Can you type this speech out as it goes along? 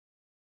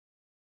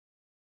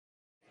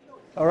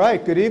All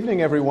right, good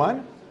evening,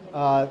 everyone.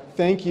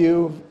 Thank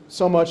you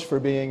so much for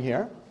being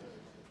here.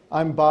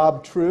 I'm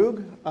Bob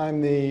Trug. I'm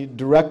the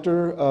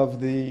director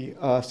of the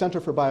Center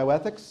for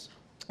Bioethics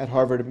at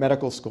Harvard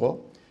Medical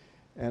School.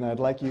 And I'd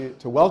like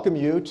to welcome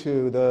you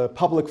to the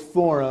public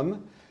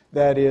forum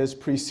that is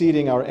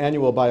preceding our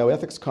annual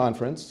bioethics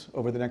conference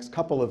over the next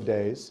couple of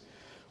days,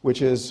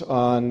 which is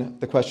on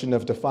the question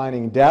of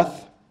defining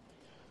death,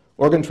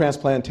 organ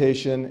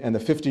transplantation, and the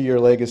 50-year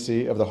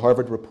legacy of the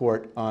Harvard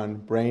Report on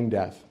Brain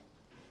Death.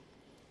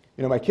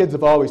 You know, my kids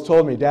have always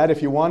told me, Dad,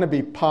 if you want to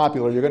be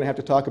popular, you're going to have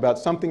to talk about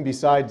something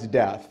besides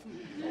death.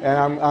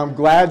 And I'm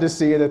glad to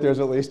see that there's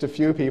at least a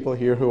few people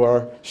here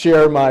who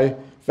share my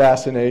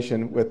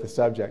fascination with the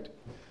subject.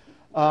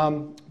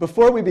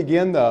 Before we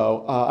begin,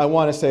 though, I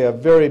want to say a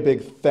very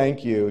big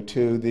thank you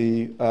to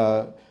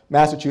the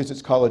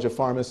Massachusetts College of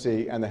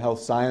Pharmacy and the Health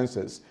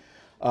Sciences.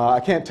 I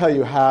can't tell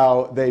you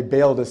how they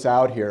bailed us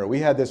out here. We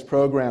had this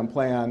program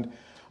planned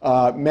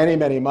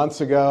many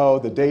months ago.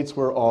 The dates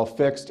were all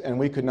fixed, and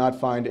we could not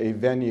find a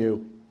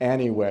venue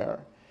anywhere.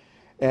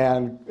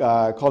 And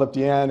called up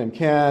Deanne and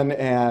Ken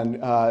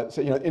and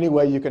said, any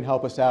way you can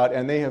help us out.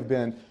 And they have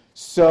been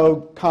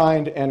so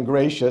kind and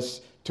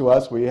gracious to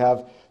us. We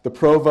have the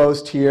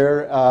provost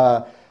here,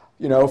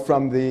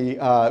 from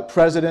the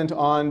president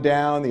on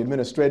down, the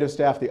administrative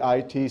staff, the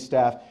IT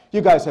staff.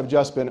 You guys have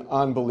just been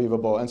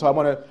unbelievable. And so I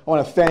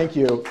want to thank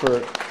you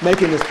for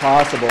making this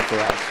possible for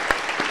us.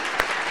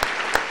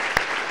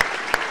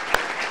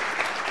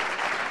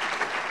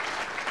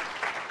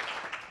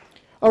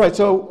 All right,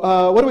 so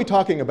what are we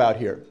talking about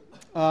here?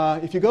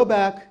 If you go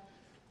back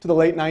to the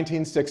late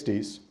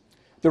 1960s,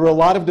 there were a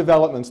lot of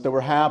developments that were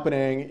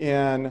happening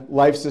in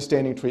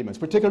life-sustaining treatments,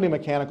 particularly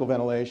mechanical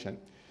ventilation.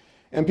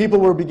 And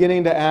people were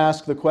beginning to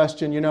ask the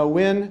question,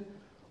 when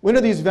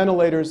are these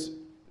ventilators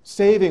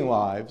saving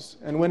lives,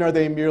 and when are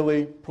they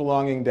merely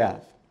prolonging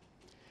death?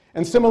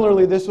 And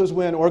similarly, this was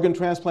when organ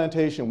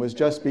transplantation was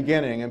just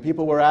beginning, and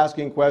people were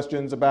asking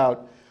questions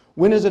about,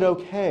 when is it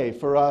okay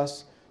for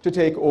us to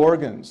take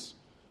organs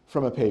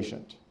from a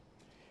patient?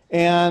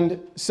 And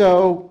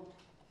so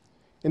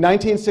in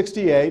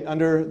 1968,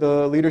 under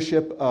the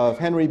leadership of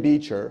Henry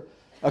Beecher,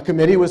 a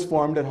committee was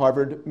formed at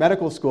Harvard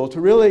Medical School to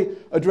really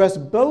address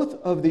both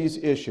of these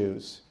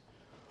issues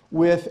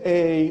with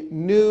a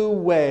new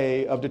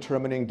way of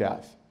determining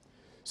death.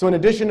 So in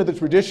addition to the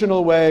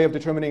traditional way of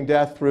determining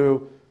death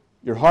through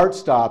your heart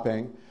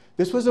stopping,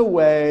 this was a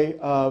way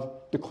of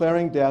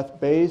declaring death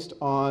based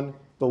on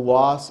the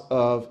loss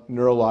of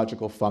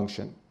neurological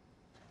function.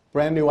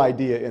 Brand new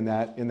idea in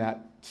that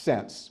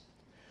sense.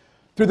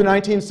 Through the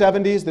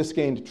 1970s, this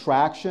gained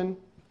traction.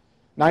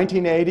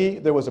 1980,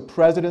 there was a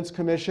President's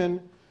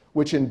Commission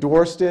which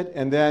endorsed it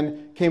and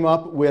then came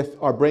up with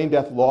our brain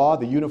death law,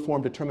 the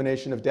Uniform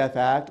Determination of Death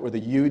Act, or the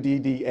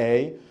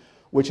UDDA,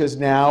 which has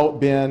now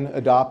been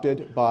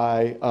adopted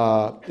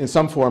in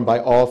some form by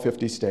all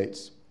 50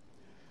 states.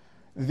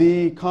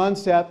 The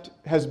concept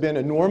has been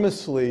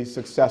enormously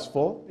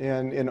successful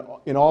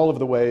in all of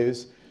the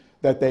ways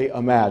that they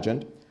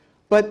imagined.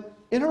 But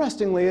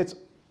interestingly, it's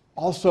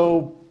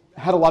also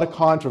had a lot of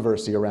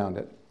controversy around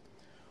it.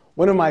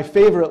 One of my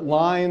favorite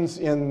lines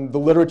in the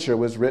literature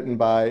was written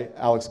by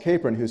Alex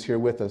Capron, who's here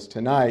with us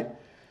tonight,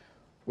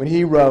 when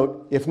he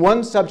wrote, "If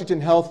one subject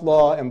in health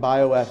law and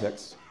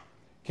bioethics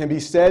can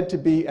be said to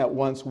be at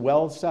once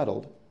well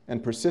settled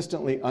and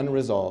persistently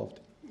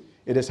unresolved,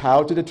 it is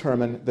how to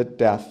determine that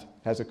death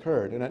has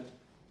occurred." And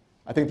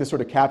I think this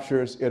sort of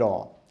captures it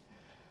all.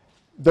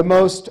 The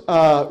most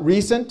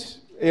recent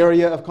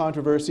area of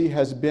controversy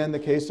has been the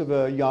case of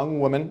a young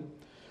woman,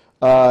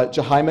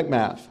 Jahi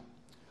McMath.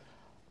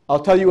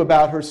 I'll tell you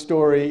about her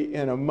story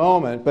in a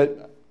moment,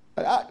 but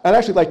I'd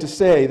actually like to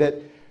say that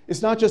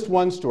it's not just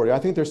one story. I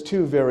think there's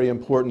two very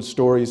important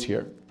stories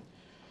here.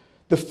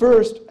 The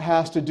first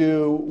has to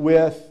do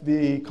with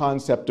the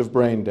concept of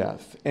brain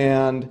death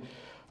and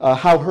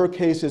how her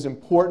case is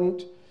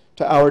important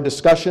to our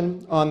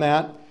discussion on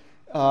that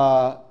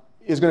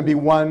is going to be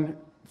one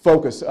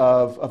focus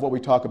of what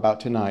we talk about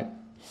tonight.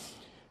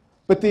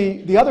 But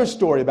the other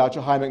story about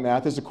Jahi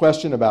McMath is a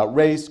question about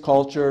race,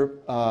 culture,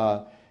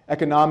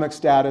 economic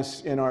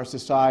status in our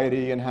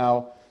society, and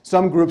how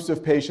some groups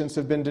of patients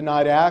have been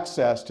denied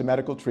access to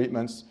medical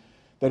treatments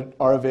that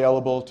are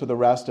available to the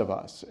rest of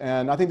us.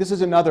 And I think this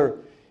is another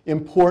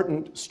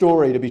important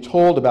story to be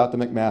told about the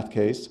McMath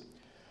case.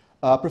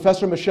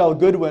 Professor Michelle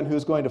Goodwin,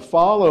 who's going to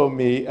follow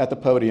me at the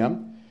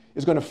podium,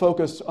 is going to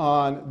focus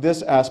on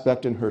this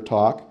aspect in her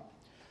talk.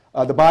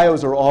 The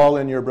bios are all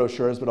in your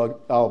brochures,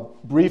 but I'll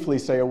briefly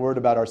say a word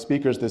about our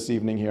speakers this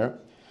evening here.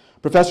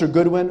 Professor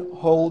Goodwin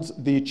holds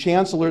the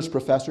Chancellor's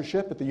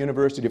Professorship at the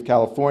University of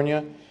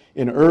California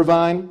in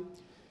Irvine.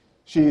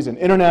 She's an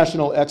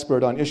international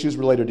expert on issues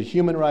related to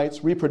human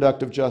rights,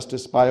 reproductive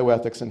justice,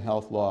 bioethics, and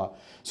health law.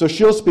 So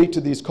she'll speak to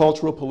these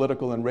cultural,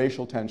 political, and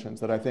racial tensions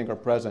that I think are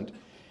present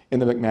in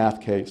the McMath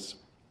case.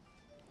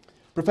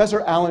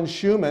 Professor Alan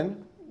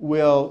Schumann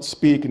will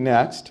speak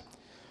next.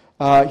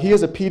 He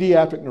is a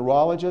pediatric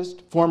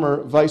neurologist,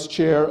 former vice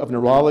chair of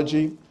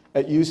neurology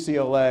at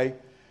UCLA,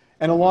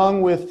 And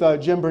along with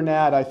Jim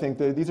Burnett, I think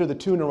that these are the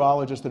two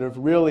neurologists that have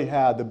really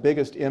had the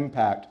biggest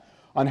impact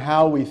on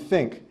how we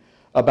think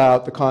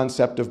about the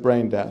concept of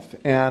brain death.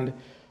 And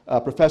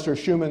Professor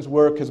Schumann's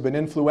work has been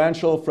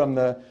influential, from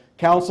the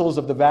councils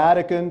of the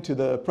Vatican to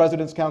the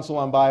President's Council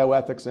on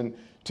Bioethics in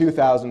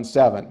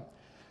 2007.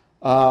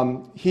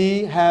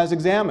 He has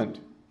examined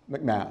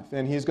McMath,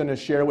 and he's going to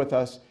share with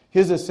us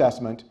his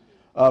assessment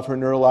of her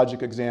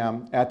neurologic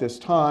exam at this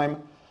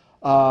time.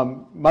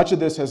 Much of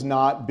this has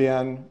not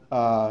been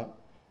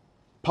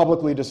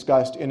publicly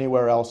discussed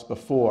anywhere else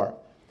before.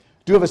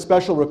 I do have a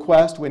special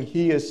request when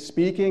he is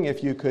speaking,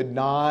 if you could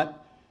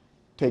not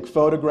take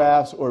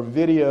photographs or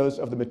videos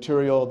of the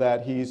material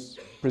that he's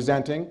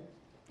presenting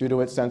due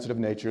to its sensitive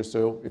nature,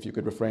 so if you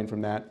could refrain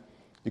from that.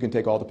 You can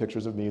take all the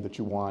pictures of me that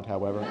you want,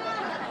 however.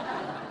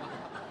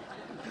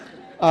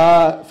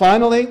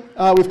 Finally,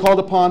 we've called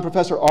upon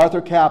Professor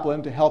Arthur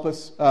Kaplan to help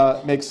us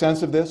make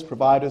sense of this,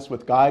 provide us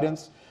with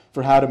guidance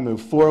for how to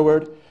move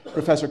forward.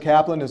 Professor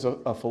Kaplan is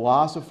a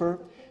philosopher.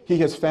 He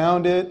has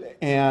founded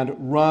and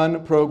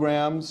run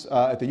programs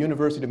at the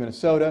University of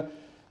Minnesota,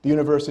 the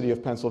University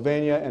of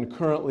Pennsylvania, and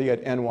currently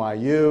at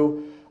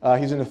NYU.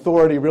 He's an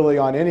authority really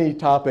on any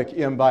topic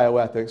in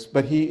bioethics,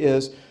 but he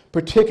is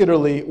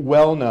particularly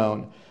well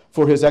known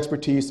for his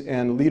expertise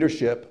and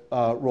leadership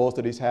roles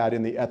that he's had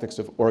in the ethics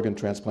of organ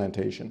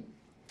transplantation.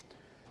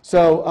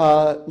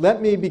 So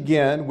let me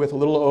begin with a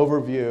little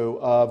overview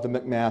of the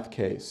McMath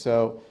case.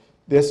 So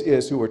this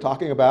is who we're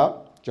talking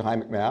about,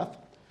 Jahi McMath,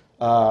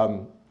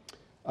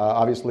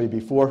 obviously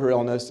before her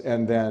illness,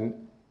 and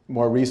then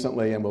more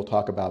recently, and we'll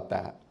talk about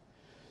that.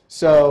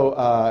 So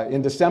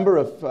in December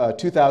of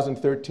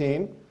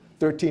 2013,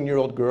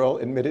 13-year-old girl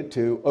admitted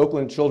to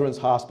Oakland Children's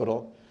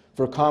Hospital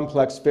for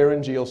complex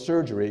pharyngeal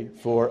surgery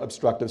for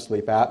obstructive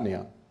sleep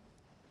apnea.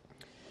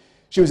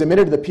 She was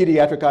admitted to the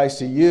pediatric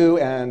ICU,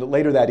 and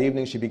later that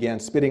evening she began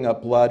spitting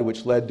up blood,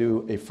 which led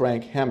to a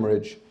frank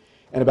hemorrhage.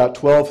 And about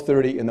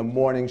 12:30 in the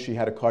morning, she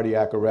had a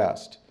cardiac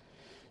arrest.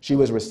 She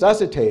was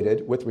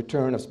resuscitated with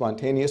return of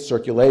spontaneous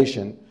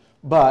circulation,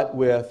 but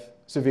with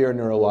severe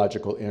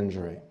neurological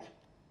injury.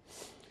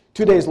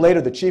 2 days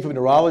later, the chief of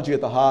neurology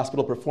at the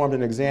hospital performed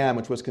an exam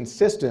which was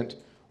consistent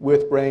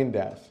with brain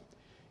death.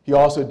 He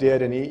also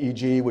did an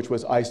EEG, which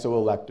was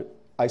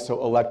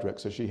isoelectric,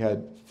 so she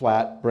had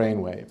flat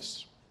brain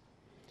waves.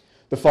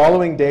 The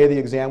following day, the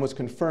exam was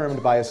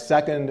confirmed by a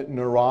second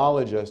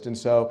neurologist, and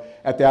so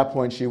at that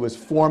point, she was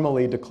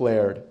formally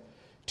declared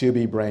to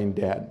be brain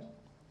dead.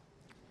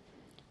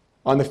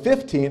 On the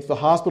 15th, the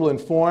hospital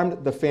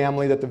informed the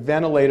family that the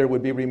ventilator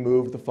would be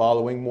removed the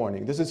following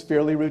morning. This is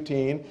fairly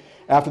routine.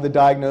 After the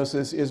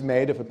diagnosis is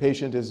made, if a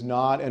patient is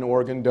not an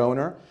organ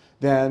donor,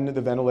 then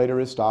the ventilator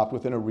is stopped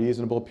within a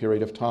reasonable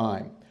period of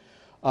time.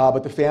 But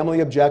the family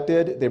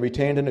objected, they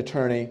retained an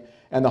attorney,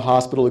 and the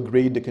hospital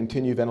agreed to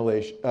continue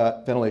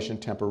ventilation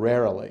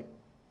temporarily.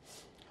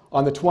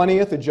 On the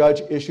 20th, the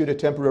judge issued a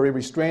temporary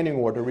restraining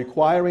order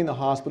requiring the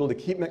hospital to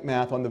keep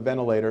McMath on the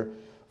ventilator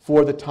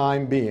for the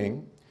time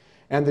being,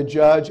 and the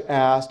judge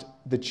asked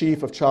the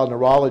chief of child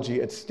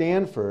neurology at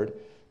Stanford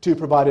to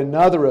provide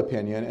another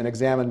opinion and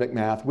examine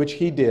McMath, which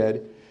he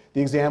did.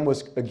 The exam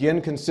was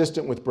again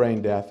consistent with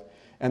brain death,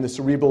 and the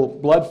cerebral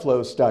blood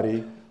flow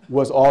study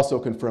was also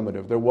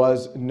confirmative. There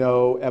was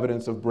no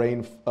evidence of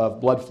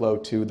blood flow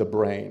to the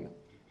brain.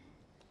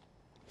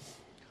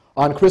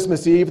 On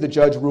Christmas Eve, the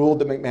judge ruled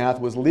that McMath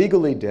was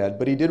legally dead,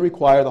 but he did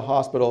require the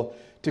hospital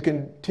to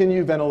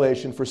continue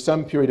ventilation for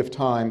some period of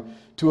time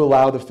to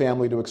allow the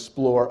family to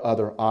explore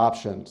other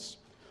options.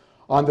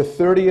 On the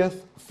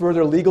 30th,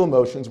 further legal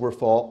motions were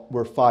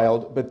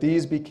filed, but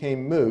these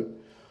became moot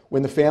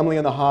when the family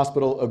and the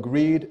hospital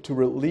agreed to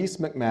release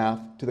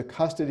McMath to the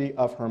custody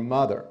of her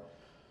mother,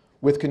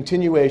 with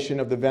continuation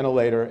of the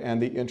ventilator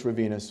and the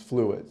intravenous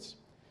fluids.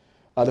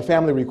 The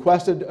family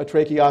requested a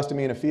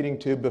tracheostomy and a feeding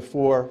tube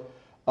before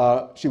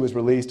she was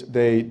released.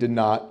 They did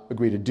not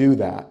agree to do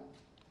that.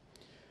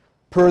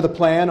 Per the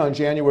plan, on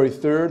January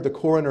 3rd, the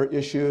coroner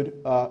issued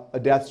a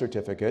death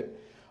certificate,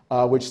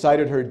 which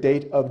cited her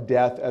date of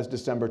death as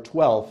December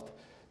 12th,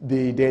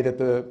 the day that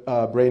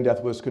the brain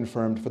death was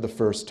confirmed for the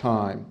first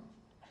time.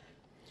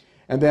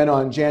 And then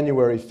on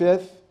January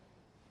 5th,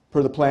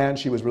 per the plan,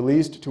 she was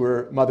released to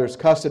her mother's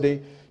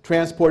custody,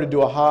 transported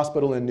to a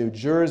hospital in New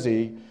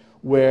Jersey,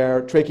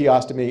 where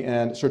tracheostomy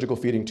and surgical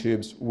feeding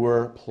tubes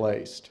were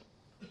placed.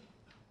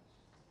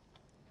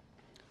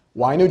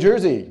 Why New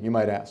Jersey, you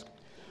might ask?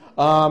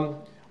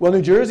 Well,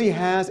 New Jersey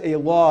has a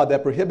law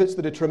that prohibits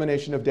the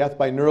determination of death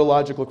by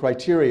neurological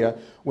criteria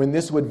when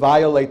this would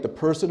violate the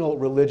personal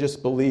religious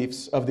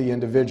beliefs of the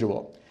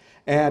individual.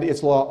 And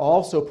its law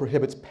also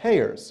prohibits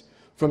payers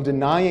from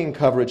denying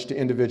coverage to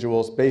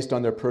individuals based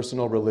on their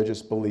personal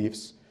religious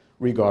beliefs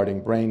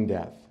regarding brain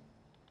death.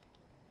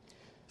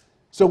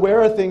 So where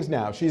are things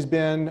now? She's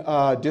been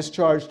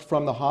discharged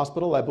from the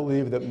hospital. I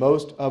believe that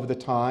most of the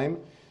time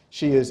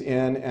she is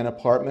in an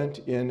apartment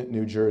in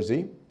New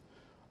Jersey,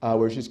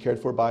 where she's cared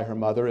for by her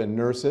mother and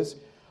nurses.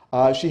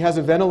 She has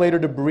a ventilator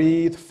to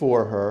breathe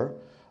for her.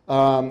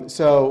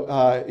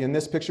 In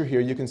this picture here,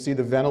 you can see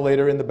the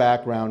ventilator in the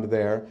background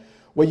there.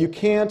 What you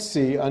can't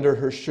see under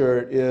her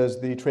shirt is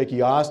the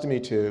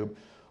tracheostomy tube,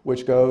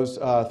 which goes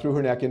through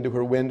her neck into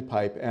her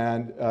windpipe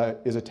and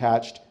is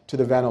attached to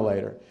the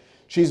ventilator.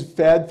 She's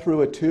fed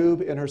through a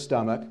tube in her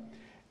stomach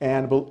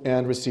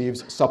and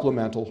receives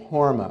supplemental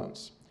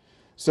hormones.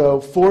 So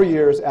 4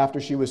 years after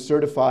she was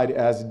certified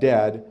as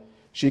dead,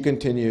 she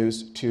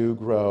continues to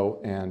grow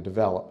and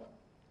develop.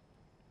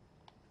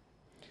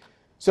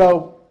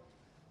 So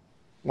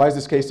why is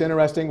this case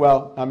interesting?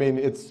 Well, I mean,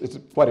 it's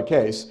quite a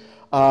case.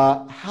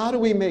 How do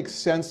we make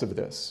sense of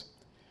this?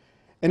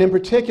 And in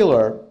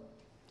particular,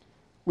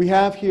 we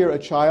have here a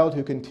child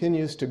who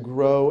continues to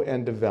grow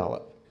and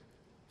develop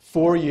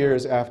 4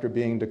 years after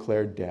being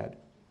declared dead.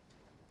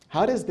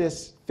 How does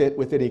this fit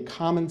with any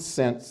common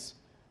sense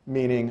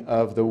meaning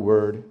of the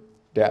word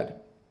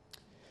dead?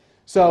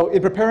 So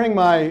in preparing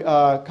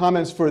my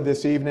comments for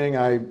this evening,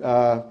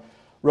 I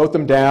wrote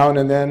them down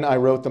and then I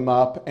wrote them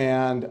up,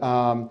 and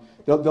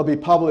they'll be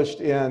published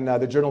in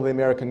the Journal of the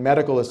American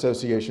Medical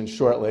Association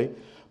shortly.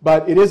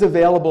 But it is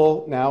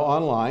available now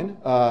online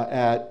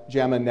at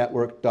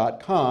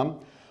jammanetwork.com,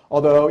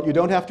 although you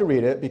don't have to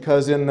read it,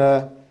 because in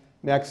the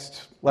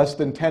next less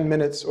than 10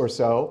 minutes or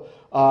so,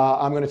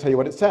 I'm going to tell you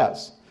what it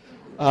says.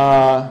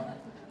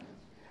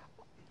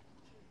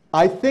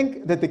 I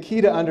think that the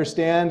key to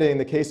understanding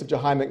the case of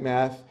Jahi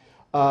McMath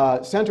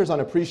centers on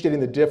appreciating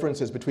the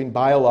differences between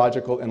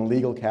biological and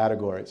legal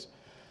categories.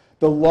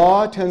 The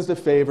law tends to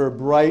favor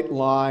bright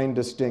line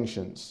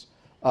distinctions.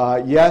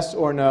 Yes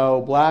or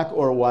no, black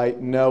or white,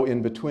 no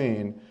in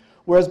between.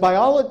 Whereas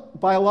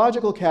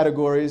biological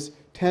categories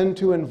tend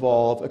to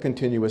involve a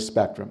continuous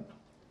spectrum.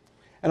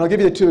 And I'll give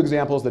you the two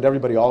examples that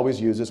everybody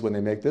always uses when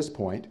they make this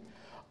point.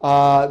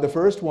 The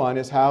first one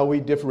is how we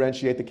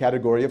differentiate the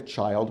category of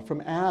child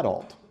from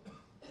adult.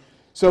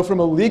 So from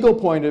a legal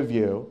point of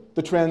view,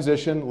 the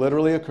transition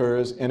literally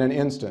occurs in an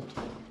instant.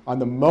 On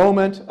the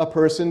moment a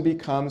person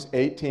becomes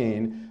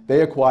 18,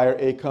 they acquire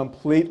a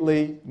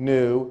completely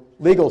new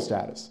legal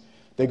status.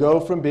 They go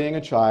from being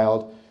a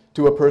child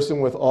to a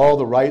person with all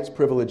the rights,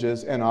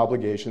 privileges, and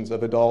obligations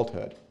of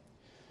adulthood.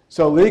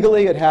 So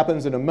legally it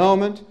happens in a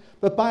moment,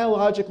 but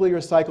biologically or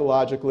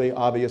psychologically,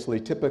 obviously,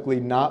 typically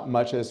not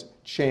much has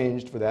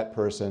changed for that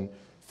person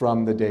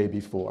from the day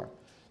before.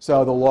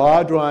 So the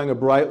law drawing a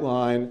bright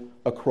line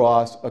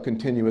across a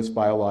continuous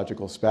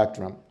biological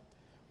spectrum.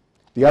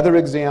 The other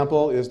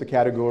example is the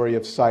category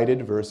of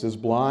sighted versus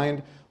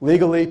blind.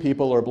 Legally,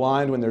 people are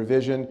blind when their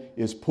vision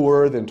is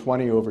poorer than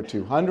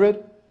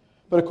 20/200.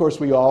 But of course,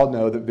 we all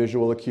know that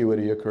visual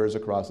acuity occurs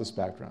across the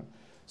spectrum.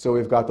 So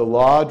we've got the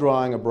law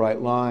drawing a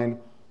bright line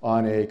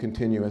on a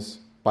continuous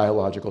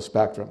biological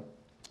spectrum.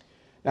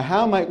 Now,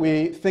 how might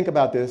we think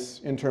about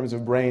this in terms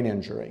of brain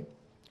injury?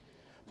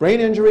 Brain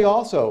injury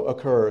also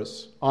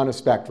occurs on a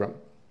spectrum.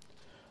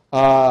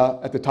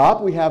 At the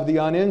top, we have the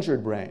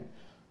uninjured brain.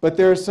 But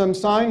there are some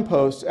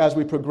signposts as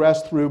we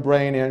progress through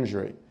brain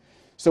injury.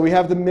 So we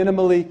have the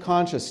minimally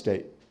conscious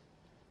state,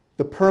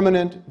 the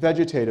permanent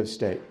vegetative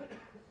state.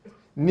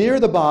 Near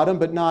the bottom,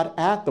 but not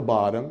at the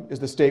bottom, is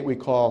the state we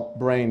call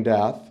brain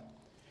death.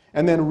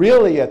 And then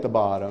really at the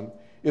bottom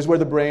is where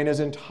the brain is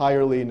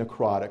entirely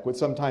necrotic, what's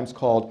sometimes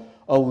called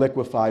a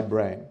liquefied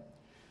brain.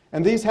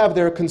 And these have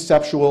their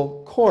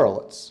conceptual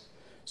correlates.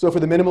 So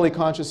for the minimally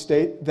conscious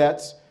state,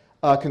 that's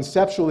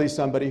conceptually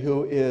somebody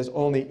who is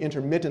only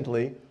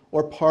intermittently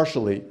or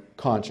partially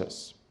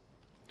conscious.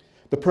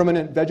 The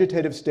permanent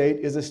vegetative state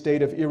is a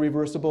state of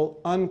irreversible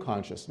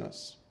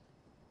unconsciousness.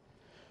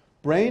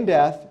 Brain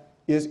death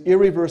is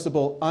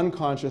irreversible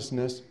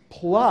unconsciousness,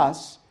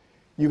 plus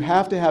you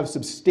have to have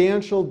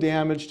substantial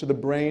damage to the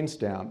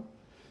brainstem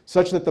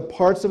such that the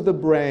parts of the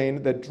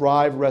brain that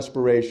drive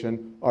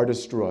respiration are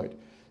destroyed.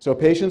 So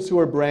patients who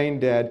are brain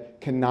dead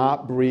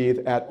cannot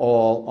breathe at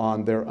all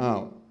on their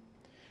own.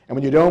 And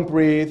when you don't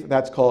breathe,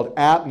 that's called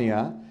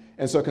apnea.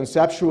 And so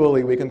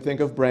conceptually, we can think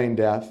of brain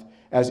death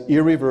as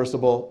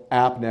irreversible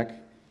apneic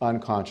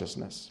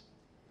unconsciousness.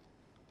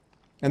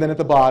 And then at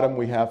the bottom,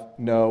 we have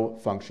no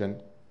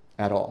function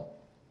at all.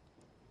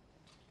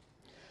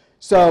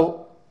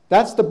 So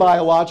that's the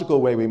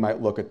biological way we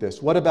might look at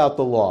this. What about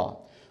the law?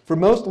 For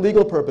most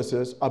legal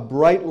purposes, a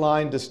bright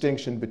line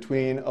distinction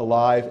between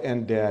alive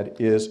and dead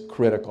is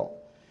critical.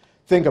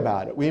 Think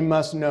about it. We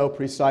must know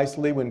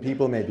precisely when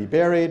people may be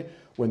buried,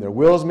 when their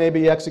wills may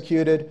be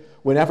executed,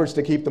 when efforts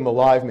to keep them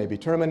alive may be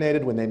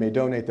terminated, when they may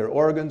donate their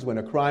organs, when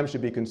a crime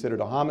should be considered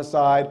a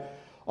homicide.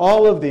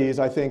 All of these,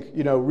 I think,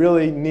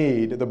 really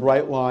need the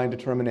bright line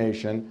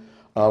determination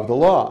of the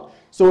law.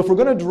 So if we're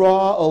going to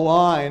draw a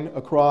line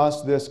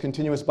across this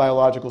continuous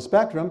biological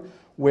spectrum,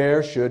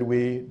 where should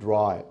we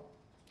draw it?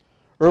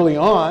 Early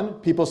on,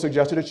 people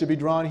suggested it should be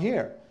drawn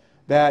here,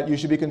 that you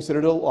should be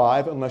considered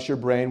alive unless your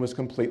brain was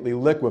completely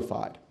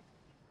liquefied.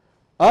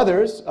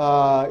 Others,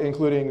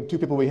 including two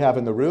people we have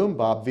in the room,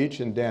 Bob Veach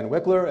and Dan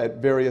Wickler, at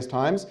various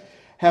times,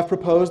 have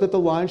proposed that the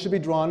line should be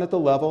drawn at the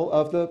level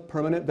of the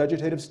permanent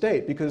vegetative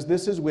state, because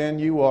this is when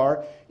you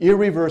are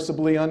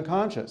irreversibly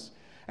unconscious.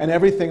 And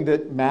everything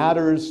that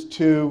matters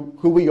to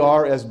who we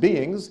are as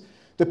beings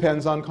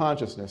depends on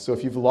consciousness. So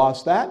if you've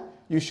lost that,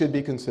 you should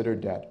be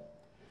considered dead.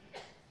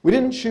 We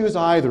didn't choose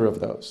either of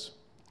those.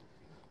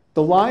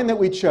 The line that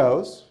we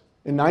chose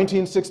in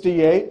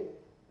 1968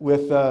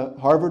 with the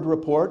Harvard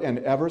report and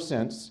ever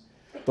since,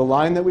 the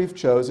line that we've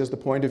chose is the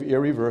point of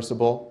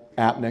irreversible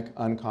apneic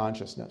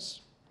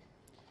unconsciousness.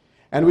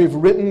 And we've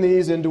written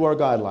these into our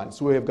guidelines.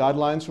 So we have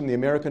guidelines from the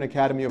American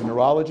Academy of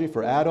Neurology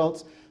for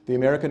adults, the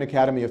American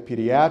Academy of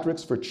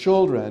Pediatrics for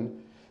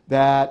children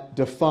that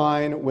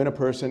define when a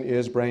person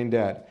is brain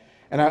dead.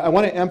 And I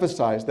want to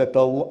emphasize that the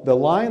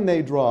line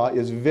they draw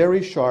is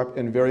very sharp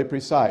and very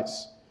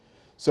precise.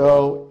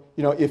 So,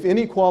 if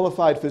any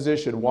qualified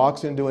physician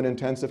walks into an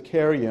intensive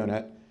care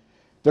unit,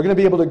 they're going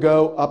to be able to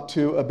go up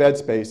to a bed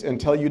space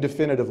and tell you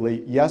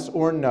definitively, yes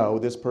or no,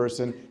 this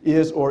person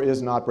is or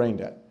is not brain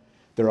dead.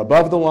 They're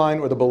above the line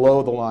or they're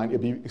below the line.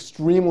 It'd be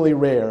extremely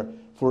rare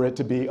for it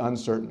to be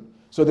uncertain.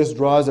 So this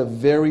draws a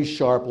very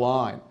sharp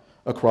line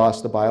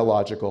across the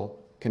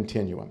biological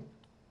continuum.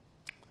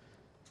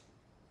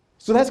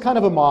 So that's kind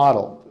of a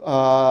model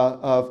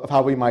of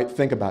how we might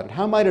think about it.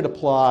 How might it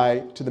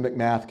apply to the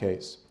McMath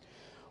case?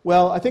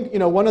 Well, I think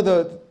one of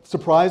the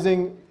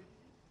surprising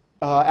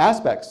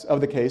aspects of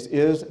the case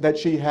is that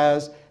she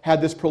has had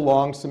this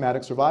prolonged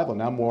somatic survival,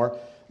 now more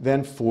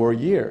than 4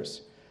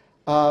 years.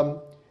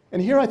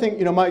 And here I think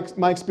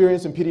my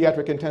experience in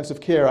pediatric intensive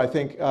care I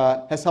think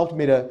has helped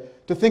me to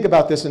think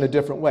about this in a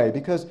different way,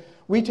 because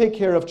we take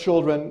care of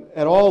children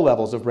at all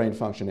levels of brain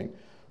functioning.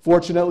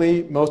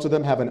 Fortunately, most of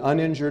them have an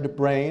uninjured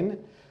brain,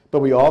 but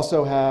we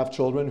also have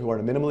children who are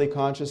in a minimally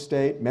conscious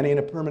state, many in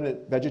a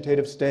permanent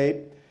vegetative state.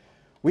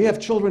 We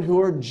have children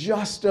who are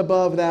just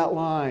above that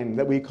line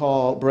that we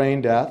call brain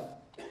death.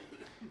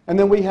 And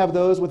then we have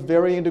those with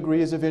varying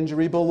degrees of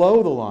injury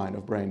below the line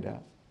of brain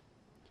death.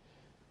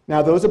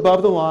 Now, those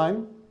above the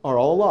line are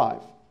all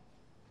alive.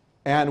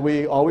 And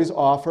we always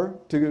offer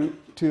to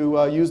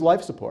use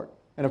life support.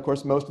 And of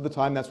course, most of the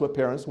time, that's what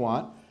parents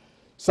want.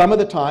 Some of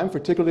the time,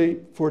 particularly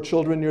for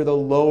children near the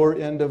lower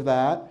end of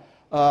that,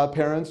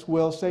 parents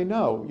will say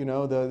no.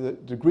 The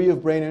degree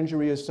of brain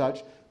injury is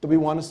such that we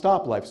want to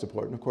stop life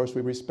support. And of course,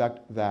 we respect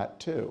that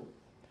too.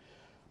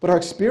 But our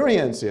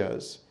experience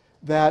is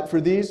that for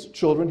these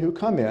children who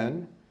come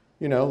in,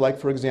 like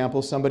for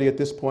example, somebody at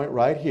this point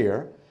right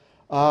here,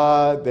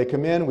 they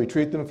come in, we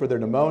treat them for their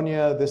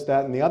pneumonia, this,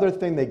 that, and the other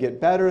thing, they get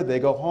better, they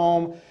go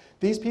home.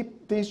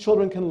 These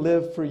children can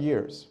live for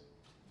years.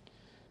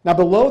 Now,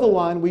 below the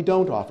line, we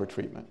don't offer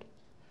treatment.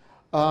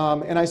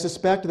 And I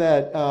suspect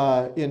that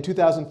in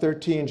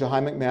 2013,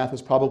 Jahi McMath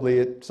was probably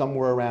at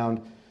somewhere around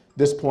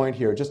this point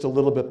here, just a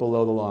little bit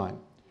below the line.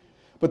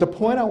 But the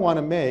point I want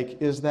to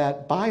make is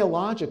that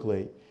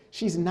biologically,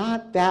 she's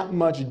not that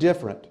much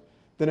different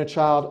than a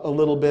child a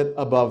little bit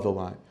above the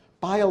line.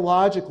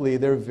 Biologically,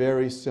 they're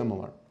very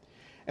similar.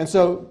 And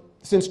so,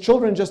 since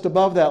children just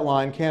above that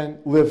line can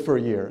live for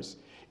years,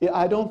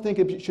 I don't think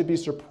it should be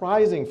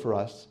surprising for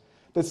us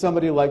that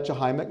somebody like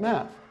Jahi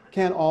McMath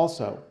can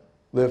also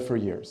live for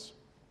years.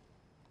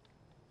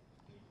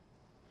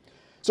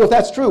 So if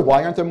that's true,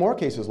 why aren't there more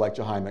cases like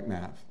Jahi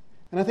McMath?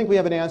 And I think we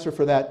have an answer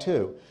for that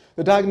too.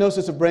 The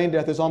diagnosis of brain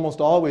death is almost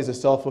always a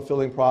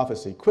self-fulfilling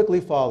prophecy, quickly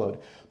followed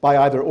by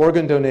either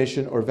organ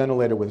donation or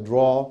ventilator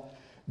withdrawal.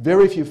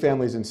 Very few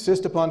families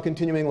insist upon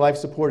continuing life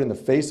support in the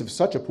face of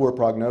such a poor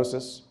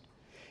prognosis.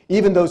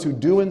 Even those who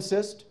do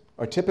insist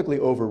are typically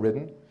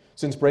overridden,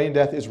 since brain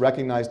death is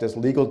recognized as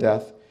legal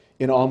death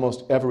in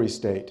almost every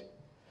state.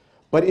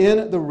 But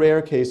in the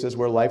rare cases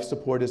where life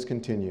support is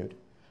continued,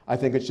 I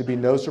think it should be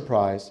no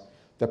surprise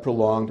that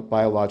prolonged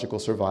biological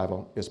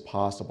survival is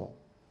possible.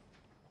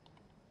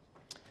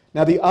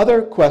 Now, the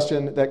other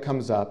question that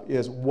comes up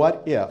is,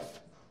 what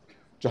if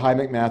Jahi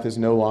McMath is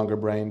no longer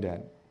brain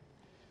dead?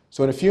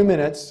 So in a few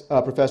minutes,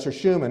 Professor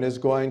Schumann is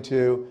going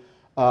to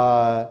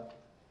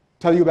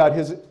tell you about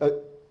his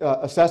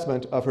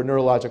assessment of her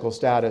neurological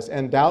status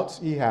and doubts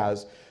he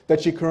has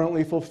that she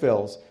currently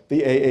fulfills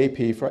the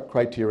AAP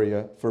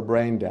criteria for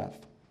brain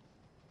death.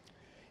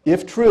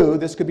 If true,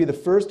 this could be the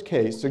first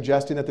case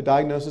suggesting that the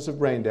diagnosis of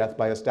brain death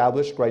by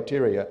established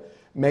criteria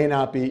may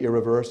not be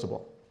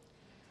irreversible.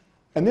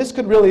 And this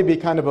could really be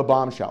kind of a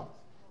bombshell.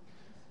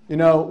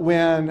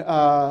 When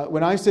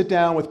I sit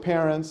down with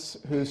parents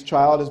whose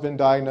child has been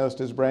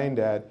diagnosed as brain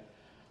dead,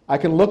 I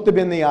can look them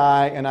in the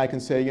eye and I can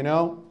say,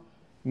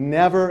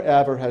 never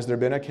ever has there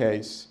been a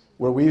case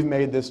where we've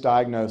made this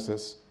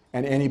diagnosis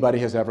and anybody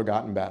has ever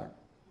gotten better.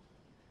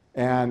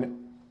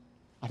 And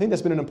I think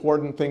that's been an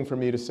important thing for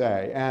me to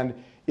say. And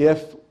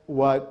if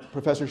what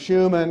Professor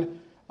Schumann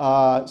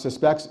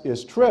suspects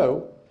is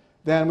true,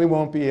 then we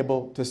won't be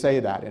able to say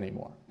that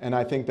anymore. And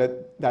I think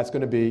that that's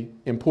going to be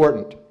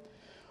important.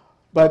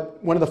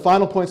 But one of the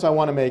final points I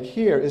want to make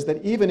here is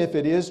that even if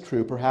it is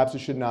true, perhaps it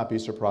should not be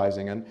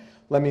surprising. And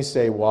let me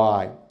say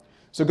why.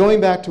 So going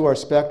back to our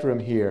spectrum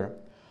here,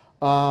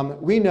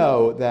 we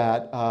know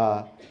that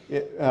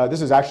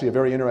this is actually a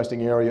very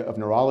interesting area of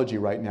neurology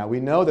right now. We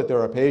know that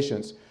there are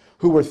patients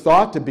who were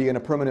thought to be in a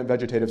permanent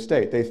vegetative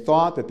state. They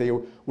thought that they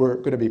were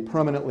going to be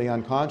permanently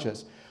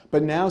unconscious.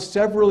 But now,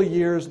 several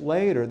years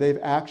later, they've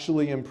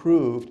actually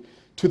improved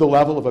to the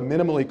level of a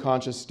minimally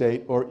conscious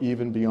state or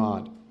even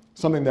beyond,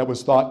 something that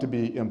was thought to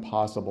be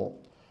impossible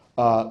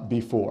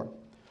before.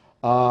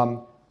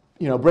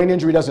 Brain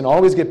injury doesn't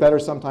always get better.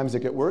 Sometimes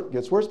it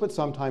gets worse, but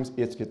sometimes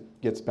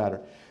it gets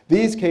better.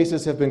 These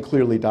cases have been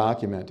clearly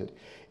documented.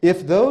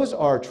 If those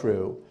are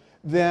true,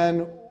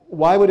 then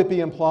why would it be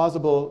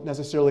implausible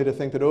necessarily to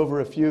think that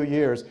over a few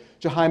years,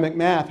 Jahi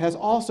McMath has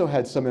also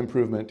had some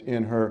improvement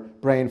in her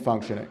brain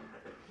functioning?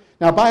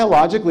 Now,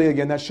 biologically,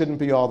 again, that shouldn't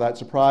be all that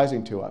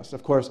surprising to us.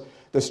 Of course,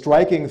 the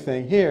striking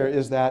thing here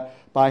is that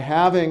by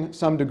having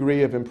some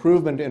degree of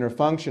improvement in her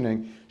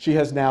functioning, she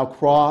has now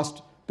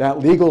crossed that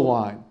legal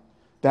line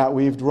that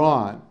we've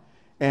drawn.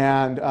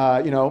 And,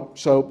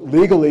 so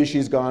legally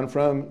she's gone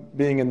from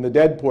being in the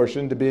dead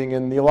portion to being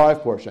in the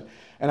alive portion.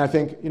 And I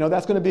think,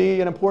 that's going to be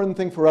an important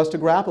thing for us to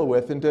grapple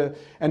with and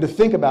to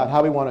think about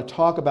how we want to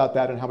talk about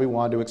that and how we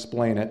want to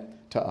explain it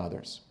to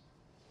others.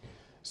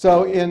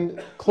 So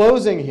in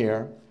closing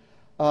here,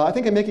 I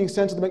think in making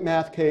sense of the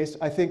McMath case,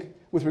 I think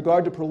with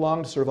regard to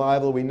prolonged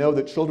survival, we know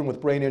that children with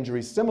brain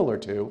injuries similar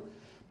to,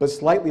 but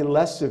slightly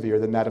less severe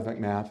than that of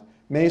McMath,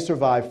 may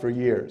survive for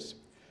years.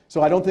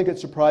 So I don't think it's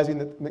surprising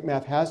that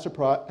McMath has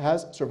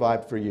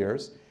survived for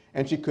years,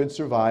 and she could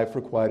survive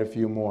for quite a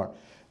few more.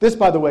 This,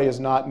 by the way, is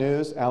not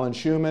news. Alan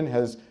Schumann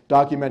has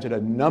documented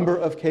a number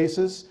of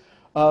cases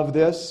of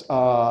this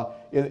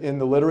in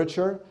the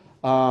literature.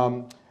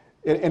 And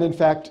in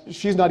fact,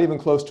 she's not even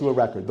close to a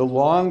record. The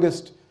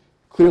longest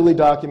clearly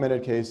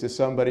documented case is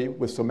somebody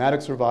with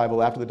somatic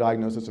survival after the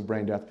diagnosis of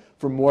brain death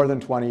for more than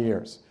 20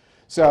 years.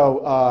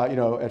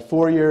 So, at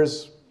 4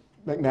 years,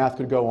 McMath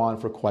could go on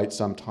for quite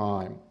some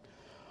time.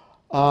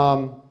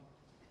 And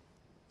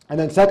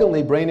then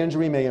secondly, brain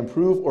injury may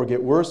improve or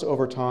get worse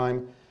over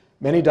time.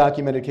 Many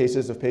documented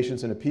cases of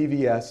patients in a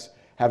PVS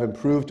have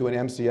improved to an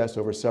MCS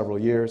over several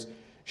years.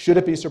 Should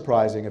it be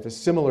surprising if a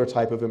similar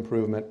type of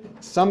improvement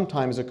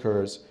sometimes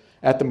occurs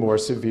at the more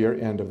severe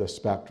end of the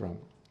spectrum?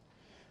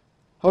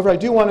 However, I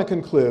do want to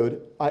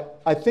conclude,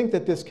 I think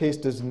that this case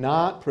does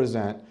not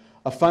present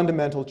a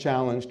fundamental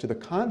challenge to the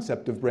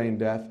concept of brain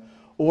death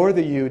or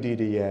the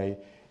UDDA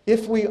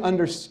if we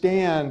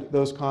understand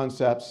those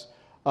concepts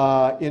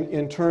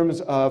in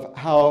terms of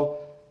how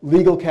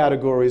legal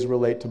categories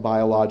relate to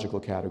biological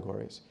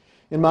categories.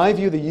 In my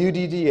view, the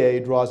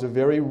UDDA draws a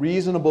very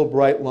reasonable,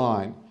 bright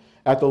line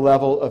at the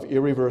level of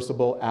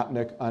irreversible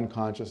apneic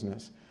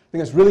unconsciousness. I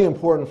think it's really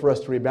important for us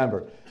to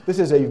remember this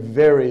is a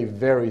very,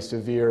 very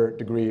severe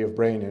degree of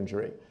brain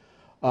injury.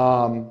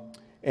 So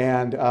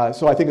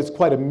I think it's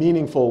quite a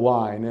meaningful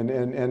line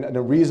and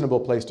a reasonable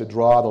place to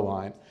draw the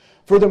line.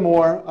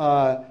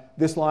 Furthermore,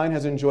 this line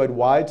has enjoyed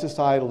wide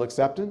societal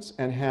acceptance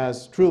and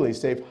has truly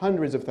saved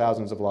hundreds of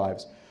thousands of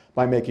lives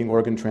by making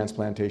organ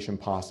transplantation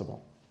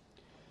possible.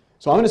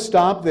 So I'm going to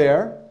stop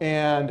there,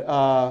 and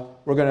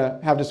we're going to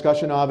have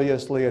discussion,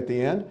 obviously, at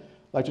the end.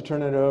 I'd like to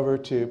turn it over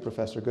to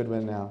Professor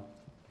Goodwin now.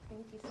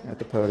 Thank you, sir. At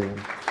the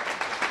podium.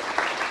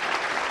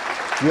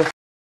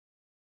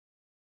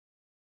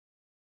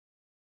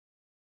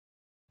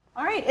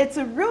 All right, it's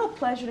a real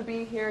pleasure to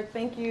be here.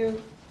 Thank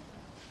you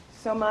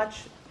so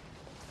much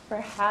for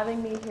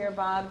having me here,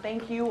 Bob.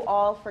 Thank you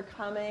all for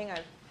coming. I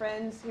have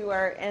friends who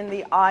are in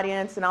the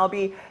audience, and I'll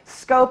be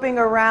scoping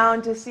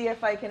around to see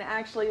if I can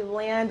actually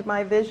land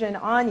my vision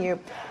on you.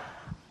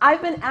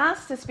 I've been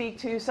asked to speak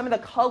to some of the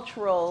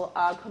cultural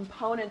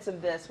components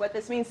of this, what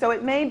this means. So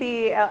it may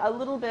be a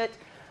little bit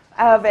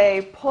of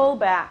a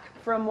pullback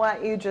from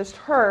what you just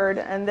heard,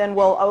 and then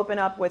we'll open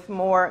up with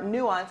more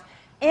nuance.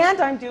 And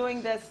I'm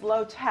doing this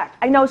low tech.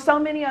 I know so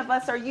many of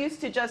us are used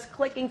to just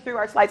clicking through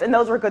our slides, and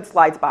those were good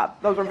slides, Bob.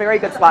 Those were very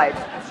good slides.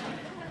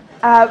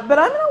 But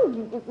I'm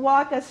going to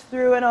walk us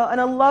through in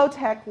a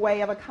low-tech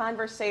way of a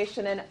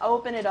conversation and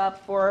open it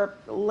up for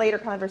later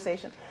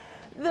conversation.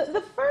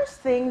 The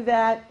first thing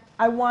that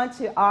I want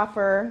to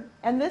offer,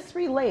 and this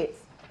relates,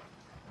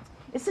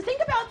 is to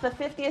think about the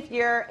 50th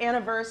year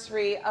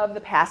anniversary of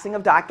the passing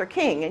of Dr.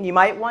 King. And you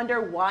might wonder,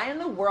 why in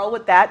the world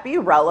would that be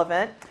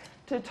relevant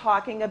to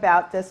talking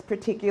about this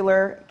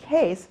particular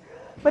case?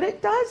 But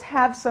it does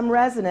have some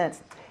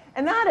resonance.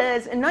 And that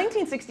is, in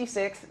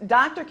 1966,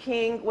 Dr.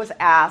 King was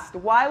asked,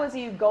 why was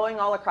he going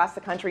all across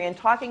the country and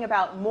talking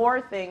about more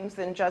things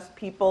than just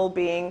people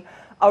being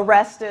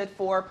arrested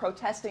for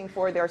protesting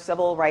for their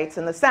civil rights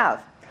in the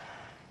South?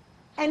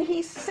 And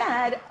he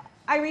said,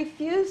 I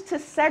refuse to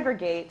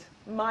segregate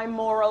my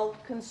moral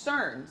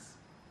concerns.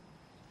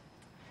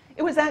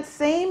 It was that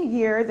same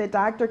year that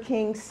Dr.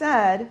 King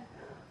said,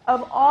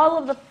 of all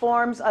of the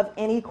forms of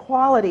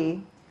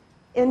inequality,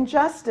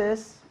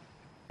 injustice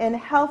in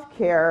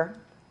healthcare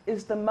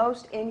is the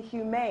most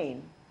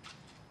inhumane.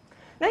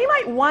 Now you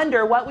might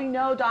wonder what we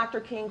know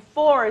Dr. King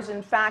for is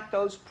in fact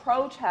those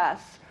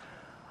protests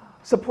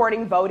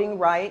supporting voting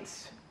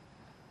rights,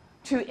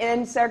 to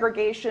end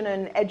segregation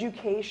in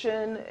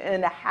education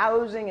and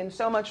housing and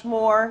so much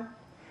more.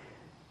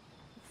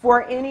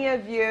 For any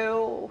of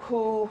you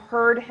who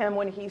heard him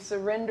when he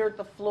surrendered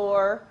the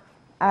floor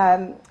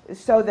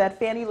so that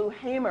Fannie Lou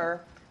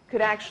Hamer could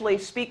actually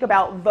speak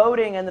about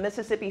voting in the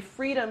Mississippi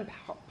Freedom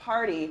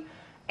Party,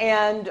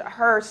 and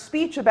her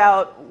speech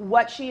about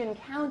what she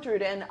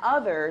encountered and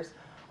others,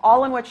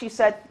 all in what she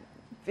said,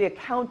 the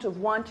account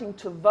of wanting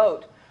to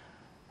vote.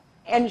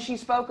 And she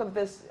spoke of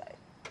this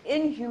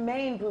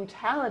inhumane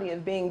brutality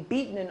of being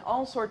beaten in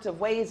all sorts of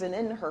ways and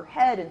in her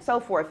head and so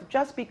forth,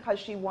 just because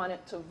she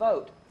wanted to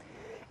vote.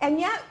 And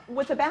yet,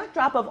 with the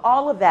backdrop of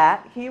all of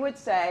that, he would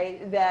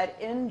say that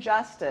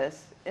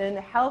injustice in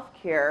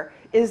healthcare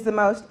is the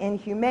most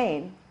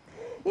inhumane.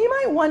 You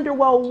might wonder,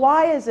 well,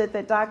 why is it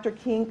that Dr.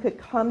 King could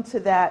come to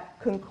that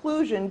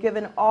conclusion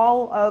given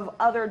all of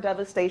other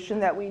devastation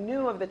that we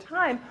knew of the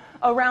time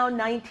around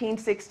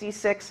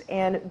 1966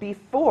 and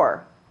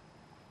before?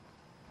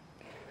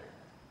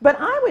 But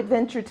I would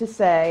venture to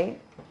say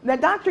that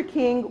Dr.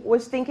 King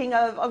was thinking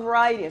of a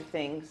variety of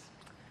things.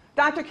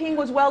 Dr. King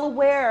was well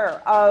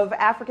aware of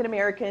African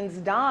Americans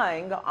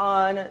dying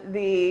on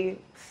the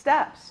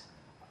steps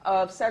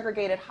of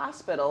segregated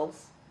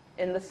hospitals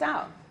in the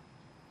South,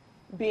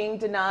 being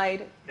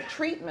denied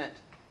treatment.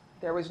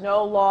 There was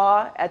no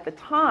law at the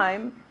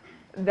time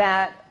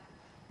that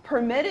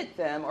permitted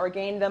them or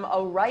gained them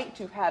a right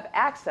to have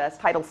access.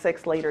 Title VI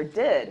later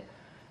did,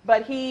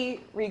 but he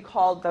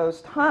recalled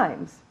those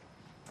times.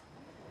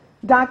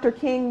 Dr.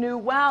 King knew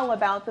well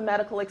about the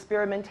medical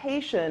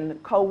experimentation,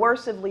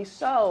 coercively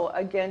so,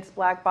 against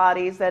black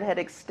bodies that had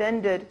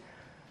extended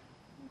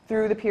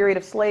through the period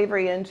of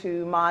slavery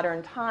into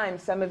modern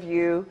times. Some of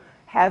you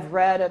have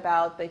read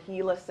about the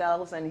HeLa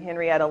cells and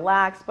Henrietta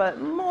Lacks,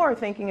 but more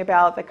thinking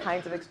about the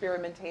kinds of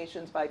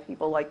experimentations by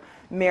people like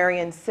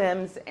Marion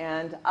Sims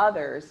and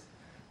others,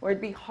 where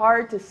it'd be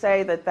hard to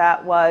say that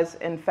that was,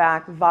 in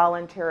fact,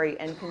 voluntary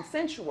and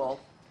consensual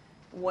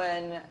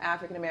when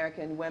African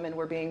American women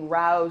were being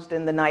roused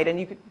in the night. And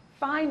you could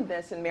find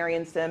this in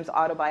Marion Sims'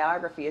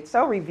 autobiography. It's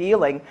so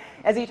revealing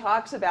as he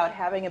talks about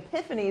having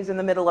epiphanies in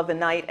the middle of the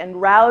night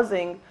and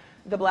rousing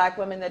the black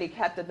women that he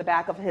kept at the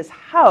back of his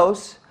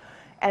house,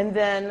 and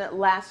then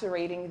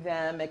lacerating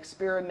them,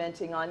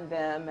 experimenting on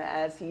them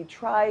as he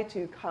tried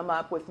to come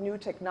up with new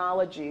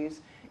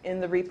technologies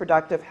in the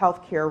reproductive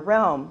health care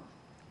realm.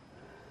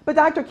 But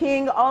Dr.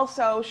 King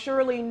also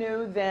surely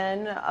knew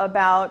then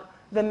about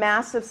the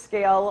massive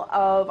scale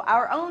of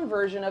our own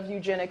version of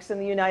eugenics in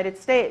the United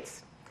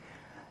States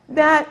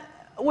that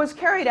was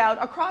carried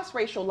out across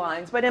racial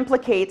lines but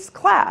implicates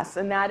class,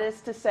 and that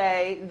is to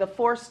say the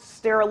forced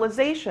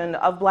sterilization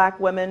of black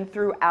women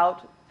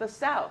throughout the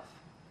South.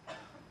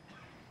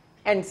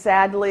 And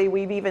sadly,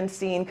 we've even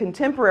seen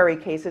contemporary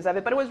cases of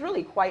it, but it was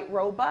really quite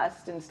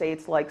robust in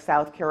states like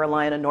South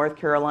Carolina, North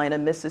Carolina,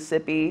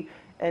 Mississippi,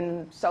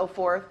 and so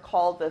forth,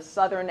 called the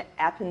Southern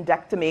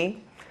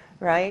appendectomy,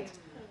 right?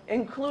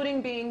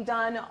 Including being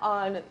done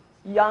on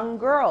young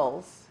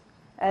girls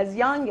as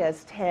young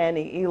as 10,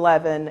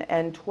 11,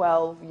 and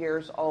 12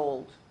 years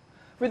old.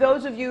 For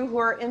those of you who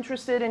are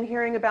interested in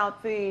hearing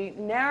about the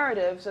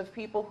narratives of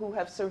people who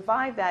have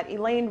survived that,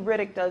 Elaine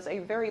Riddick does a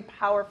very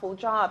powerful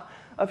job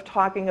of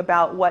talking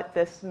about what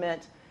this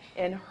meant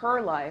in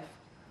her life.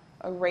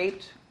 A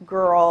raped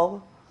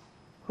girl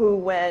who,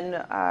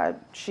 when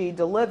she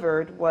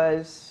delivered,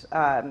 was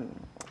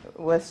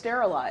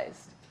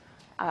sterilized.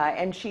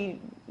 And she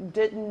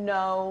didn't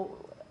know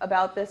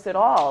about this at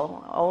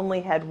all,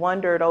 only had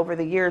wondered over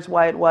the years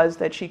why it was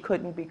that she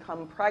couldn't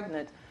become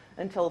pregnant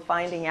until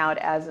finding out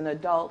as an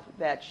adult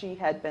that she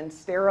had been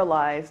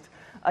sterilized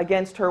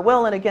against her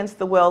will and against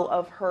the will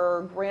of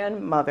her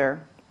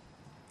grandmother.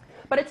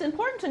 But it's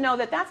important to know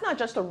that that's not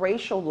just a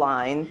racial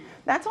line,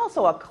 that's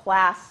also a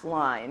class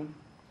line.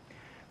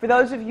 For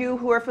those of you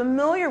who are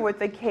familiar with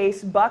the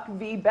case Buck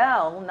v.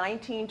 Bell,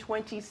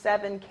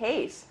 1927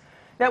 case,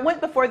 that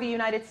went before the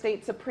United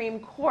States Supreme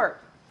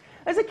Court.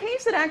 It's a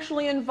case that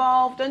actually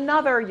involved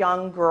another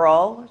young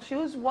girl. She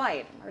was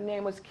white. Her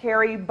name was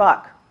Carrie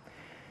Buck.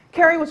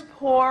 Carrie was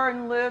poor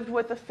and lived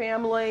with a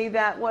family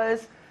that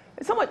was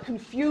somewhat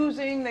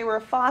confusing. They were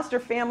a foster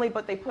family,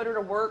 but they put her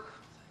to work.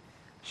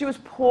 She was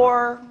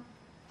poor.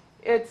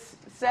 It's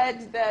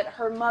said that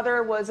her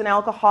mother was an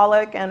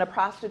alcoholic and a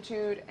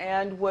prostitute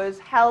and was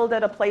held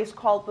at a place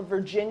called the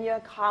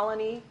Virginia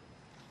Colony.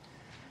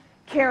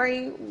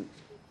 Carrie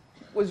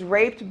was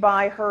raped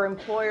by her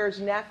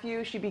employer's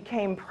nephew. She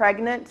became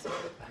pregnant.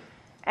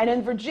 And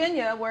in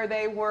Virginia, where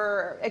they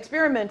were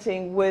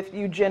experimenting with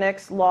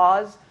eugenics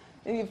laws,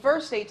 the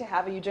first state to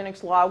have a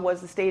eugenics law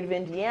was the state of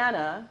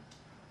Indiana.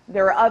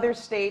 There were other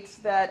states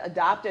that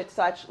adopted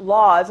such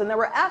laws, and there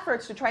were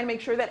efforts to try to make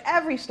sure that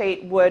every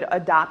state would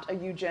adopt a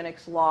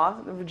eugenics law.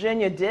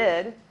 Virginia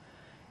did.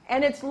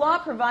 And its law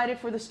provided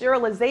for the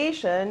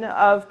sterilization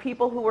of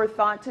people who were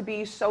thought to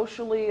be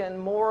socially and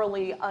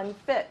morally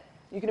unfit.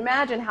 You can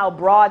imagine how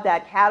broad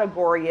that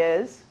category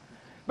is.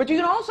 But you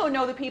can also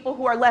know the people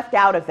who are left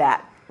out of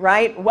that,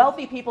 right?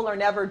 Wealthy people are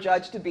never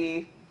judged to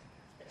be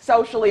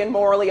socially and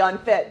morally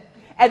unfit,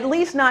 at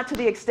least not to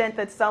the extent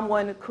that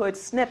someone could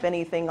snip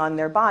anything on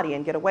their body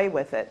and get away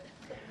with it.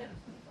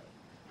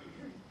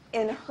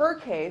 in her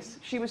case,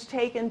 she was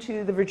taken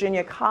to the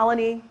Virginia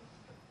colony,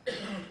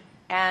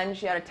 and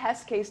she had a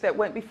test case that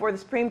went before the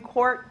Supreme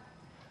Court.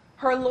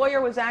 Her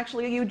lawyer was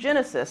actually a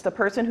eugenicist, a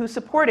person who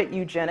supported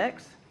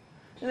eugenics.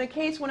 And the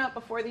case went up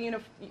before the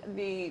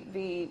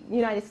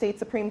United States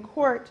Supreme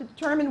Court to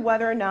determine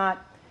whether or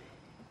not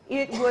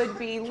it would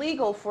be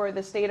legal for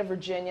the state of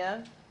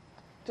Virginia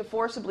to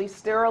forcibly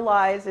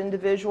sterilize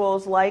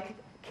individuals like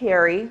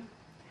Carrie.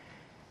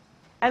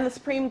 And the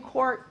Supreme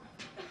Court,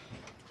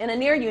 in a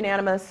near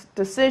unanimous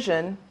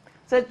decision,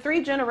 said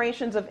 3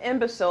 generations of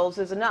imbeciles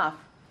is enough.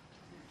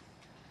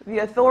 The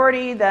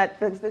authority that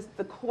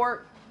the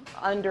court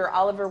under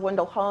Oliver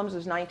Wendell Holmes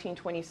was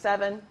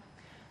 1927,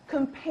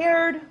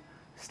 compared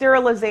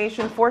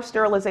sterilization, forced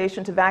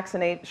sterilization to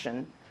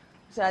vaccination,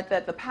 said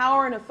that the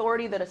power and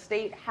authority that a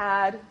state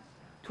had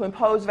to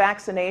impose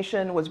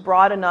vaccination was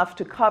broad enough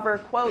to cover,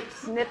 quote,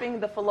 snipping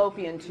the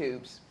fallopian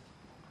tubes.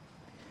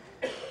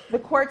 The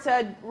court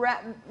said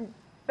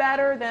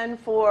better than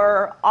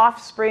for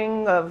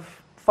offspring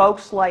of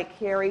folks like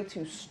Carrie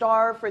to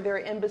starve for their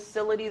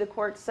imbecility, the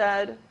court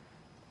said,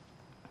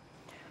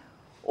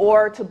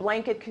 or to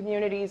blanket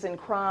communities in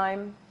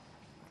crime.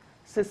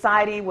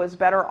 Society was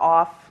better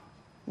off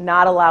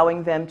not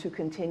allowing them to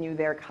continue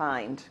their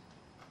kind.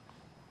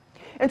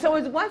 And so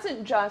it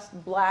wasn't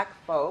just black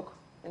folk,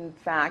 in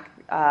fact,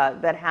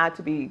 that had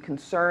to be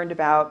concerned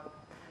about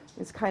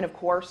this kind of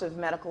coercive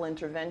medical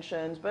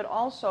interventions, but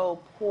also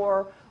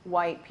poor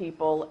white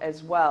people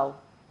as well.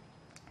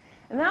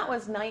 And that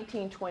was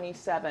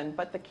 1927,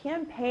 but the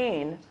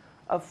campaign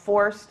of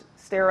forced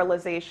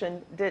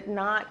sterilization did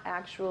not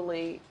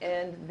actually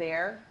end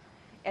there.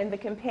 And the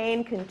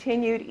campaign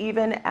continued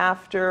even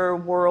after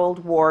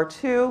World War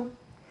II.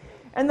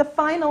 And the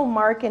final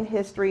mark in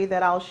history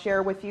that I'll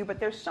share with you, but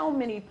there's so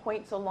many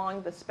points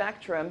along the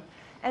spectrum,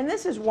 and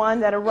this is one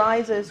that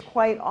arises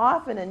quite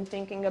often in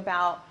thinking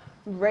about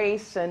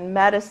race and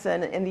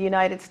medicine in the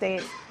United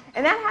States.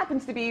 And that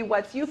happens to be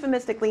what's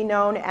euphemistically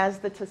known as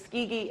the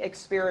Tuskegee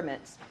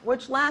experiments,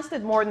 which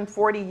lasted more than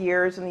 40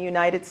 years in the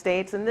United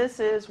States. And this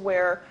is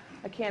where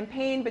a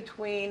campaign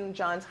between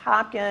Johns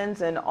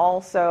Hopkins and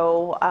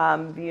also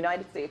the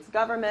United States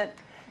government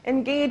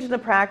engaged in a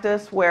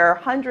practice where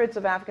hundreds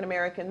of African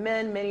American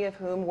men, many of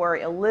whom were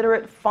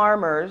illiterate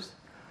farmers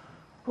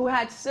who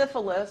had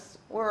syphilis,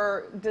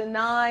 were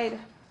denied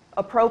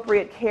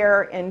appropriate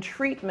care and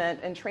treatment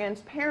and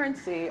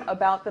transparency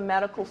about the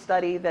medical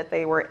study that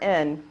they were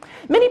in.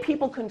 Many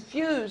people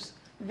confuse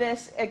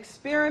this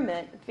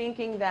experiment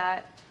thinking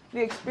that the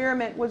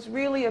experiment was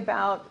really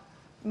about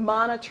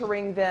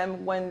monitoring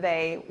them when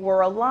they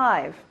were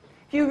alive.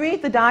 If you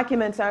read the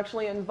documents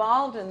actually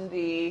involved in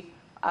the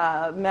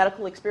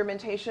medical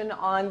experimentation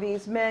on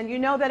these men, you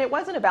know that it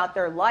wasn't about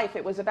their life,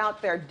 it was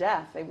about their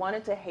death. They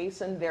wanted to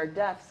hasten their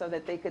death so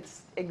that they could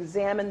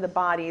examine the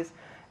bodies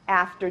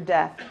after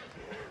death.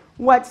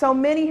 What so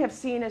many have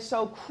seen as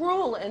so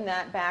cruel in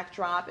that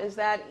backdrop is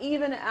that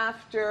even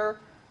after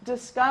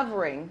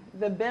discovering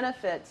the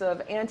benefits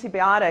of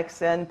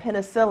antibiotics and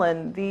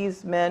penicillin,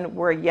 these men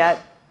were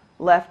yet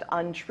left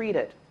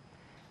untreated.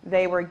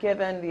 They were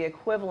given the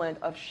equivalent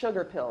of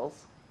sugar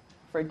pills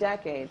for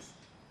decades.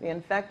 They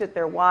infected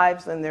their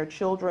wives, and their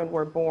children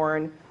were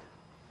born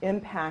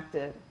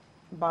impacted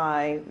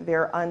by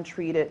their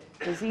untreated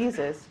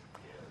diseases.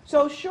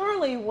 So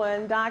surely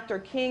when Dr.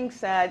 King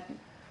said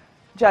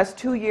just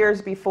 2 years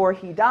before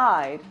he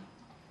died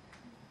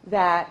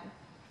that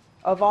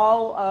of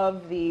all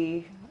of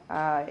the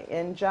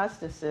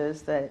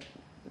injustices that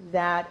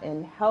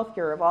in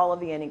healthcare, of all of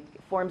the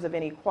forms of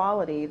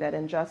inequality, that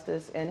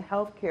injustice in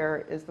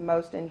healthcare is the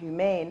most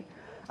inhumane,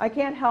 I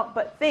can't help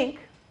but think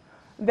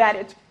that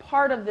it's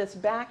part of this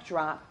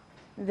backdrop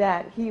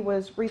that he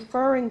was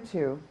referring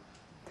to.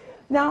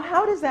 Now,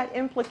 how does that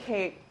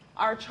implicate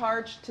our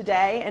charge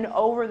today and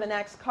over the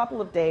next couple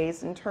of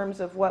days in terms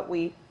of what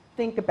we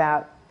think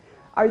about?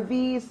 Are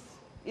these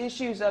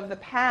issues of the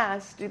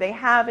past, do they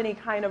have any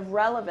kind of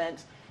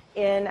relevance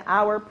in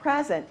our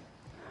present?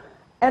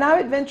 And I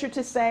would venture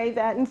to say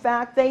that, in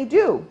fact, they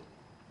do.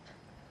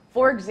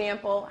 For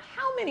example,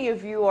 how many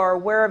of you are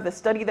aware of the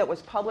study that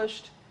was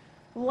published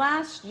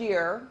last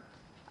year?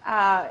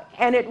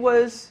 And it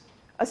was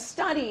a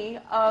study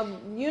of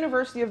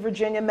University of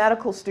Virginia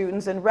medical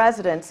students and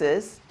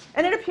residences,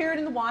 and it appeared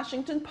in the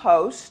Washington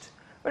Post.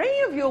 Are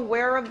any of you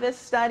aware of this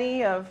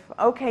study?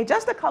 Okay,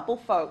 just a couple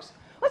folks.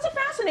 Well, it's a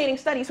fascinating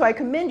study, so I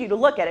commend you to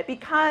look at it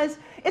because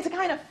it's a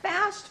kind of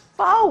fast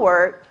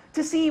forward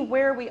to see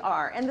where we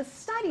are. And the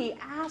study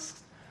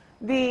asks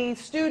the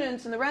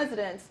students and the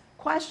residents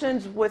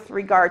questions with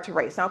regard to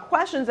race. Now,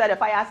 questions that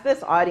if I ask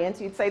this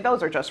audience, you'd say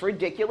those are just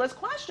ridiculous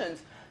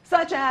questions,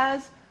 such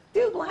as,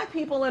 do black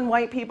people and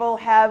white people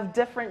have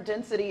different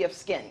density of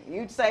skin?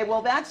 You'd say,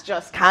 well, that's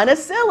just kind of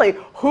silly.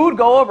 Who'd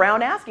go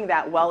around asking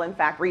that? Well, in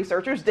fact,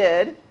 researchers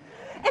did.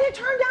 And it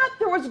turned out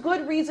there was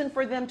good reason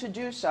for them to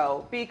do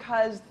so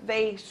because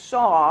they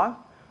saw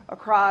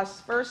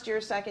across first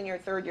year, second year,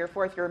 third year,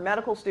 fourth year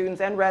medical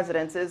students and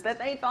residences that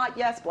they thought,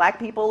 yes, black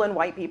people and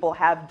white people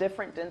have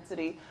different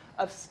density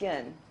of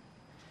skin.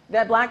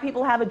 that black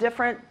people have a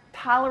different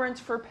tolerance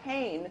for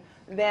pain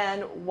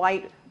than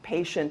white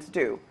patients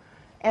do,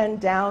 and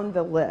down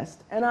the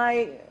list. And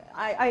I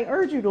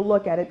urge you to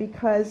look at it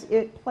because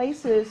it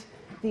places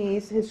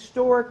these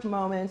historic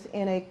moments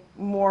in a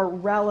more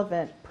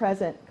relevant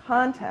present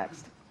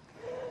context.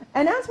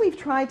 And as we've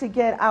tried to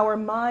get our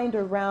mind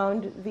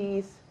around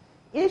these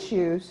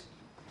issues,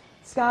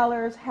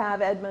 scholars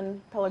have,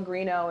 Edmund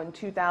Pellegrino in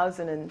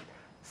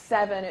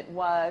 2007 it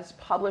was,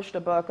 published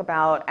a book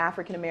about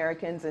African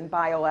Americans in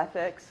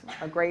bioethics,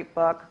 a great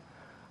book.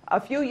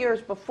 A few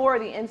years before,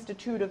 the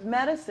Institute of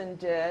Medicine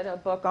did a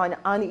book on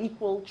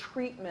unequal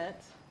treatment.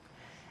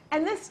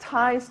 And this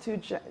ties to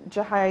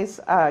Jahi's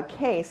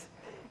case.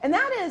 And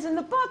that is, in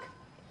the book,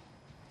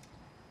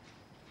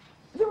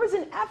 there was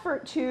an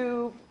effort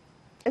to,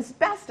 as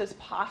best as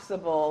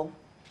possible,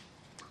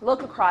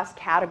 look across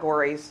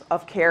categories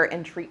of care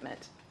and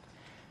treatment.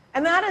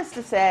 And that is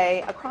to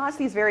say, across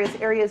these various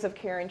areas of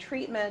care and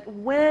treatment,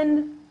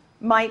 when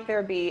might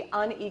there be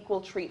unequal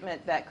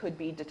treatment that could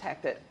be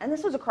detected? And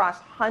this was across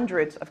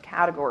hundreds of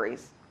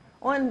categories.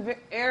 On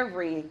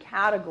every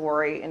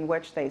category in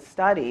which they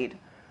studied,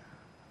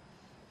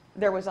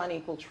 there was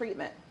unequal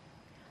treatment.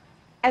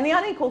 And the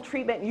unequal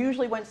treatment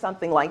usually went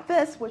something like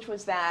this, which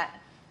was that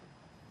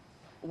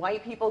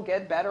white people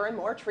get better and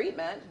more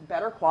treatment,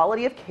 better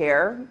quality of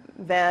care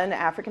than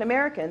African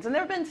Americans. And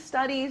there have been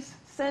studies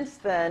since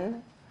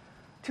then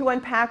to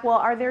unpack, well,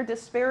 are there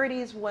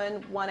disparities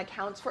when one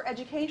accounts for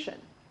education,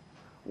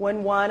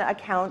 when one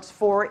accounts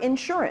for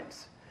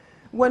insurance,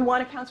 when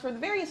one accounts for the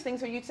various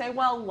things where you'd say,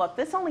 well, look,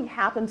 this only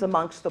happens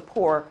amongst the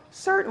poor.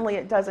 Certainly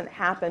it doesn't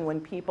happen when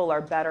people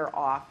are better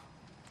off.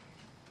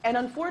 And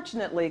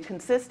unfortunately,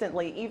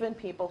 consistently, even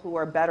people who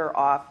are better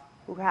off,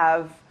 who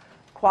have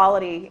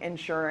quality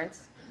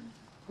insurance,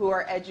 who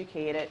are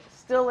educated,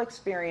 still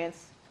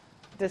experience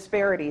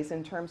disparities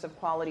in terms of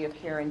quality of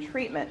care and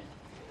treatment.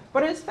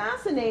 But it's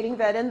fascinating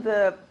that in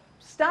the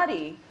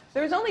study,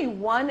 there's only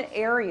one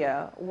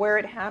area where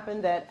it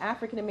happened that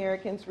African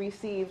Americans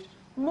received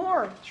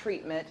more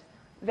treatment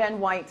than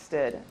whites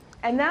did.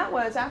 And that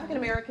was African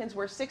Americans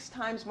were 6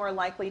 times more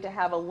likely to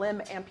have a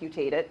limb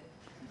amputated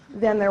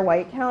than their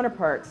white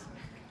counterparts.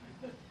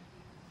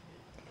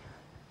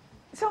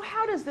 So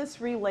how does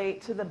this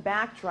relate to the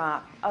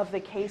backdrop of the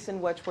case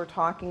in which we're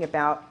talking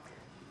about?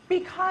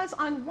 Because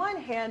on one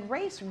hand,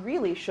 race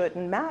really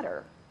shouldn't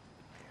matter.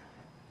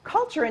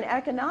 Culture and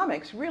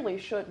economics really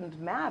shouldn't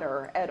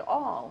matter at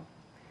all.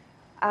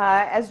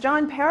 As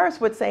John Paris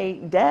would say,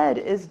 dead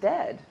is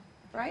dead,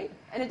 right?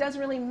 And it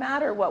doesn't really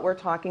matter what we're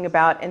talking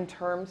about in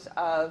terms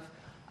of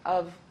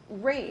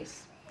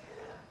race.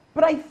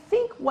 But I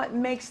think what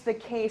makes the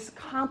case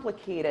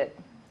complicated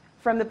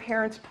from the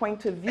parents'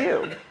 point of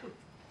view,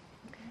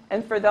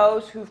 and for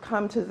those who've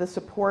come to the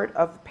support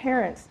of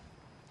parents,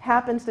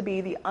 happens to be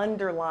the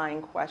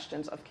underlying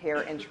questions of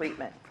care and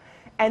treatment.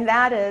 And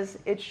that is,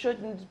 it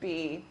shouldn't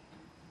be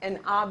an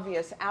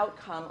obvious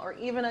outcome or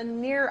even a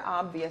near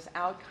obvious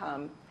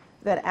outcome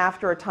that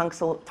after a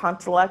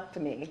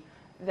tonsillectomy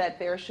that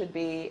there should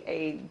be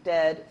a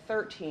dead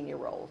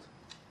 13-year-old.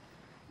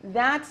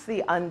 That's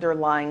the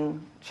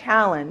underlying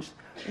challenge,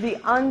 the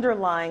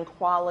underlying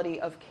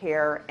quality of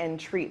care and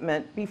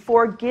treatment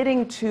before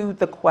getting to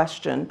the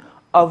question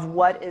of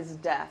what is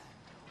death,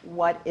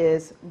 what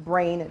is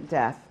brain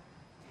death.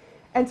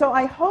 And so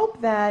I hope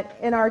that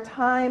in our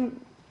time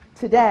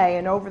today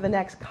and over the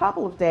next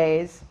couple of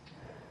days,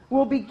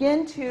 we'll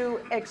begin to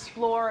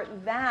explore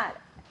that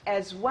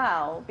as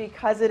well,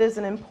 because it is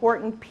an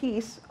important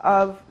piece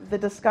of the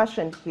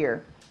discussion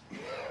here.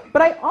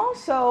 But I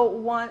also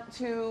want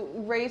to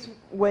raise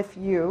with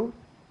you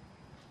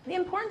the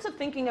importance of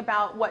thinking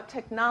about what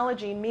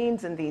technology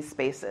means in these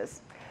spaces.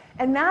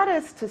 And that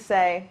is to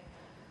say,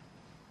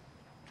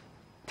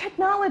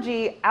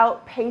 technology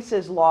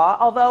outpaces law,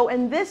 although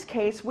in this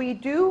case we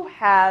do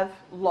have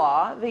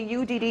law, the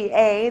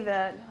UDDA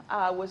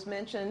that was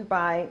mentioned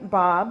by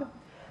Bob,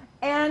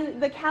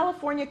 and the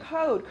California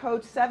Code,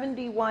 Code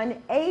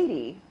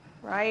 7180,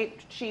 right?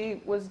 She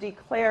was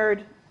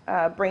declared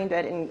brain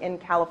dead in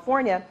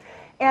California.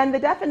 And the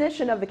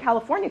definition of the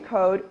California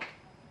Code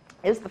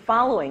is the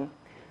following.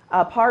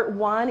 Part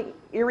 1,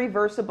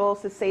 irreversible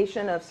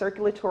cessation of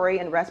circulatory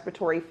and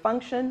respiratory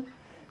function.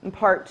 And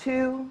Part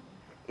 2,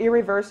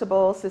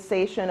 irreversible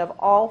cessation of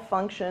all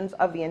functions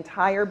of the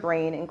entire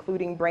brain,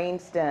 including brain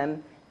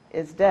stem,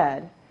 is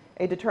dead.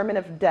 A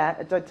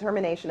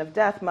determination of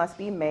death must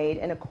be made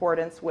in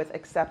accordance with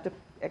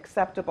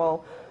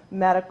acceptable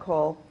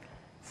medical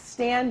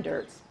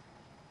standards.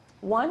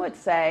 One would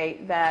say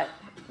that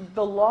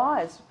the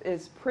law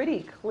is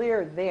pretty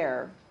clear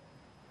there,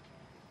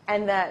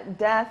 and that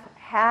death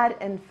had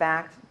in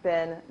fact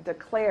been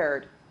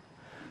declared.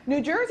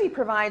 New Jersey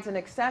provides an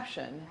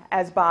exception,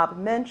 as Bob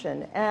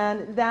mentioned,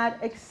 and that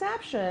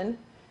exception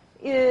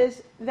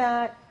is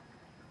that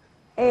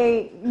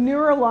a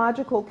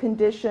neurological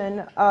condition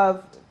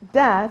of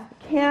death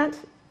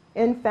can't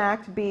in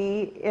fact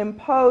be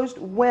imposed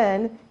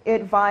when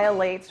it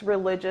violates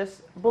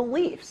religious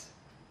beliefs.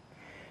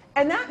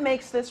 And that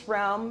makes this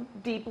realm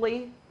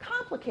deeply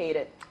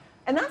complicated.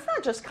 And that's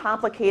not just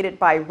complicated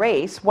by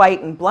race,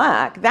 white and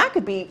black. That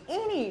could be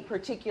any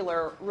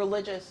particular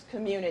religious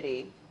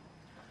community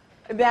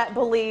that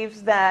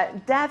believes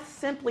that death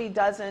simply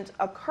doesn't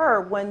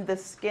occur when the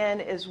skin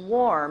is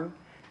warm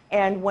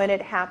and when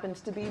it happens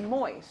to be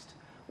moist,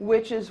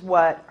 which is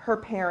what her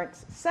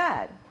parents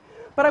said.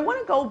 But I want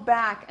to go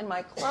back in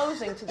my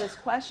closing to this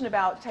question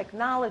about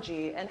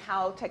technology and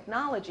how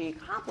technology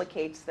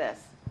complicates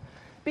this.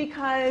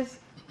 Because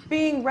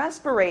being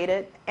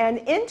respirated and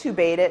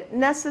intubated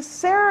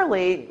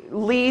necessarily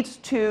leads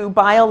to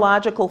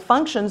biological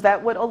functions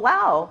that would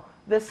allow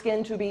the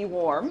skin to be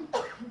warm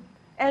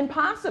and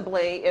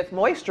possibly, if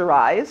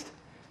moisturized,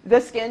 the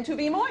skin to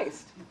be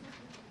moist.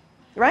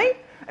 Right?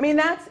 I mean,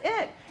 that's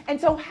it. And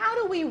so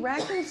how do we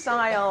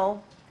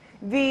reconcile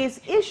these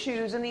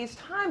issues and these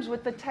times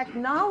with the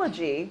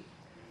technology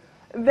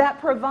that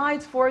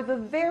provides for the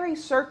very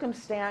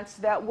circumstance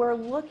that we're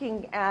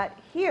looking at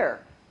here?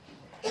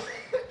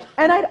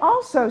 And I'd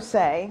also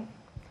say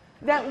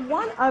that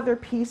one other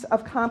piece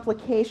of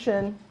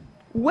complication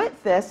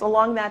with this,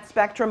 along that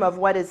spectrum of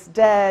what is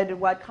dead,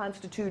 what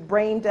constitutes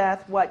brain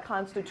death, what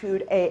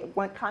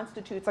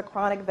constitutes a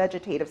chronic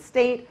vegetative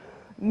state,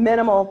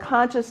 minimal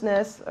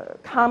consciousness,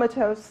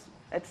 comatose,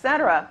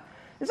 etc.,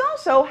 is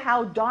also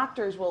how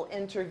doctors will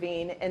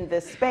intervene in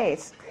this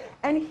space.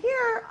 And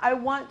here I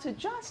want to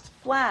just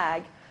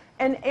flag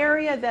an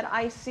area that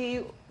I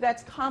see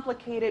that's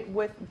complicated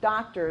with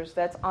doctors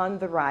that's on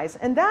the rise,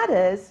 and that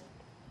is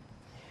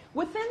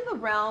within the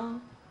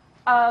realm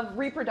of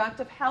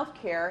reproductive health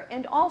care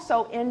and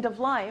also end of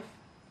life.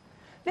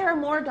 There are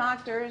more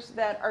doctors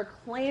that are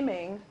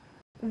claiming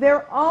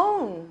their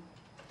own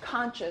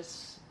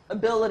conscious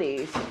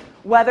abilities,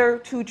 whether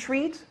to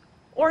treat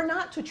or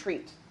not to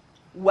treat,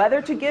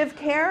 whether to give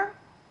care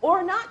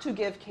or not to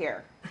give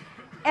care.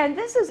 And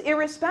this is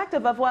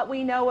irrespective of what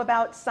we know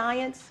about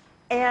science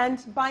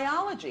and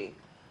biology.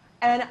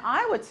 And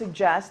I would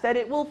suggest that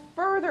it will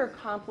further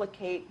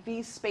complicate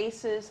these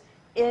spaces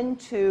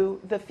into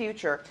the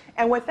future.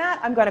 And with that,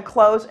 I'm going to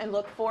close and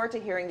look forward to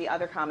hearing the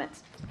other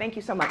comments. Thank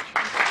you so much.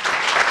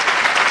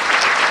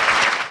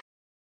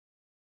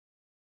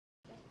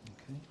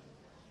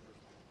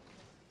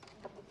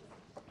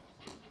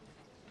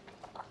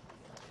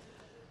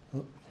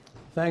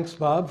 Thanks,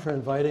 Bob, for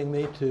inviting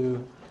me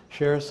to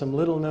share some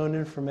little-known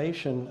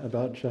information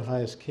about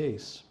Jahi's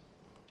case.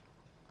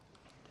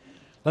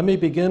 Let me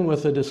begin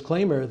with a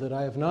disclaimer that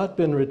I have not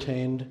been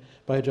retained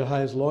by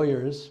Jahi's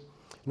lawyers,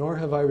 nor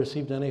have I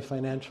received any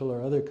financial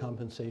or other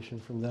compensation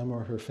from them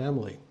or her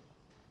family.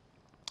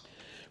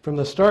 From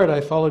the start, I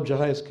followed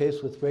Jahi's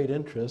case with great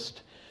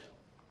interest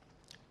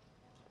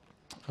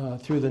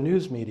through the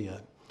news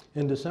media.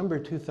 In December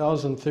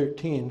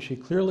 2013, she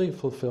clearly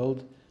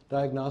fulfilled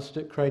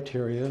diagnostic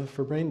criteria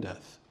for brain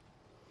death.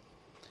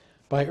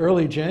 By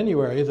early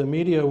January, the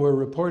media were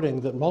reporting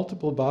that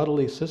multiple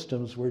bodily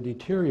systems were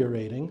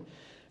deteriorating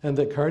and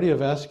that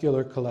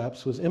cardiovascular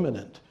collapse was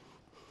imminent,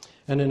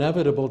 an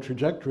inevitable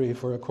trajectory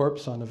for a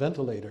corpse on a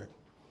ventilator.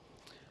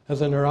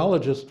 As a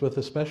neurologist with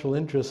a special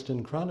interest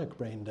in chronic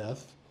brain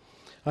death,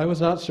 I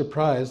was not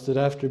surprised that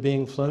after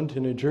being flown to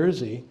New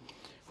Jersey,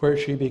 where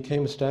she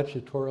became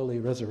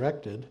statutorily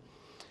resurrected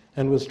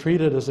and was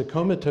treated as a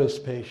comatose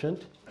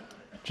patient,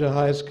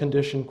 Jahi's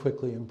condition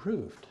quickly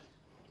improved.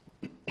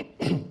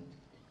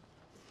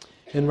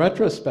 In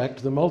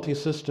retrospect, the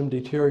multi-system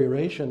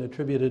deterioration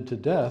attributed to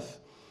death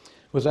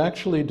was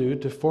actually due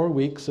to 4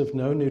 weeks of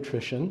no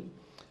nutrition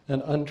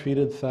and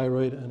untreated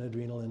thyroid and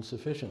adrenal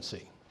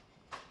insufficiency.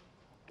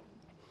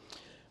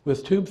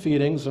 With tube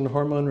feedings and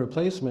hormone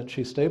replacement,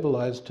 she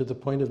stabilized to the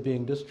point of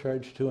being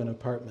discharged to an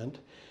apartment,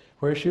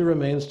 where she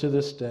remains to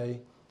this day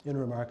in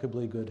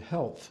remarkably good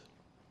health.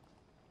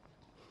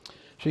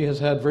 She has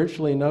had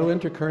virtually no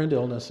intercurrent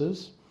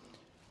illnesses.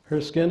 Her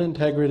skin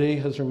integrity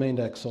has remained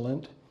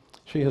excellent.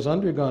 She has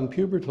undergone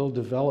pubertal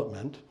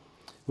development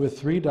with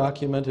 3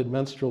 documented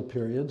menstrual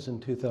periods in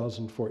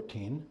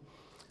 2014,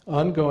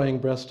 ongoing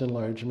breast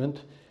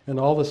enlargement, and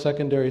all the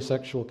secondary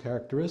sexual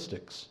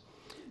characteristics,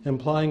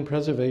 implying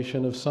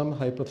preservation of some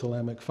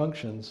hypothalamic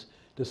functions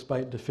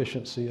despite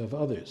deficiency of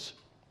others.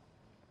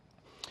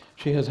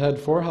 She has had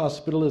 4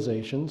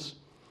 hospitalizations,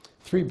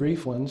 3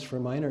 brief ones for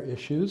minor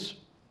issues,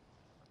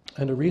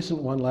 and a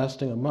recent one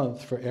lasting a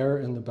month for error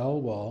in the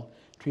bowel wall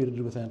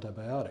treated with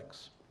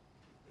antibiotics.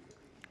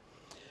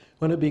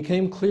 When it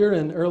became clear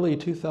in early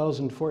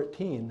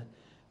 2014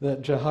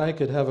 that Jahi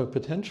could have a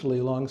potentially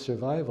long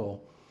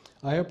survival,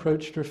 I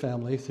approached her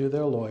family through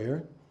their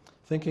lawyer,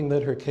 thinking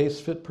that her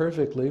case fit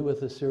perfectly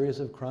with a series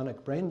of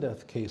chronic brain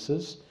death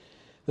cases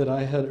that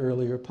I had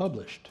earlier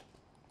published.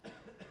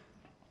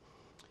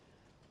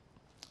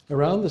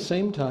 Around the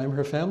same time,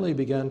 her family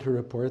began to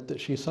report that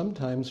she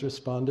sometimes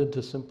responded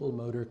to simple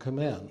motor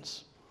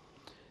commands.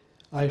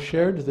 I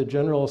shared the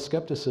general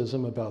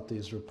skepticism about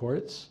these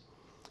reports,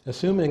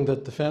 assuming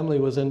that the family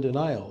was in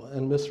denial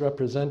and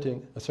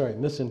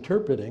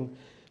misinterpreting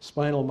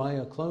spinal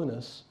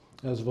myoclonus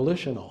as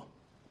volitional.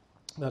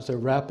 That's a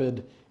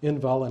rapid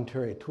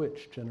involuntary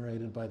twitch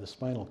generated by the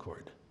spinal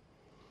cord.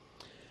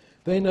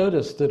 They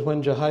noticed that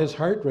when Jahi's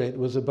heart rate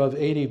was above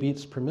 80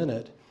 beats per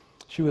minute,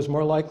 she was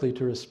more likely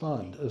to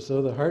respond, as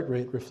though the heart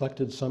rate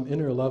reflected some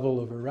inner level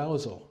of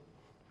arousal.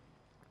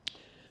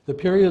 The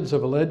periods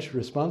of alleged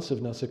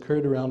responsiveness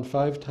occurred around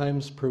 5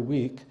 times per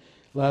week,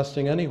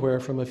 lasting anywhere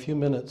from a few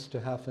minutes to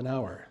half an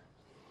hour.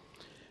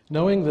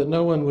 Knowing that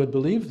no one would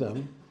believe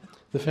them,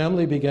 the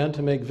family began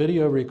to make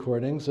video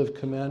recordings of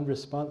command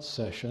response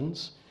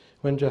sessions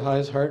when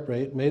Jahi's heart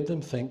rate made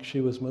them think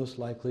she was most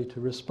likely to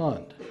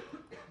respond.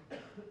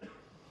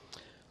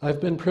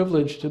 I've been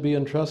privileged to be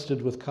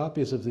entrusted with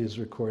copies of these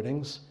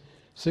recordings,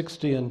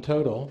 60 in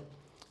total,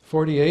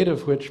 48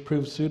 of which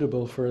proved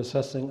suitable for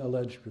assessing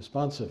alleged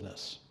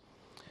responsiveness.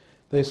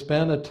 They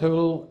span a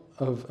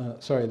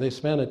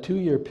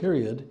 2-year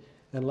period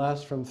and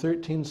last from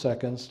 13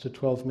 seconds to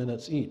 12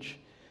 minutes each,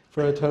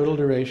 for a total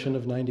duration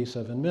of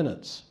 97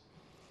 minutes.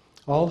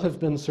 All have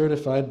been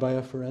certified by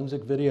a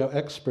forensic video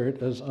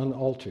expert as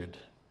unaltered.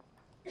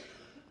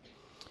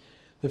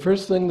 The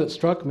first thing that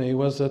struck me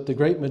was that the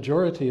great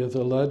majority of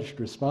the alleged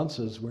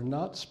responses were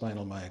not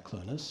spinal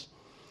myoclonus,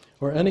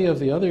 or any of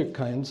the other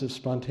kinds of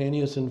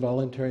spontaneous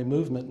involuntary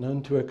movement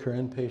known to occur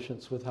in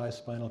patients with high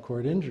spinal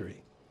cord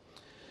injury.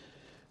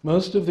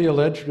 Most of the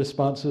alleged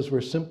responses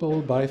were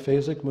simple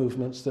biphasic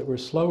movements that were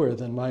slower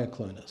than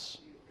myoclonus.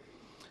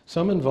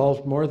 Some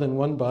involved more than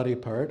one body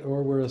part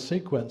or were a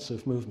sequence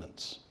of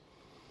movements.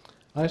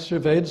 I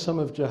surveyed some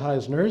of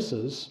Jahi's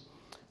nurses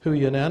who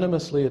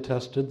unanimously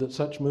attested that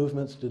such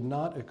movements did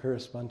not occur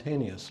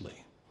spontaneously.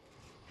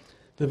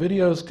 The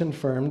videos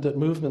confirmed that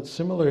movements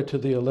similar to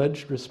the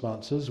alleged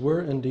responses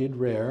were indeed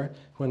rare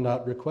when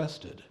not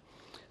requested,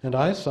 and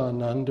I saw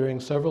none during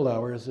several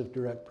hours of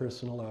direct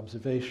personal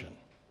observation.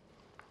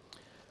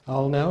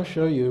 I'll now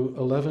show you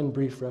 11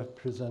 brief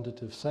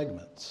representative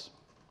segments.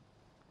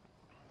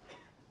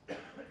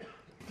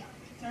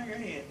 Turn your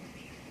head.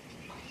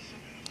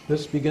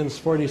 This begins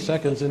 40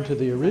 seconds into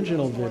the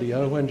original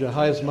video when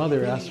Jahi's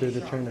mother asked her to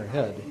turn her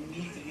head.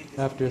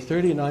 After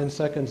 39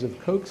 seconds of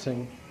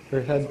coaxing,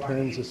 her head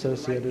turns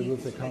associated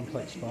with the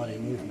complex body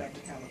movement.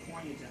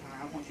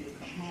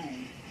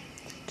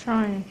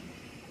 Trying.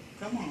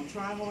 Come on,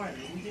 try harder.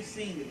 We just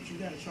seen it, but you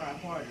gotta try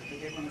harder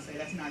because they're gonna say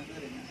that's not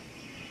good enough.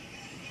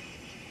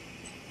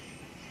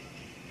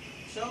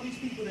 Show these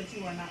people that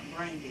you are not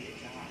brain dead,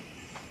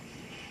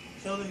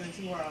 Jahi. Show them that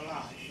you are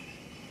alive.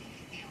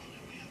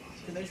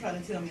 Because they try to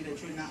tell me that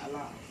you're not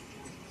alive.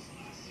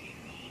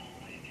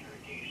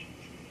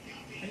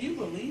 Can you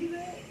believe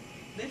that?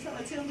 They try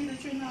to tell me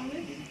that you're not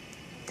living.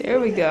 There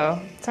we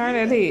go. Turn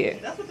that head.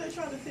 That's what they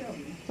try to tell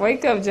me.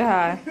 Wake up,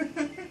 Jahi.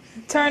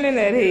 Turning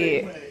that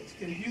head.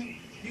 Because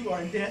you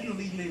are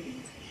definitely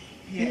living.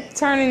 Yeah.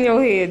 Turning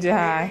your head,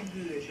 Jahi.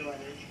 Very good, daughter.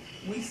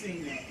 We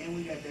seen that, and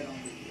we got that on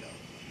video.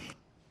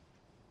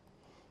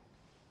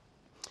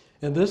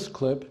 In this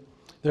clip,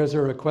 there's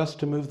a request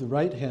to move the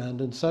right hand,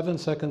 and 7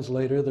 seconds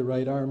later, the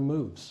right arm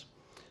moves.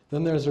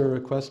 Then there's a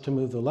request to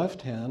move the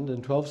left hand,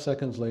 and 12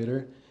 seconds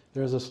later,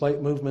 there's a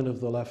slight movement of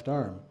the left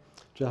arm.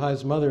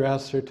 Jahi's mother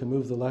asks her to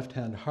move the left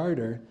hand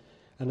harder,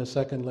 and a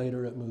second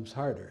later, it moves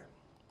harder.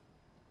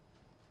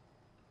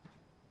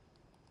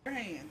 Your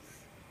hands.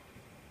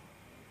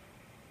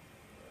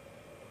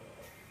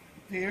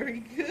 Very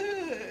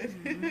good.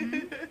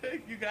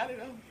 Mm-hmm. You got it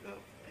on.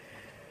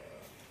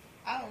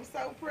 I'm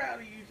so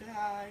proud of you,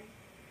 Jahi.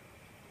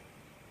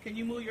 Can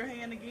you move your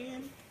hand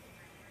again?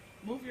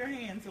 Move your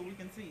hand so we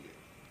can see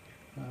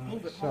it.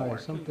 Move it sorry,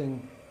 hard.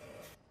 something.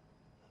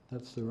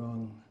 That's the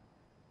wrong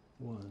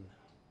one.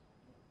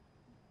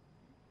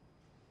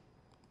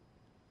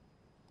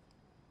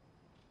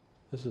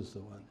 This is the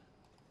one.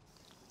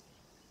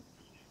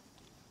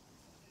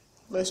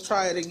 Let's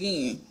try it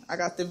again. I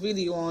got the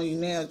video on you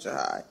now,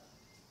 Jahi.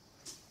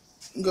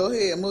 Go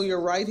ahead, move your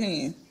right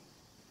hand.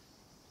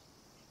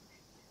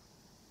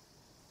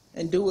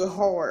 And do it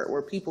hard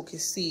where people can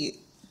see it.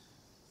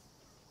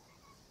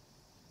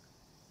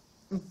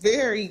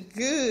 Very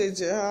good,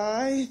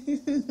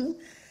 Jahi.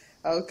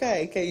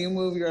 Okay, can you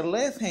move your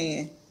left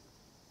hand?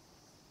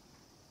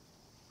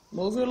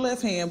 Move your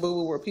left hand,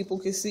 boo-boo, where people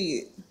can see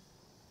it.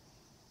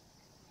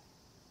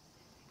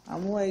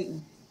 I'm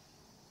waiting.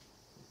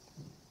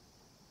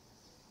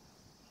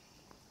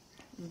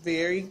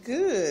 Very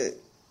good.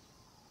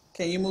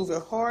 Can you move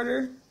it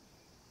harder?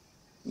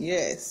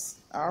 Yes.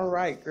 All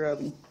right,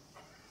 girlie.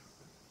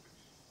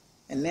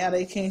 And now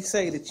they can't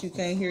say that you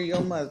can't hear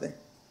your mother.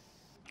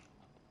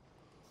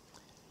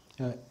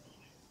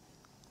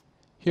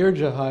 Here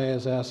Jahi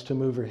is asked to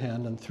move her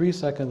hand, and 3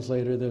 seconds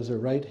later there's a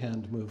right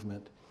hand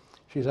movement.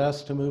 She's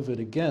asked to move it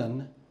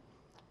again,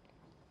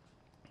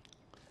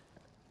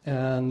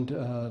 and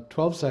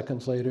 12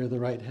 seconds later the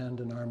right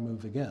hand and arm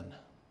move again.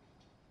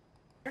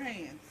 Your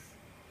hands.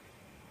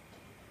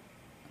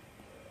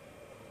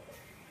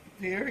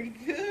 Very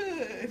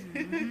good.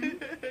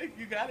 Mm-hmm.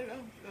 You got it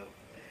on.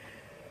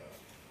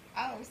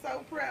 I'm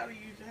so proud of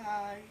you,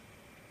 Jahi.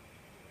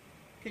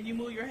 Can you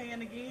move your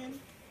hand again?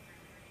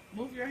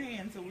 Move your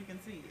hand so we can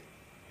see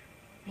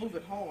it. Move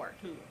it hard,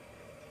 too.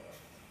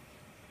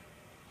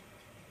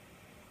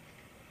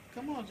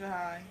 Come on,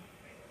 Jahi.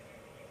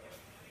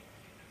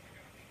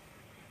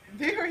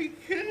 Very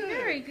good.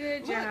 Very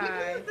good, Look,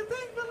 Jahi. look, the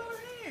thing fell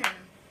in her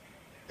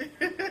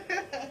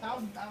hand.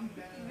 I'm done.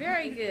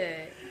 Very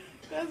good.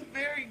 That's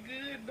very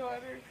good,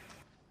 daughter.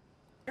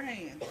 Your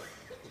hand.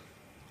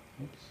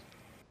 Oops.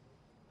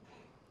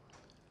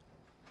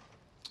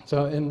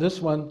 So in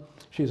this one,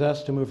 she's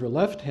asked to move her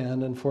left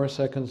hand, and 4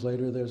 seconds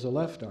later, there's a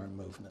left arm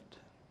movement.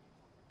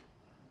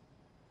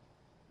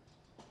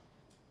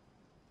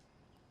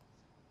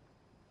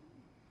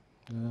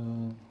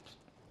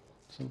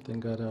 Something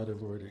got out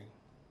of order.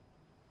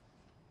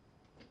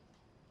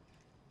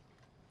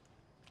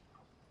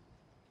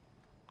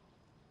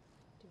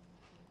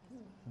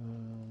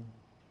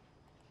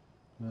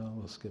 No,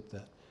 we'll skip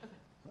that.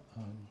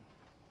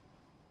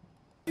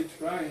 You're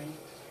trying.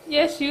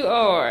 Yes, you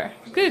are.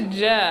 Good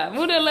job.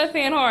 Move that left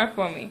hand hard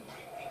for me.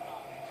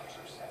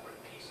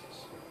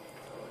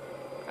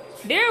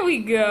 There we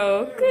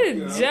go.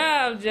 Good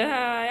job,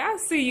 Jahi. I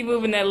see you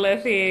moving that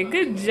left hand.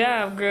 Good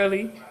job,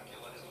 girlie.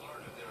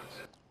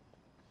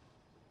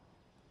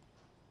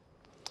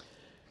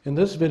 In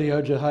this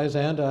video, Jahi's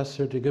aunt asks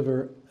her to give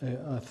her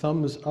a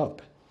thumbs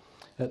up.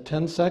 At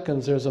 10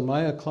 seconds, there's a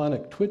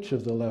myoclonic twitch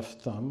of the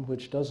left thumb,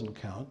 which doesn't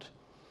count.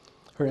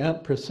 Her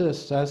aunt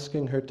persists,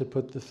 asking her to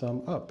put the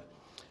thumb up.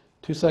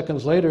 2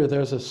 seconds later,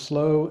 there's a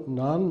slow,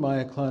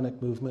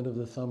 non-myoclonic movement of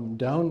the thumb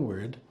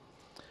downward.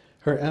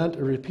 Her aunt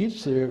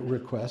repeats the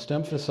request,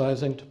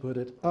 emphasizing to put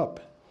it up.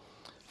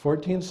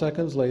 14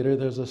 seconds later,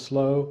 there's a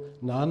slow,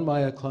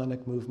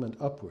 non-myoclonic movement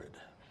upward.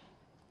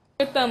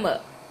 Your thumb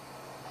up.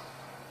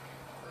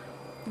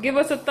 Give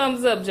us a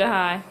thumbs up,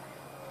 Jahi.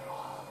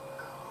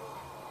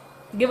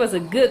 Give us a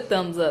good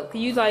thumbs up.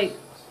 Can you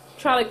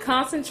try to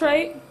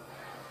concentrate?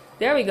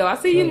 There we go. I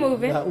see you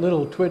moving. That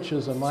little twitch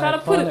is a Try to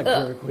put myoclonic it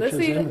up. jerk, which Let's is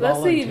see. involuntary.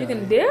 Let's see if you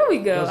can. There we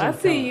go. Doesn't I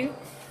see count. you.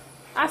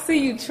 I see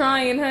you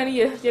trying, honey.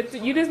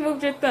 You just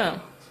moved your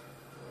thumb.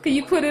 Can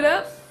you put it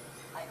up?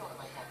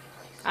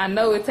 I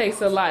know it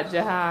takes a lot,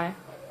 Jahi.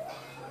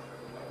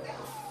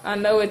 I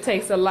know it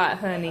takes a lot,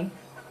 honey.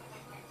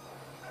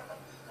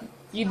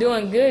 You're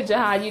doing good,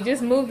 Jahi. You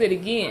just moved it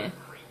again.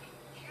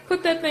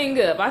 Put that thing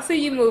up. I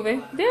see you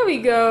moving. There we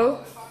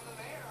go.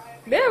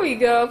 There we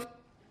go.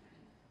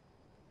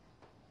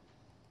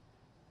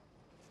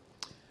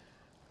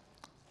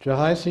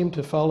 Jahi seemed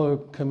to follow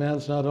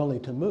commands not only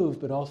to move,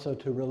 but also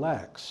to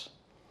relax.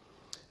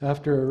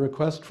 After a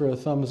request for a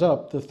thumbs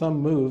up, the thumb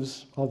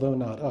moves, although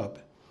not up,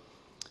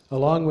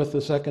 along with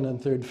the second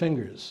and third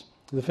fingers.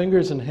 The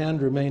fingers and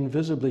hand remain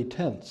visibly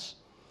tense.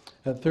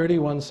 At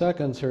 31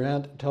 seconds, her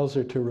aunt tells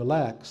her to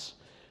relax,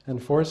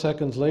 and 4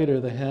 seconds later,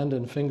 the hand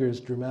and fingers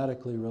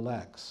dramatically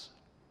relax.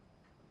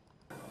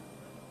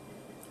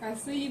 I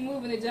see you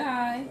moving it,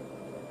 Jahi.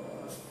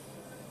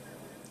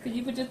 Could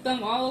you put your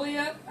thumb all the way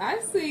up? I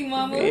see,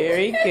 Mama.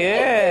 Very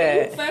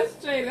good. You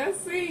frustrated. I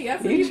see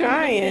you You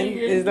trying,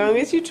 as long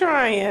as you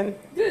trying.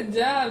 Good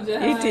job,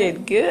 Jahi. You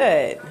did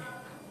good.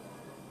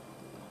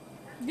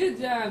 Good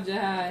job,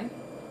 Jahi.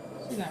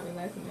 She's not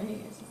relaxing her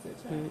hands. She's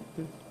still trying.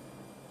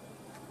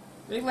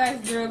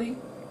 Relax, girlie.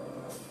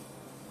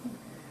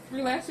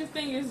 Relax your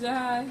fingers,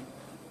 Jahi.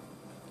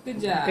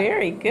 Good job.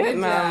 Very good,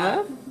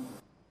 Mama. Job.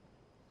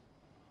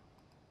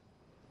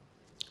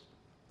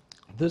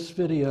 This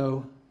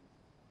video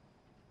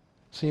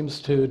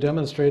seems to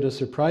demonstrate a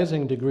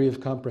surprising degree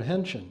of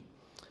comprehension.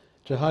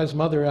 Jahi's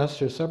mother asked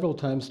her several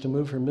times to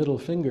move her middle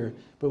finger,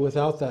 but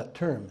without that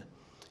term.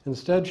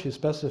 Instead, she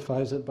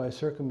specifies it by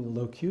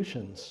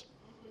circumlocutions.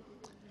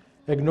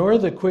 Ignore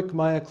the quick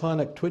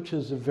myoclonic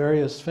twitches of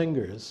various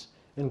fingers,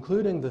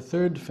 including the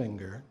third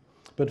finger,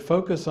 but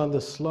focus on the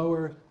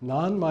slower,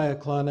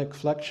 non-myoclonic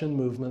flexion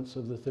movements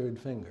of the third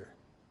finger.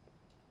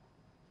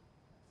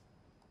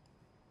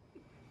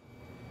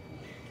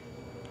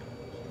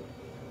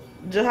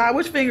 Jahi,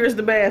 which finger is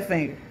the bad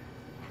finger?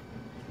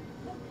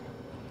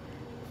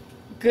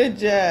 Good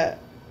job.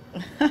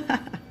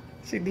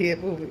 She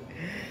did move it.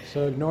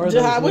 So ignore those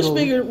Jahi, which little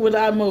finger would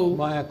I move?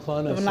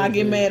 myoclonus When I of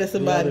get mad at the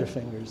somebody. other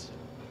fingers.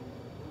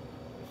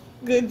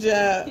 Good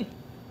job.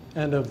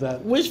 And of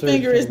that Which third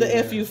finger is the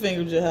there. FU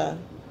finger, Jahi?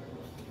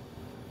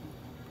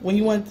 When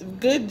you want to,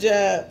 good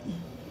job.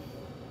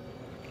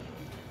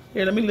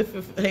 Here, let me lift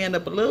your hand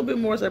up a little bit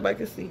more so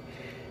everybody can see.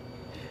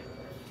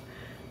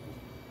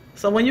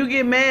 So when you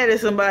get mad at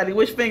somebody,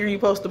 which finger are you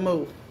supposed to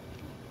move?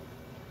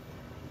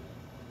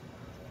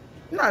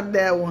 Not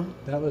that one.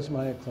 That was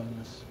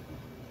myoclonus.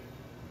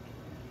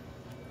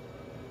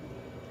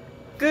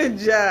 Good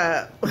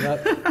job.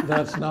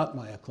 That's not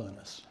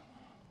myoclonus.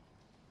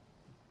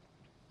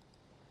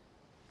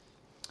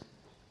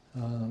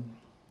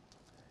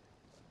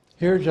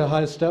 Here,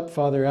 Jahi's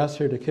stepfather asks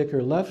her to kick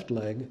her left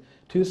leg.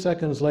 2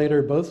 seconds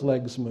later, both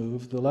legs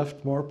move, the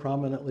left more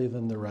prominently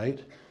than the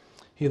right.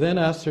 He then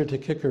asks her to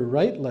kick her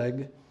right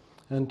leg,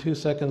 and 2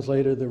 seconds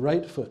later, the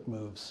right foot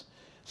moves.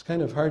 It's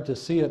kind of hard to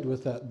see it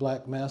with that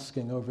black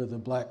masking over the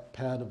black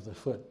pad of the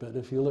foot, but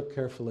if you look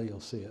carefully,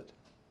 you'll see it.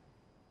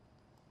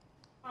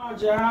 Oh,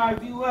 Jahi,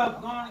 if you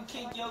up, go on and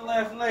kick your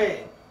left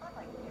leg.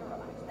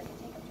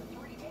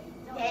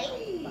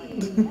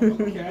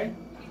 Okay.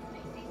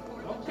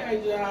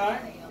 Okay,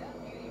 Jahi.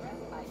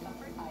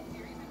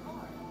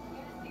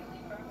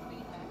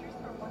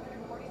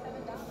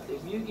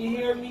 If you can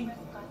hear me,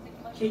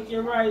 kick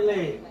your right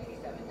leg.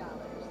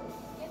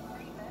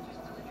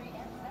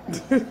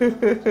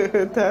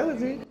 Told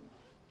you.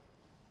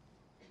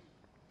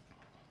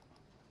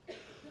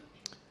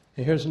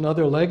 Here's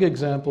another leg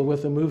example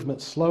with a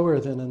movement slower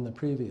than in the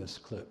previous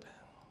clip.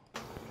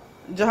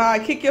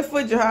 Jahi, kick your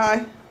foot,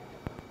 Jahi.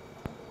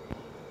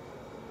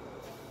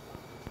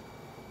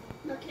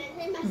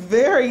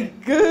 Very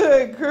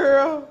good,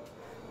 girl.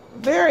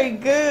 Very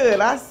good.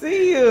 I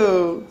see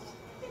you.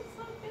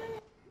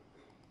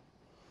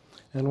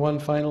 And one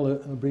final,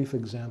 a brief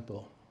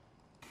example.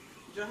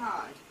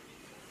 Jahi,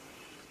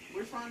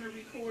 we're trying to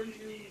record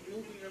you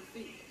moving your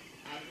feet.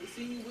 We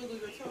see you wiggle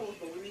your toes,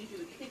 but we need you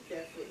to kick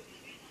that foot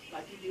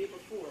like you did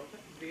before.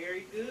 Okay?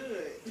 Very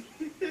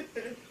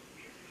good.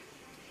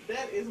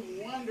 That is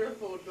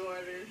wonderful,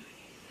 daughter.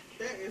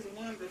 That is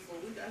wonderful.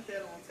 We got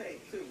that on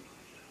tape, too.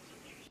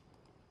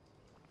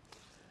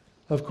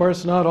 Of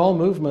course, not all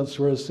movements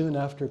were as soon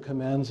after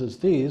commands as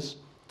these,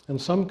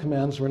 and some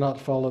commands were not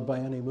followed by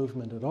any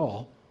movement at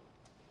all.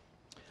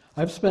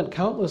 I've spent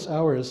countless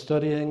hours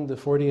studying the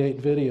 48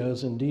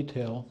 videos in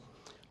detail,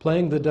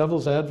 playing the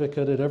devil's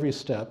advocate at every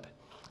step,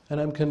 and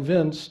I'm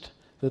convinced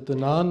that the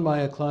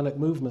non-myoclonic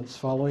movements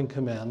following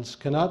commands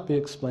cannot be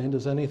explained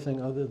as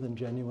anything other than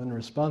genuine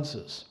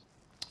responses.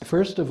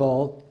 First of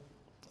all,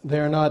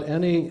 there are not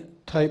any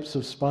types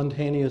of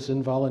spontaneous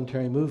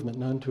involuntary movement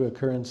known to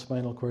occur in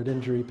spinal cord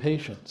injury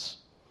patients.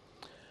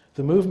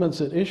 The movements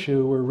at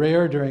issue were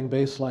rare during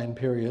baseline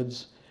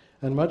periods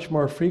and much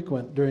more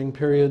frequent during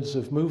periods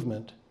of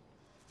movement,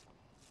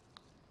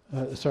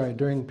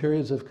 during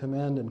periods of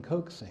command and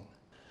coaxing.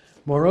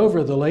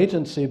 Moreover, the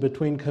latency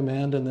between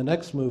command and the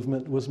next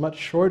movement was much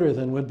shorter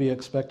than would be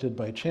expected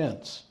by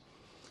chance.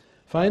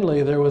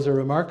 Finally, there was a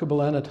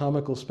remarkable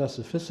anatomical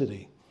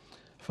specificity.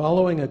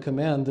 Following a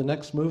command, the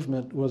next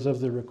movement was of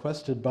the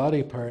requested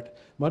body part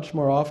much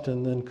more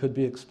often than could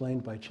be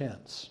explained by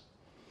chance.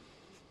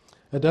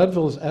 A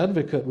devil's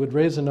advocate would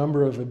raise a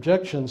number of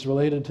objections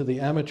related to the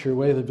amateur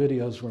way the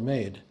videos were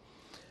made.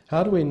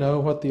 How do we know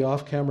what the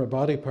off-camera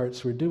body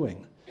parts were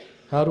doing?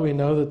 How do we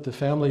know that the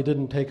family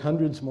didn't take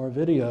hundreds more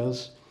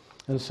videos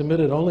and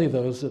submitted only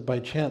those that by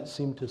chance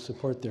seemed to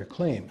support their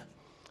claim,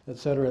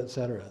 etc.,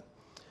 etc.?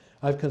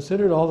 I've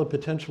considered all the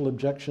potential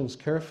objections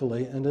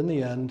carefully and in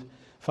the end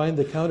find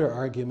the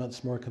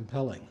counter-arguments more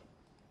compelling.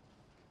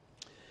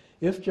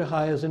 If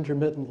Jahi is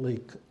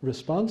intermittently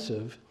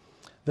responsive,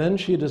 then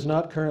she does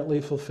not currently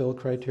fulfill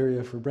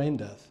criteria for brain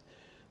death,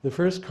 the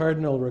first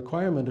cardinal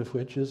requirement of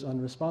which is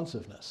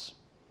unresponsiveness.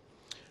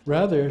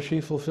 Rather,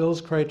 she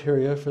fulfills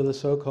criteria for the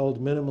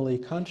so-called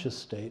minimally conscious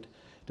state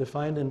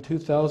defined in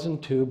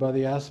 2002 by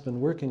the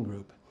Aspen Working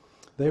Group.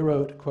 They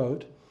wrote,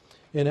 quote,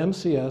 "In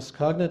MCS,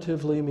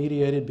 cognitively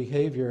mediated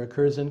behavior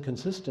occurs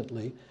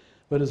inconsistently,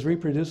 but is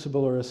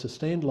reproducible or is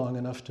sustained long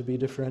enough to be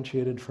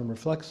differentiated from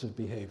reflexive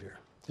behavior,"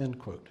 end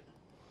quote.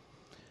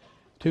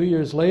 2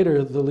 years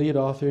later, the lead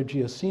author,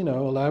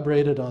 Giacino,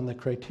 elaborated on the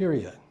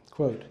criteria,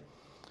 quote,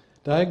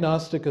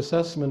 "Diagnostic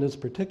assessment is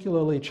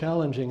particularly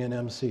challenging in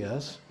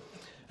MCS,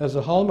 as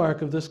a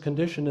hallmark of this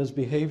condition is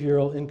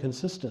behavioral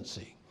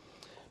inconsistency.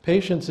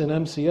 Patients in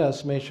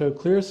MCS may show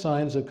clear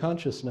signs of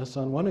consciousness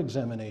on one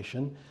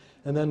examination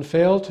and then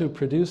fail to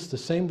produce the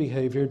same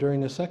behavior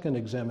during a second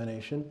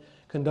examination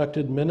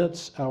conducted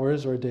minutes,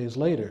 hours, or days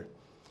later.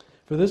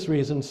 For this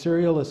reason,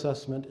 serial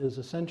assessment is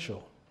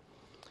essential."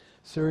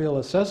 Serial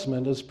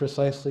assessment is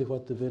precisely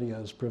what the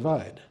videos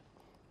provide.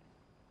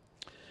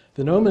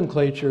 The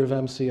nomenclature of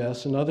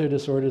MCS and other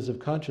disorders of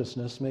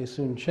consciousness may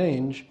soon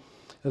change,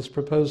 as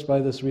proposed by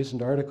this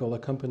recent article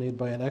accompanied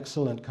by an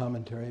excellent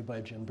commentary by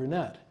Jim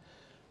Burnett.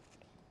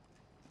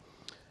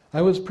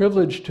 I was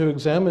privileged to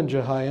examine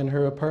Jahi in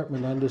her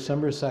apartment on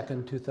December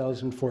 2nd,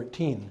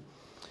 2014,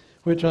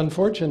 which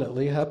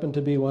unfortunately happened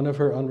to be one of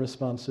her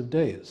unresponsive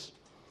days.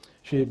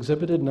 She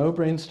exhibited no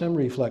brainstem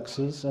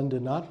reflexes and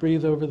did not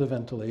breathe over the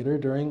ventilator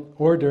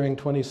during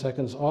 20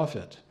 seconds off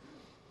it.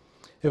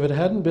 If it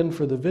hadn't been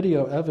for the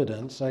video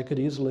evidence, I could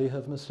easily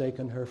have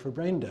mistaken her for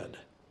brain dead.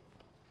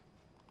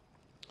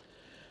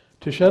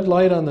 To shed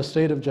light on the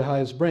state of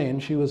Jahi's brain,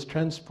 she was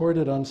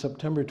transported on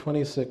September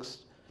 26,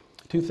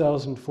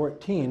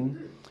 2014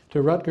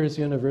 to Rutgers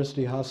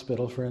University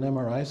Hospital for an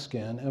MRI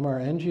scan, MR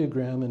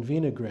angiogram and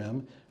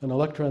venogram, an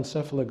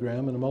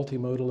electroencephalogram, and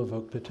multimodal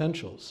evoked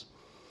potentials.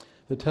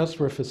 The tests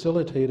were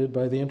facilitated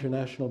by the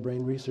International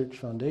Brain Research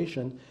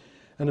Foundation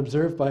and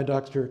observed by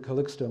Dr.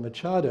 Calixto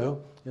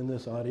Machado in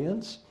this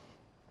audience,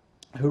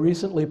 who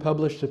recently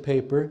published a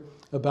paper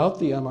about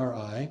the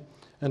MRI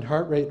and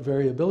heart rate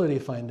variability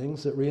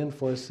findings that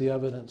reinforce the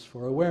evidence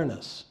for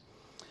awareness.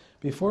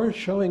 Before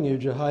showing you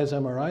Jahi's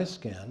MRI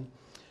scan,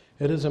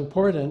 it is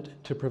important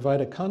to provide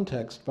a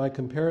context by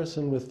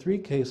comparison with 3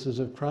 cases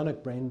of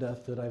chronic brain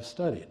death that I've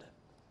studied.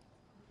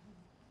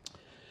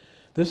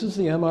 This is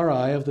the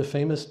MRI of the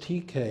famous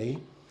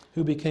TK,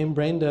 who became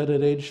brain dead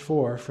at age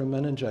 4 from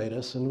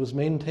meningitis and was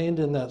maintained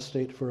in that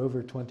state for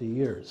over 20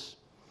 years.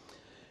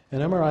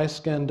 An MRI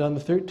scan done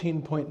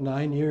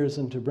 13.9 years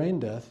into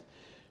brain death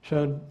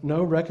showed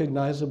no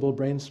recognizable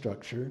brain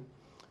structure.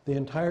 The the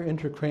entire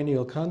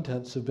intracranial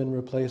contents have been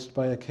replaced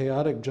by a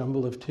chaotic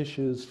jumble of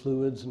tissues,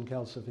 fluids, and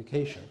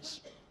calcifications.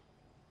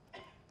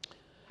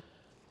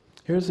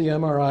 Here's the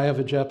MRI of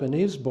a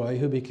Japanese boy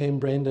who became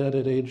brain dead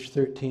at age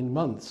 13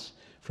 months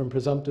from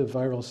presumptive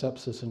viral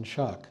sepsis and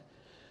shock.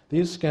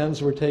 These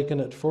scans were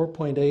taken at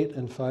 4.8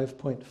 and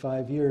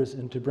 5.5 years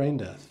into brain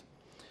death.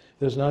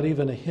 There's not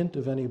even a hint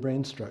of any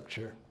brain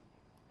structure.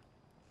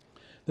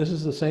 This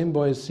is the same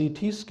boy's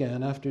CT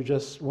scan after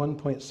just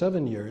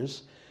 1.7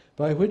 years,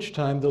 by which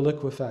time the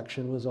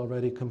liquefaction was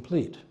already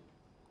complete.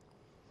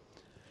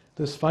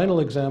 This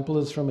final example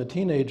is from a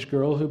teenage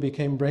girl who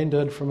became brain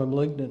dead from a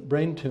malignant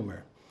brain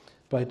tumor.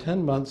 By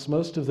 10 months,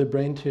 most of the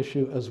brain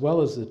tissue, as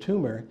well as the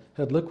tumor,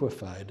 had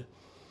liquefied,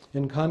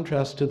 in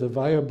contrast to the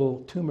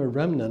viable tumor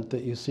remnant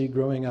that you see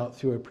growing out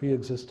through a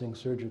pre-existing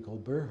surgical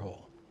burr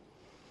hole.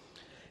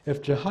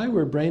 If Jahi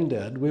were brain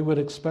dead, we would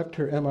expect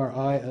her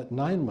MRI at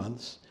 9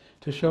 months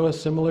to show a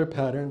similar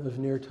pattern of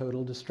near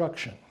total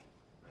destruction.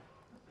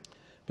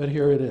 But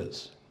here it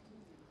is.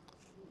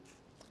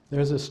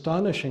 There's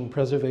astonishing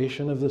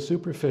preservation of the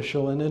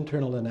superficial and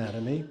internal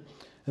anatomy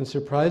and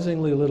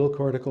surprisingly little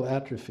cortical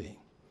atrophy.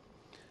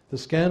 The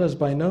scan is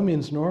by no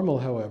means normal,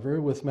 however,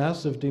 with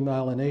massive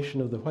demyelination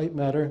of the white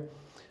matter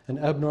and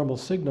abnormal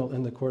signal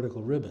in the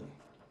cortical ribbon.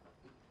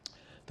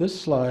 This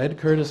slide,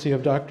 courtesy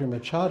of Dr.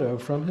 Machado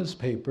from his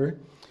paper,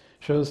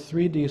 shows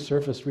 3D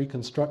surface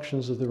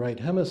reconstructions of the right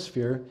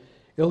hemisphere,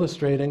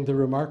 illustrating the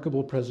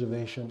remarkable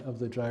preservation of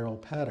the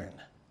gyral pattern.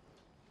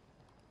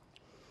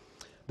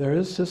 There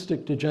is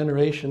cystic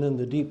degeneration in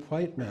the deep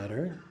white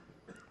matter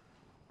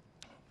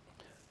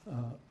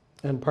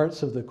and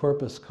parts of the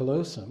corpus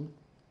callosum.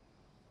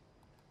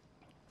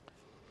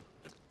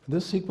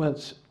 This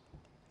sequence,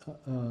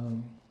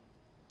 on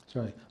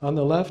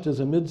the left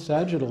is a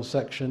mid-sagittal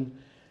section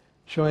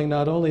showing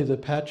not only the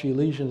patchy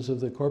lesions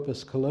of the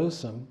corpus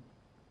callosum,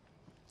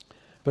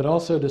 but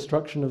also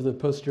destruction of the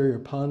posterior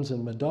pons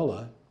and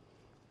medulla.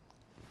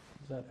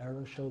 Does that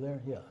arrow show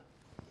there? Yeah.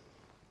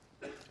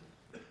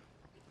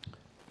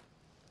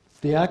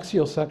 The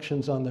axial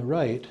sections on the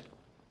right,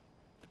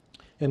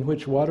 in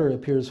which water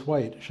appears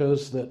white,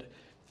 shows that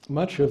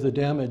much of the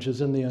damage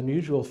is in the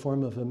unusual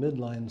form of a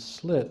midline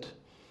slit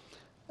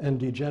and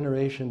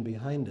degeneration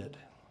behind it.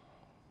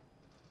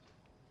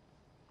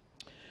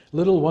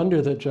 Little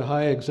wonder that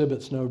Jahi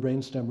exhibits no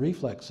brainstem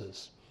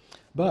reflexes.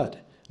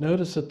 But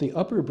notice that the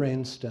upper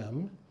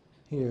brainstem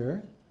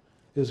here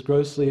is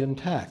grossly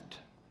intact.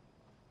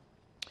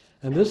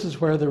 And this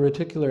is where the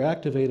reticular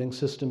activating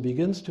system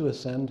begins to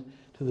ascend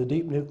to the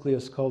deep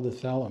nucleus called the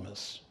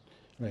thalamus,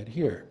 right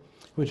here,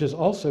 which is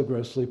also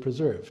grossly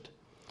preserved.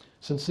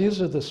 Since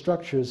these are the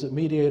structures that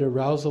mediate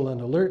arousal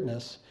and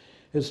alertness,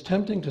 it's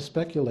tempting to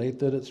speculate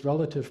that its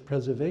relative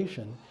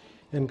preservation,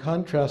 in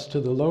contrast to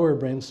the lower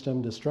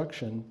brainstem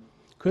destruction,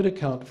 could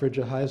account for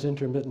Jahi's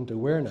intermittent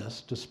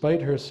awareness,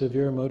 despite her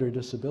severe motor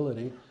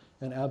disability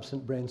and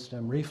absent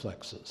brainstem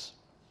reflexes.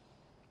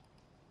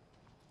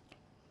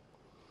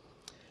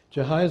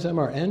 Jahi's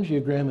MR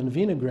angiogram and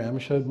venogram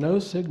showed no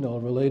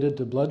signal related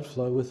to blood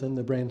flow within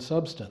the brain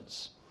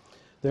substance.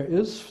 There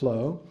is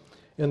flow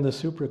in the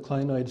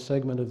supraclinoid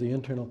segment of the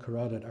internal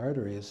carotid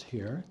arteries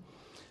here,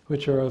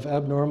 which are of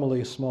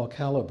abnormally small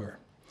caliber.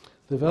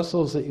 The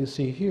vessels that you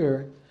see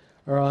here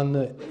are in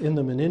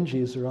the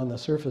meninges or on the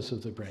surface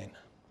of the brain.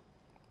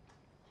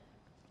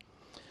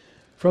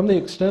 From the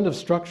extent of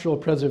structural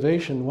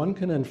preservation, one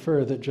can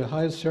infer that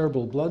Jahi's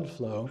cerebral blood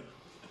flow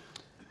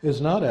is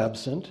not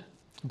absent,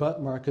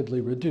 but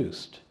markedly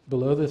reduced,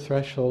 below the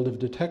threshold of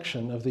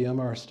detection of the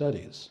MR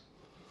studies.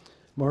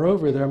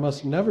 Moreover, there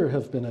must never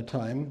have been a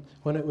time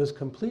when it was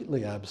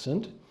completely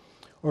absent,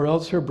 or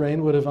else her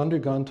brain would have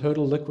undergone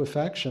total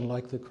liquefaction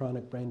like the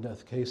chronic brain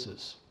death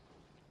cases.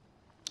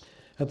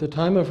 At the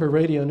time of her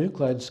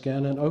radionuclide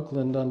scan in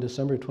Oakland on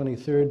December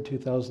 23,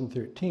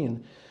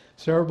 2013,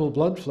 cerebral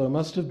blood flow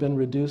must have been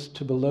reduced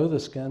to below the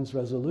scan's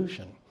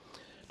resolution,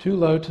 too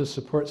low to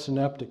support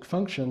synaptic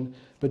function,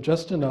 but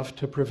just enough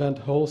to prevent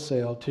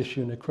wholesale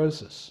tissue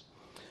necrosis.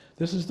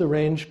 This is the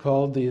range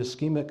called the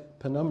ischemic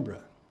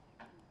penumbra.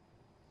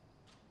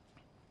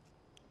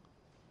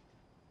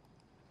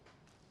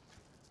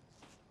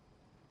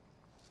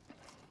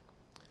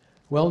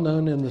 Well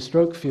known in the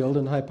stroke field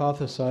and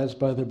hypothesized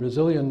by the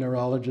Brazilian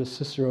neurologist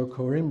Cicero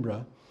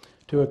Coimbra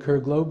to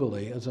occur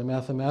globally as a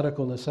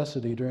mathematical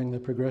necessity during the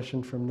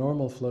progression from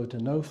normal flow to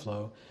no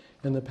flow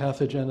in the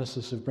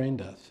pathogenesis of brain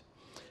death.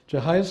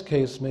 Jahi's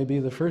case may be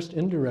the first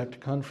indirect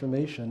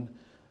confirmation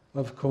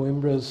of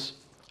Coimbra's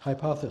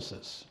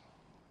hypothesis.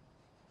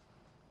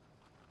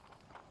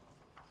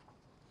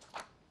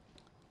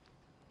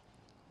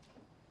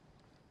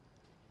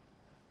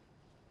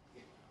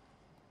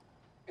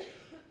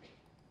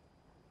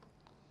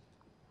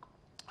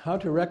 How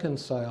to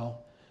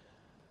reconcile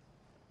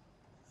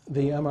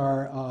the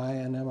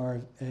MRI and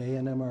MRA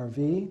and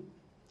MRV?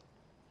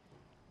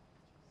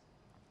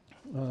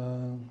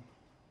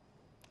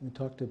 We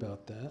talked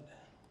about that.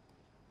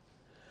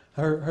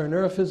 Her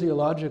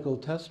neurophysiological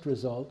test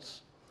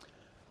results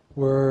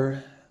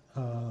were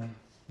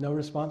no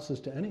responses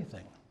to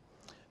anything.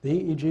 The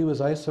EEG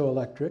was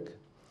isoelectric.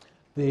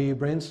 The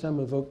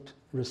brainstem evoked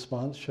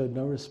response showed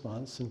no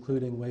response,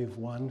 including wave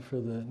 1 for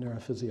the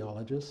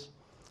neurophysiologist.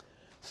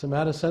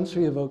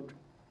 Somatosensory evoked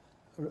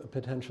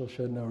potential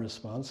showed no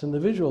response, and the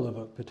visual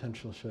evoked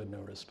potential showed no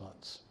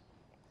response.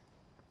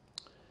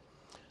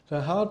 So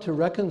how to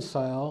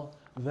reconcile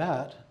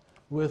that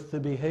with the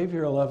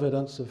behavioral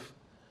evidence of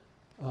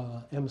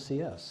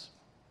MCS?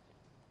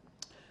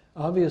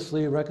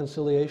 Obviously,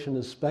 reconciliation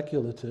is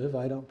speculative.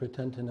 I don't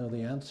pretend to know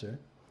the answer.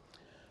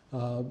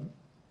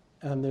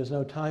 And there's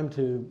no time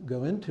to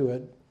go into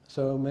it,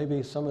 so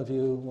maybe some of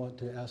you want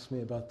to ask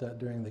me about that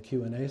during the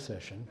Q&A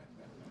session.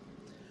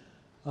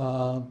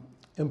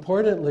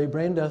 Importantly,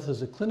 brain death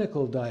is a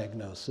clinical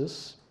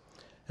diagnosis,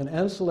 and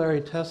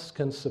ancillary tests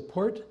can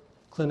support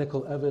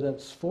clinical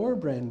evidence for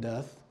brain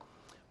death,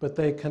 but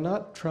they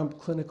cannot trump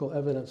clinical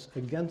evidence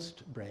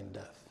against brain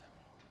death.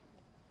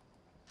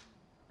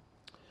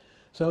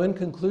 So in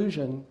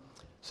conclusion,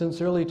 since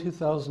early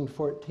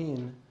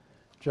 2014,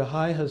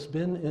 Jahi has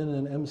been in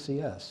an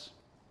MCS.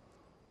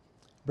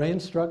 Brain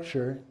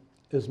structure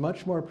is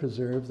much more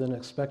preserved than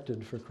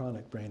expected for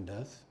chronic brain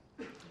death.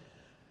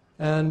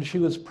 And she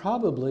was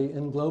probably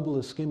in global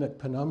ischemic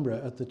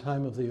penumbra at the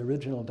time of the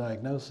original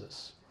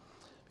diagnosis,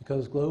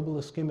 because global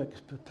ischemic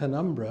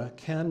penumbra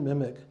can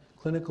mimic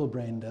clinical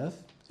brain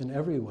death in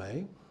every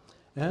way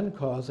and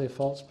cause a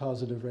false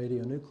positive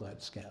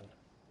radionuclide scan.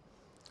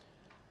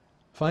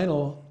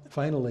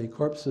 Finally,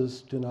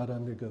 corpses do not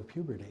undergo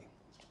puberty.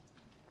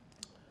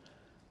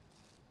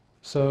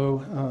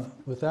 So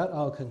with that,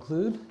 I'll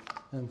conclude,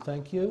 and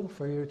thank you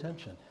for your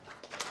attention.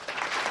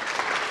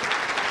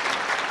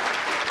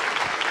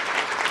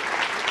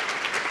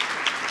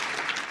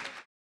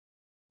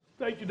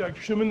 Thank you,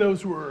 Dr. Schumann.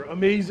 Those were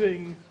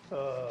amazing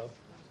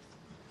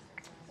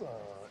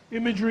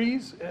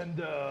imageries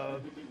and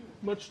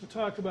much to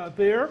talk about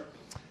there.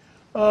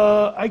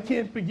 I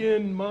can't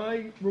begin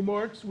my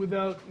remarks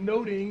without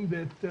noting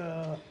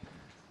that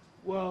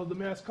while the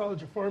Mass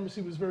College of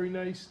Pharmacy was very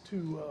nice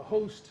to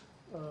host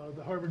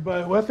the Harvard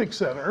Bioethics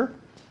Center,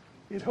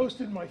 it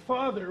hosted my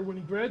father when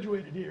he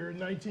graduated here in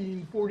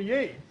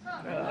 1948.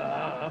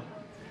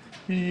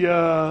 He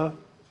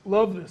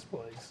loved this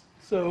place.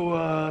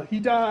 So he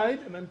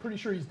died, and I'm pretty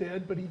sure he's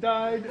dead, but he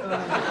died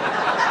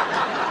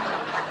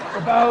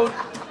about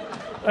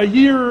a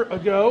year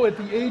ago at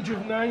the age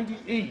of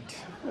 98.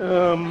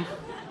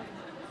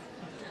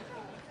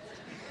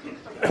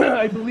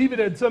 I believe it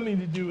had something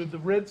to do with the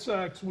Red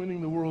Sox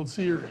winning the World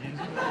Series.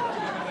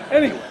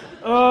 Anyway,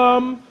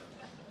 I'm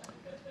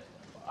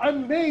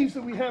amazed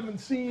that we haven't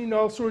seen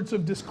all sorts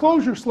of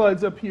disclosure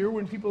slides up here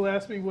when people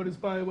ask me what has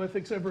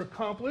bioethics ever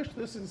accomplished.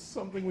 This is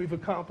something we've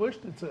accomplished.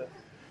 It's a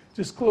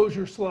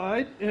disclosure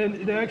slide, and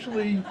it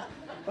actually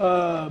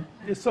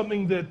is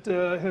something that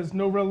has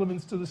no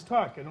relevance to this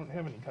talk. I don't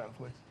have any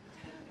conflicts.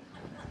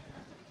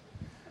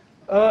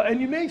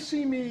 And you may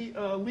see me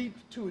leap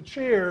to a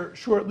chair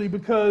shortly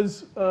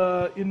because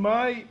in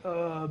my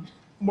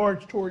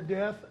march toward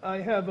death, I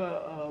have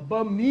a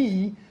bum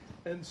knee,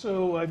 and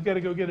so I've got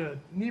to go get a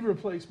knee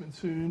replacement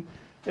soon,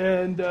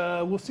 and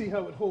we'll see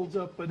how it holds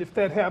up. But if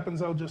that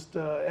happens, I'll just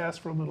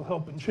ask for a little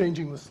help in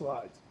changing the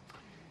slides.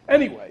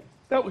 Anyway,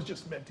 that was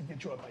just meant to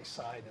get you on my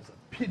side as a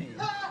pity.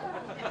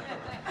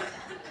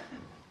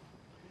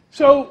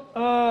 So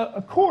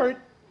a court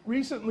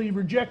recently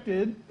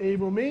rejected a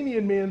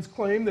Romanian man's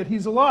claim that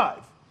he's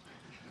alive.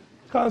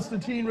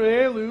 Constantin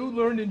Raelu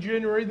learned in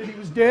January that he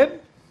was dead.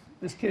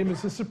 This came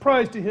as a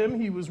surprise to him.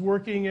 He was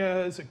working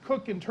as a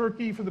cook in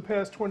Turkey for the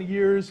past 20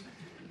 years.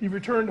 He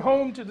returned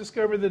home to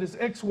discover that his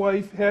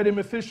ex-wife had him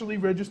officially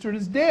registered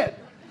as dead.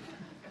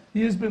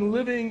 He has been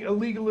living a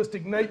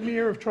legalistic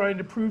nightmare of trying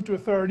to prove to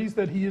authorities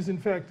that he is in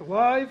fact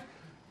alive.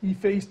 He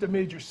faced a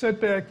major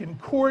setback in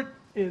court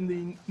in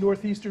the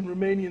northeastern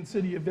Romanian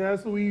city of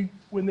Vaslui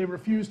when they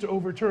refused to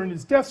overturn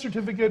his death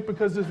certificate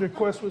because his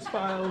request was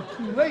filed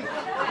too late.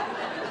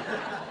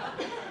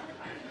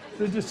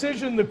 The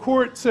decision, the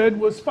court said,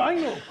 was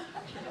final.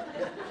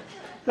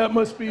 That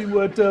must be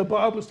what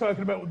Bob was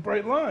talking about with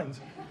bright lines.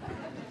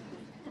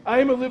 I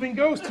am a living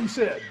ghost, he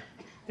said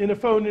in a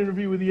phone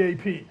interview with the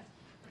AP.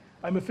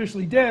 I'm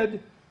officially dead,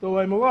 though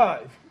I'm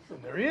alive.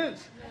 And there he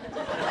is.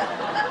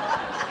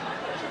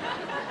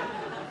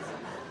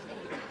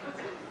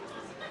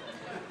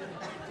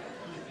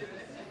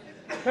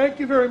 Thank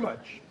you very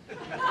much.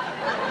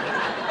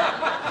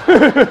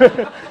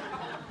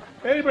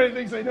 Anybody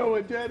thinks I know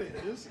what dead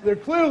is? There are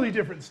clearly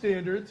different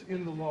standards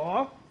in the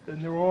law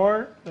than there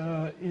are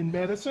in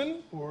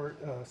medicine or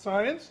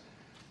science.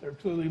 There are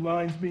clearly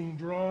lines being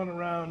drawn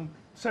around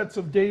sets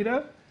of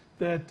data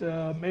that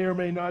may or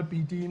may not be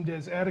deemed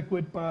as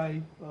adequate by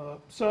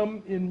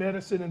some in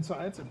medicine and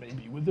science, and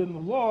maybe within the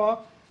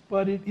law,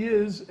 but it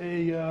is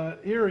an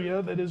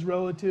area that is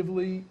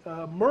relatively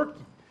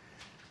murky.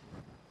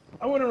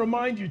 I want to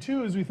remind you,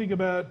 too, as we think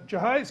about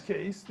Jahi's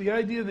case, the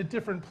idea that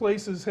different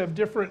places have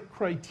different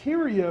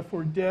criteria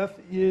for death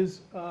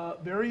is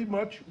very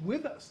much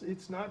with us.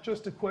 It's not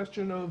just a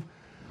question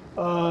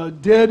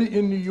of dead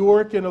in New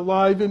York and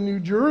alive in New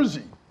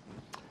Jersey.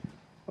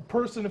 A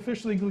person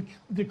officially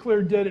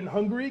declared dead in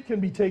Hungary can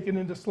be taken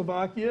into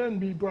Slovakia and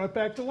be brought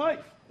back to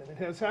life. And it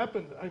has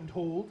happened, I'm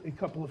told, a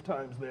couple of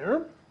times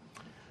there.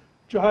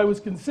 Jahi was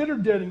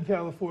considered dead in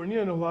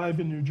California and alive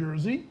in New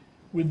Jersey,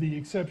 with the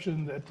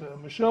exception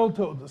that Michelle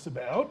told us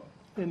about.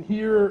 And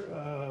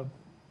here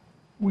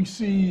we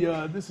see,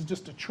 this is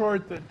just a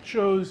chart that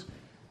shows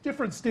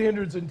different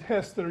standards and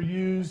tests that are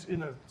used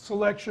in a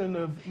selection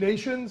of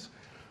nations.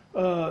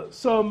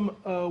 Some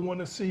want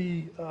to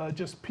see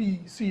just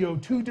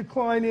CO2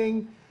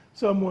 declining.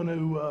 Some want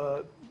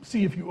to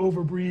see if you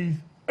overbreathe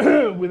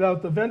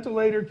without the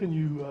ventilator, can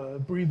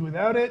you breathe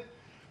without it?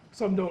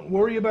 Some don't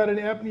worry about an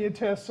apnea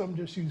test. Some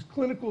just use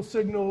clinical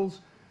signals.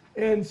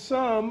 And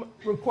some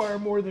require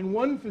more than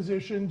one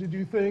physician to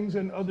do things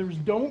and others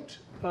don't.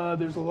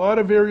 There's a lot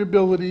of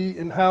variability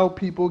in how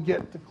people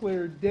get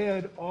declared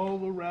dead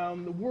all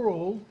around the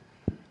world.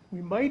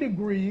 We might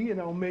agree, and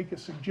I'll make a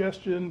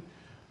suggestion,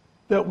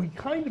 that we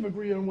kind of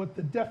agree on what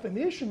the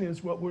definition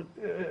is, what we're,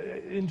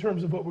 in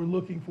terms of what we're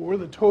looking for,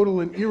 the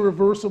total and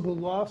irreversible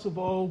loss of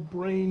all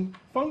brain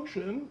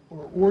function,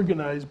 or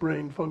organized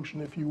brain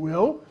function, if you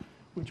will,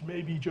 which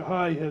maybe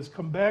Jahi has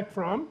come back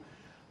from,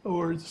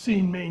 or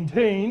seen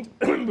maintained,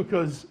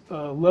 because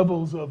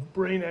levels of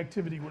brain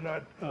activity were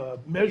not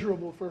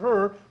measurable for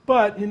her.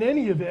 But in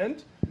any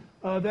event,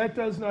 that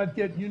does not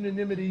get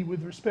unanimity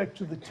with respect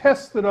to the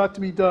tests that ought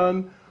to be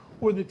done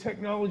or the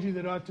technology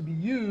that ought to be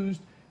used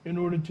in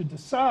order to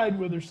decide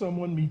whether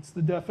someone meets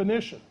the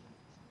definition.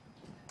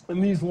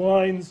 And these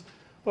lines,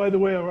 by the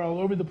way, are all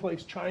over the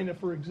place. China,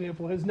 for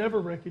example, has never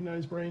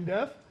recognized brain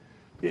death.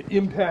 It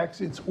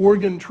impacts its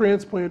organ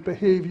transplant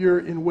behavior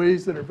in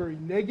ways that are very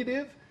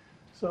negative.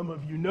 Some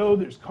of you know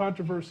there's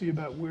controversy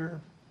about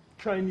where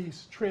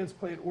Chinese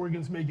transplant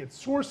organs may get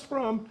sourced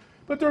from,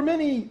 but there are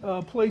many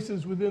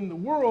places within the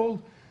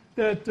world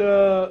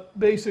that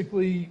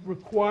basically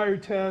require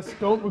tests,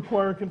 don't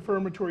require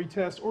confirmatory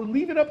tests, or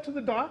leave it up to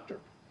the doctor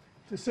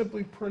to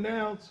simply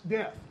pronounce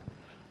death.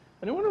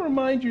 And I want to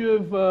remind you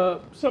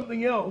of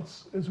something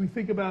else as we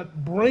think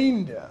about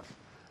brain death.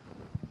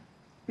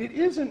 It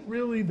isn't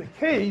really the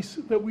case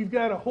that we've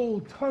got a whole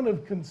ton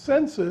of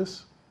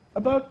consensus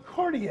about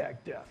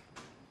cardiac death.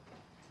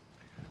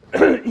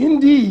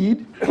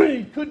 Indeed,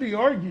 it could be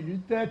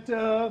argued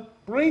that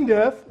brain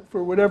death,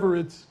 for whatever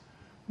its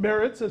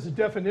merits as a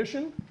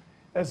definition,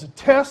 as a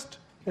test,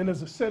 and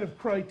as a set of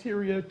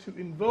criteria to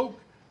invoke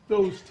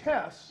those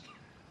tests,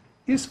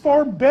 is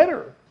far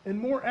better and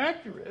more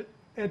accurate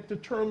at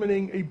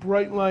determining a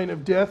bright line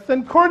of death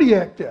than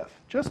cardiac death.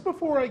 Just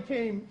before I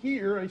came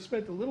here, I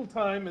spent a little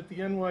time at the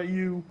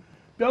NYU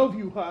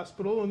Bellevue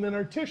Hospital and then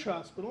our Tisch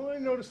Hospital, and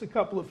I noticed a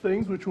couple of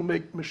things which will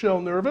make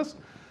Michelle nervous.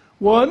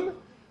 One,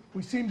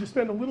 we seem to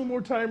spend a little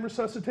more time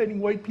resuscitating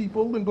white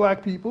people than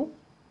black people.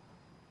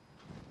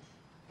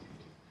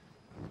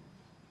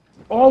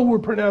 All were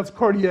pronounced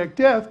cardiac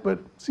death, but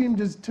seemed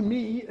to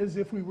me as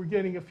if we were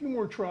getting a few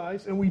more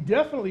tries, and we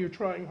definitely are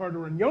trying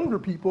harder on younger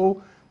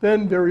people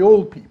than very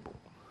old people.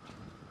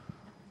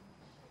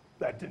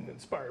 That didn't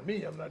inspire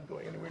me. I'm not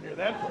going anywhere near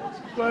that place.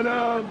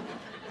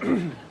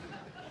 But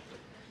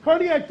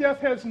cardiac death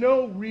has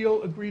no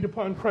real agreed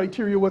upon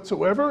criteria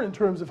whatsoever in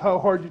terms of how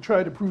hard you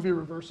try to prove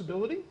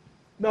irreversibility.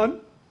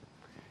 None.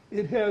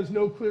 It has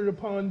no cleared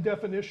upon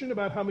definition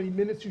about how many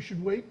minutes you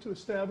should wait to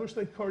establish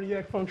that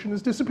cardiac function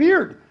has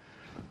disappeared.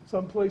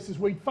 Some places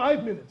wait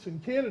 5 minutes in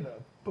Canada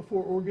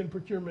before organ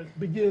procurement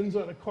begins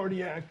on a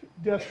cardiac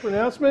death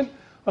pronouncement.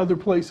 Other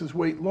places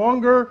wait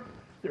longer.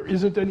 There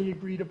isn't any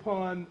agreed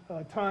upon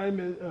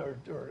time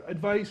or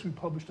advice. We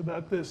published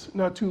about this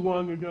not too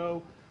long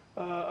ago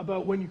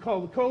about when you call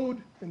the code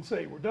and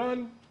say we're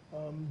done.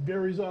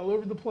 Varies all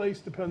over the place,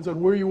 depends on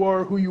where you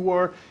are, who you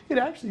are. It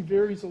actually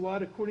varies a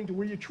lot according to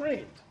where you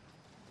trained.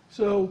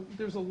 So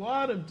there's a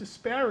lot of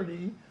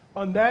disparity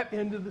on that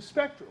end of the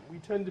spectrum. We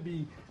tend to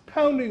be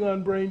pounding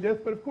on brain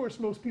death, but of course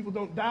most people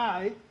don't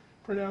die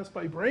pronounced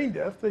by brain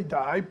death, they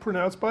die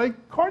pronounced by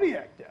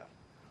cardiac death.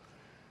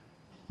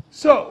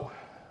 So,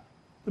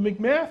 the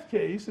McMath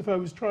case, if I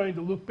was trying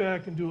to look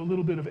back and do a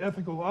little bit of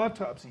ethical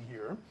autopsy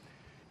here,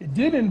 it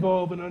did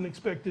involve an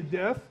unexpected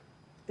death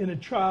in a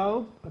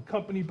child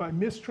accompanied by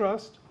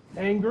mistrust,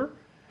 anger,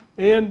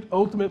 and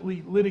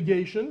ultimately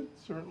litigation.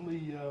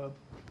 Certainly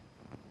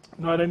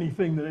not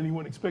anything that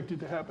anyone expected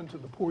to happen to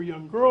the poor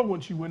young girl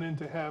when she went in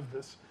to have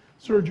this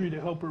surgery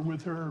to help her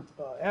with her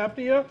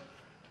apnea.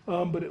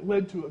 But it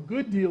led to a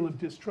good deal of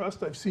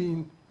distrust. I've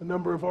seen a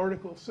number of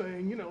articles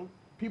saying, you know,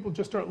 people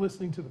just aren't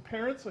listening to the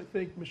parents. I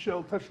think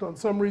Michelle touched on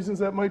some reasons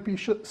that might be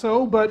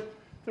so, but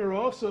there are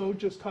also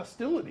just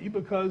hostility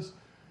because,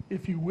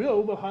 if you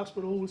will, the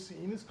hospital was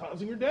seen as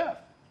causing her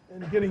death.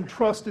 And getting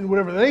trust in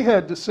whatever they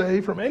had to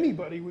say from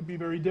anybody would be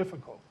very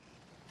difficult.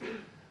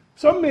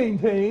 Some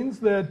maintains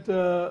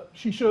that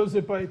she shows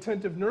that by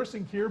attentive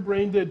nursing care,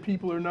 brain dead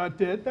people are not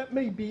dead. That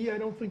may be, I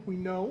don't think we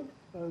know.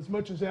 As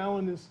much as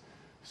Alan has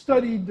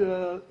studied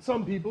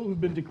some people who've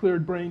been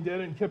declared brain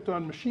dead and kept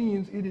on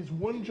machines, it is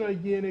one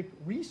gigantic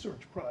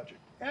research project,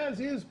 as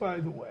is, by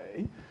the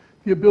way,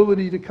 the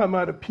ability to come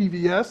out of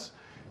PVS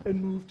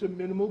and move to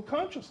minimal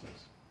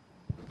consciousness.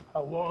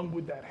 How long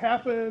would that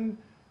happen?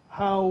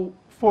 How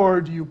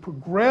far do you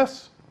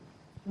progress?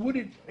 Would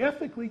it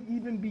ethically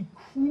even be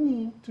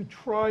cruel to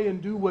try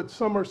and do what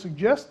some are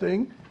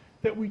suggesting,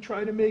 that we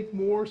try to make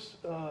more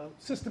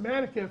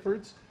systematic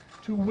efforts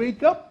to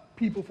wake up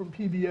people from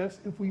PBS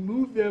if we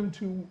move them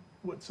to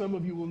what some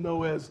of you will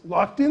know as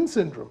locked-in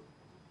syndrome?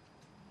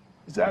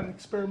 Is that an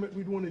experiment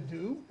we'd want to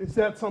do? Is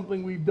that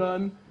something we've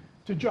done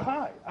to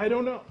Jahi? I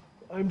don't know.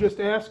 I'm just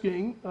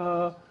asking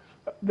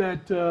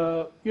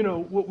that, you know,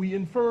 what we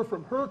infer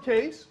from her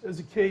case as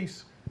a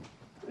case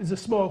is a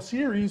small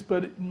series,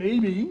 but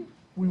maybe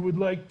we would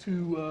like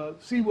to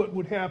see what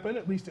would happen,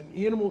 at least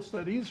in animal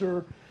studies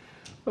or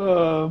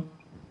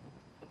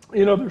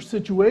in other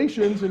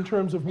situations in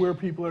terms of where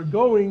people are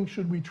going,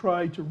 should we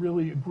try to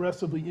really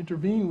aggressively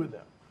intervene with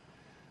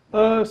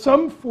them.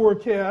 Some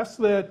forecast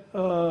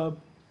that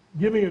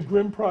giving a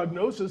grim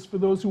prognosis for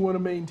those who want to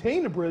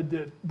maintain a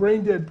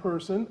brain-dead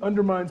person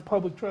undermines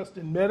public trust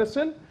in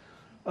medicine.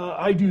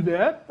 I do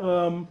that.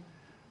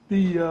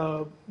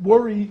 The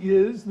worry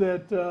is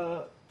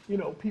that you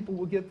know, people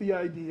will get the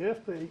idea,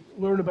 if they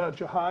learn about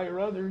Jahi or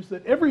others,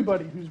 that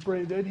everybody who's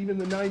brain dead, even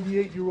the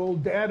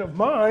 98-year-old dad of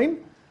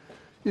mine,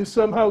 is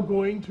somehow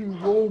going to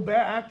roll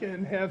back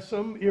and have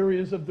some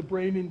areas of the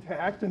brain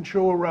intact and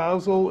show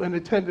arousal and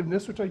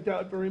attentiveness, which I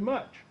doubt very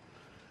much.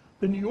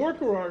 The New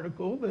Yorker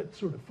article that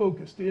sort of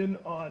focused in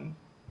on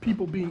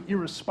people being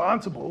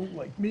irresponsible,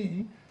 like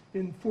me,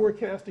 in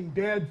forecasting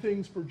bad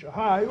things for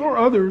Jahi or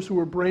others who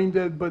are brain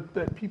dead but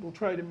that people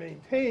try to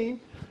maintain,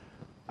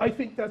 I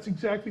think that's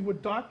exactly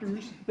what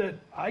doctors that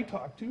I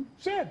talked to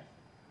said.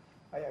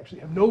 I actually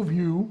have no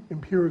view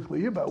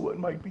empirically about what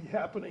might be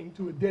happening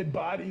to a dead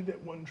body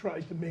that one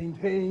tried to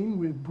maintain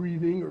with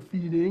breathing or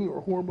feeding or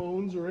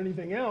hormones or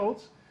anything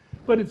else.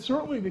 But it's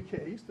certainly the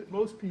case that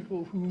most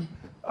people who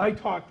I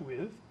talked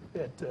with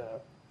at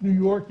New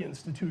York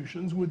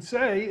institutions would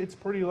say it's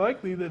pretty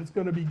likely that it's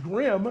going to be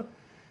grim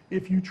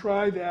if you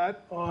try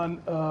that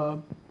on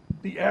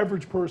the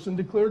average person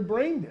declared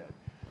brain dead.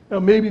 Now,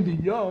 maybe the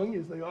young,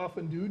 as they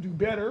often do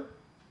better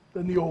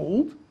than the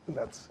old, and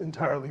that's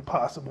entirely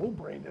possible.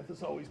 Brain death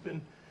has always been,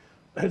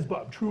 as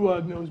Bob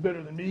Truog knows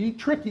better than me,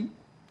 tricky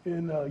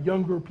in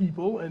younger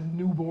people and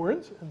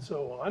newborns and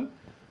so on.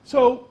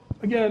 So,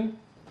 again,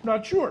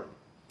 not sure.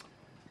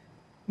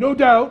 No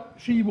doubt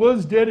she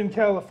was dead in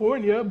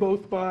California,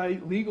 both by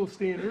legal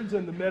standards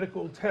and the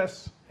medical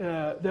tests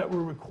that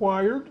were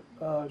required.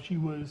 She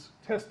was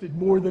tested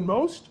more than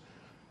most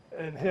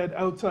and had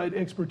outside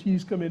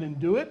expertise come in and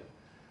do it.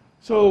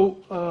 So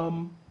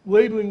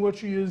labeling what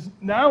she is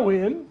now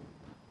in,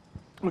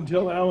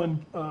 until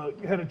Alan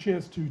had a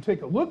chance to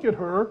take a look at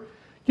her,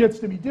 gets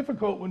to be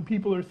difficult when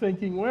people are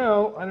thinking,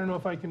 well, I don't know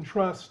if I can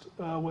trust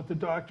what the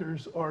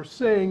doctors are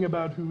saying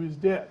about who is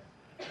dead.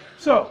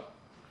 So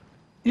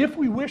if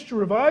we wish to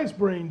revise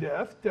brain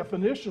death,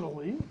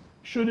 definitionally,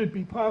 should it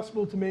be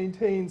possible to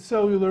maintain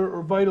cellular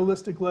or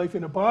vitalistic life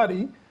in a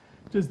body,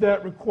 does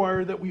that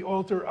require that we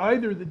alter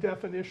either the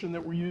definition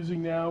that we're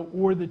using now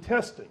or the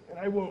testing? And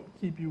I won't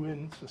keep you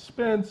in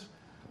suspense.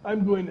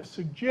 I'm going to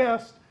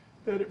suggest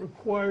that it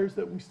requires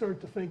that we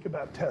start to think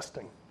about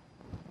testing.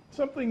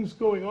 Something's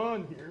going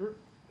on here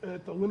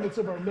at the limits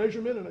of our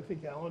measurement, and I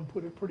think Alan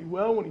put it pretty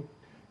well when he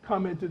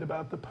commented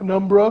about the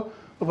penumbra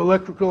of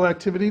electrical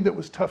activity that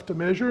was tough to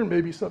measure, and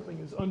maybe something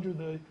is under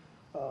the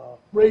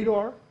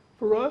radar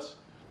for us.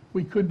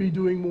 We could be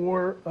doing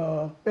more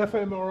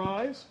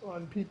fMRIs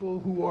on people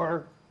who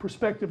are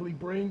prospectively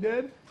brain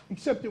dead,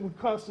 except it would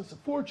cost us a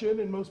fortune,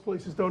 and most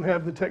places don't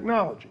have the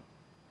technology.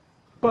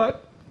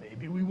 But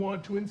maybe we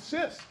want to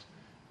insist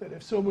that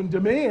if someone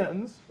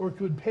demands or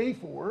could pay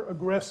for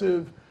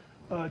aggressive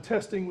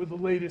testing with the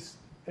latest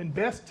and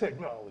best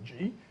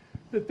technology,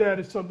 that that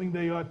is something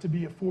they ought to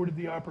be afforded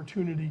the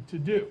opportunity to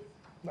do.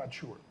 Not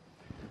sure.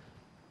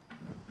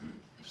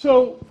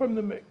 So from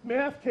the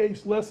McMath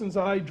case, lessons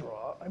I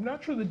draw, I'm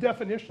not sure the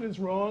definition is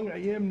wrong. I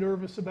am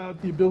nervous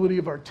about the ability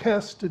of our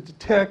tests to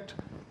detect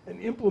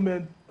and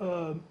implement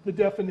the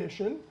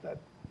definition. That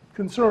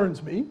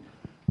concerns me.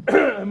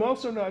 I'm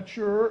also not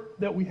sure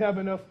that we have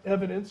enough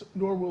evidence,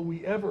 nor will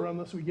we ever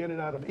unless we get it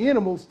out of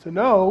animals, to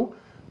know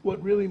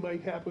what really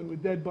might happen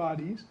with dead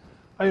bodies.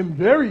 I am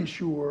very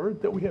sure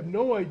that we have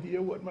no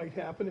idea what might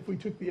happen if we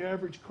took the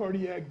average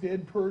cardiac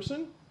dead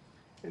person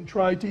and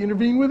tried to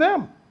intervene with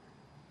them.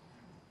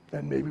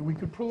 And maybe we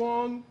could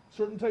prolong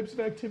certain types of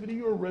activity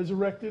or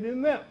resurrect it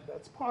in them.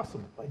 That's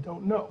possible. I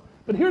don't know.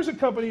 But here's a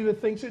company that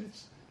thinks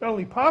it's not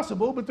only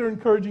possible, but they're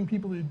encouraging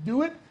people to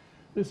do it.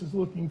 This is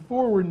looking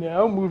forward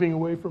now, moving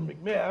away from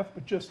McMath,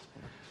 but just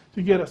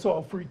to get us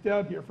all freaked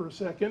out here for a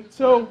second.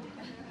 So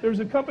there's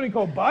a company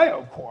called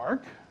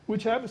BioQuark,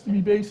 which happens to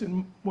be based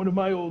in one of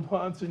my old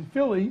haunts in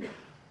Philly,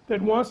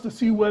 that wants to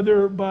see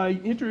whether by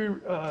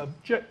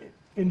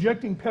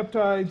injecting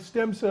peptides,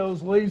 stem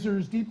cells,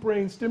 lasers, deep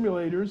brain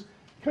stimulators,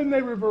 can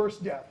they reverse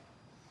death?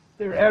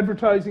 They're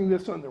advertising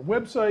this on their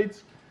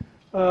websites.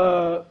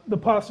 The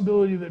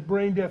possibility that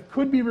brain death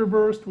could be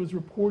reversed was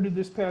reported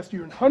this past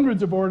year in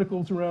hundreds of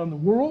articles around the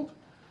world.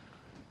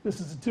 This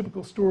is a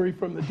typical story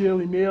from the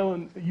Daily Mail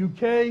in the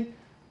UK.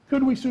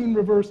 Could we soon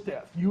reverse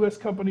death? U.S.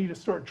 company to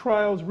start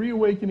trials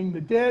reawakening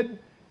the dead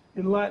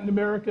in Latin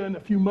America in a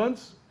few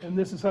months, and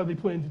this is how they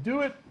plan to do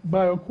it.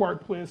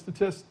 BioQuark plans to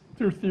test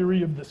their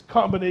theory of this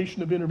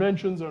combination of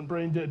interventions on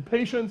brain-dead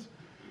patients.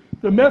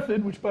 The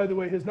method, which by the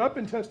way has not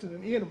been tested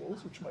in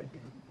animals, which might be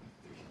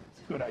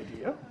a good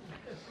idea,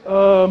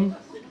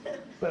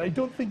 but I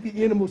don't think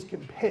the animals can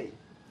pay.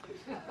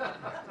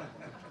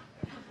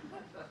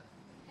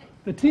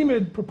 The team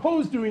had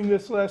proposed doing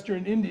this last year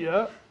in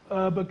India,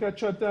 but got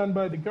shut down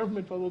by the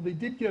government, although they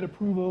did get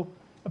approval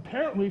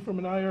apparently from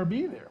an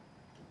IRB there.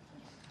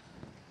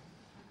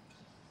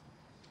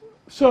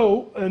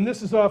 So, and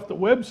this is off the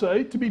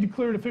website, to be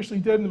declared officially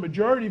dead in the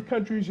majority of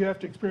countries, you have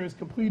to experience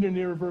complete and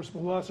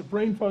irreversible loss of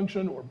brain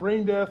function or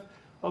brain death,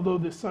 although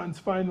this sounds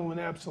final and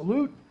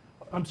absolute.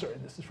 I'm sorry,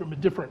 this is from a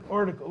different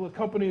article. A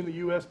company in the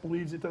US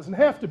believes it doesn't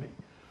have to be.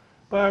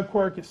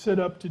 BioQuark is set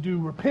up to do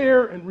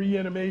repair and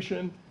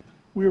reanimation.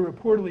 We were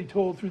reportedly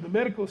told through the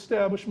medical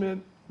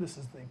establishment, this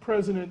is the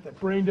president, that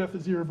brain death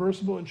is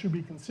irreversible and should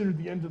be considered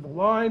the end of the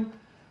line.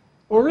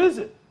 Or is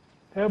it?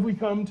 Have we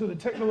come to the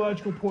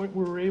technological point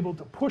where we're able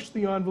to push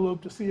the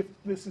envelope to see if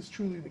this is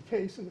truly the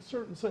case? In a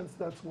certain sense,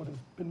 that's what has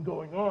been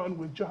going on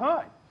with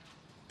Jahi.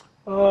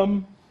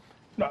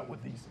 Not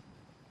with these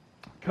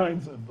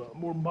kinds of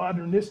more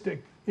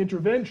modernistic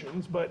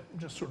interventions, but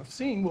just sort of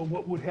seeing, well,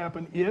 what would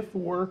happen if,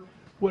 or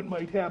what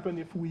might happen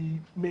if we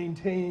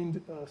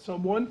maintained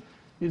someone.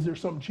 Is there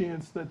some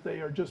chance that they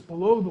are just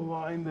below the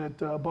line that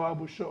Bob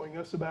was showing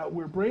us about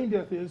where brain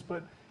death is,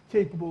 but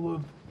capable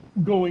of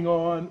going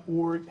on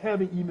or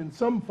having even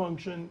some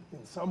function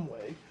in some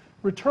way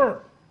return?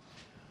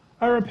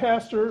 Ira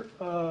Pastor,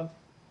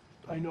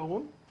 I know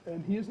him,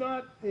 and he is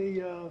not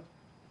a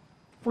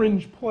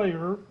fringe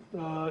player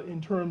in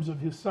terms of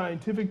his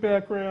scientific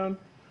background.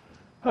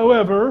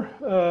 However,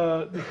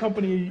 the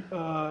company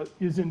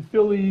is in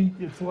Philly,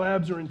 its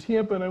labs are in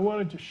Tampa, and I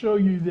wanted to show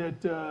you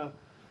that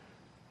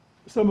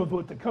some of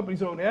what the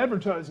company's own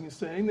advertising is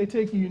saying. They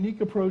take a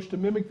unique approach to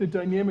mimic the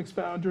dynamics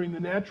found during the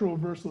natural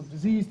reversal of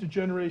disease,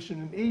 degeneration,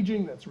 and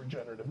aging. That's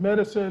regenerative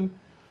medicine.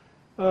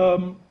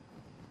 And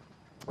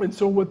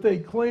so what they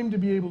claim to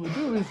be able to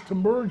do is to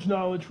merge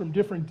knowledge from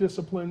different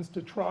disciplines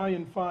to try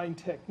and find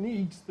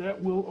techniques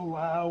that will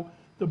allow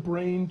the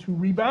brain to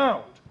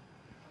rebound.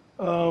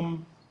 The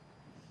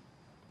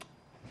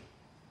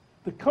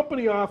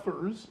company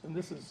offers, and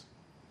this is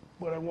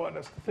what I want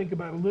us to think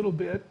about a little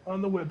bit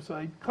on the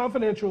website,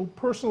 confidential,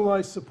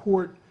 personalized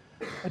support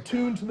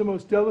attuned to the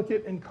most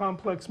delicate and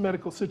complex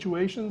medical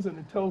situations, and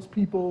it tells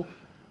people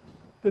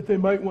that they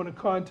might want to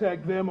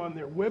contact them on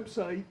their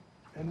website.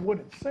 And what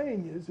it's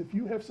saying is, if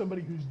you have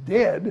somebody who's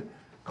dead,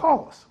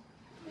 call us.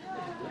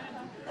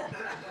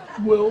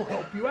 We'll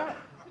help you out.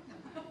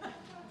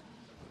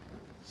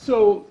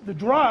 So the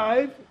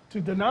drive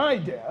to deny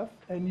death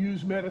and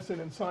use medicine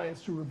and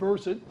science to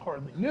reverse it,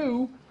 hardly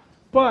new,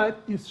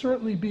 but is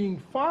certainly being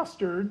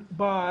fostered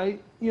by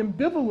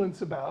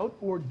ambivalence about,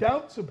 or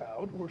doubts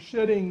about, or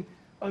shedding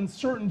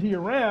uncertainty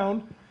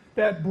around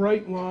that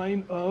bright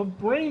line of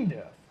brain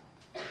death.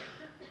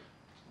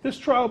 This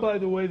trial, by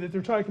the way, that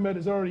they're talking about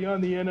is already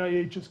on the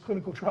NIH's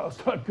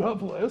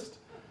clinicaltrials.gov list,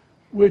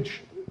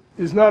 which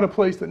is not a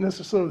place that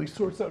necessarily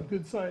sorts out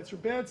good science or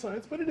bad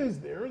science, but it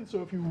is there. And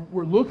so if you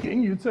were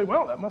looking, you'd say,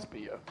 well, that must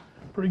be a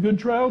pretty good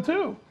trial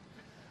too.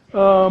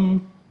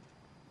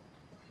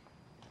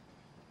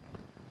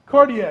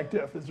 Cardiac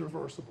death is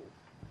reversible.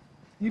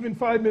 Even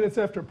 5 minutes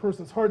after a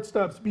person's heart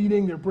stops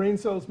beating, their brain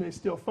cells may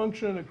still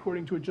function,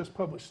 according to a just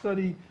published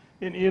study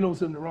in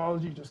Annals of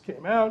Neurology just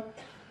came out.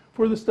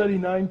 For the study,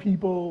 9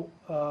 people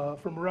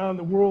from around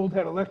the world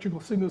had electrical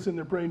signals in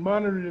their brain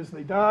monitored as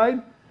they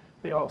died.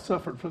 They all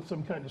suffered from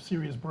some kind of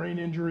serious brain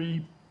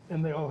injury,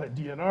 and they all had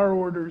DNR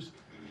orders.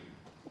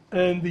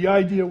 And the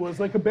idea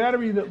was, like a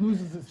battery that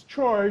loses its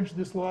charge,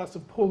 this loss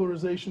of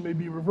polarization may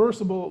be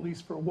reversible, at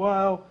least for a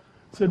while,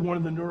 said one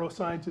of the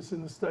neuroscientists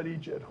in the study,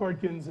 Jed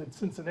Harkins at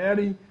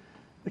Cincinnati.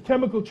 The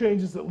chemical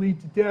changes that lead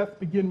to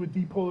death begin with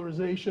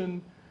depolarization.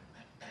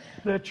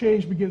 That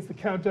change begins the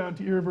countdown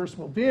to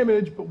irreversible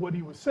damage, but what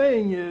he was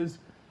saying is,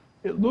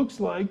 it looks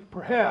like,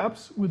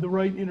 perhaps, with the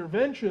right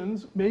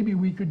interventions, maybe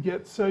we could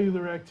get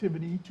cellular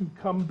activity to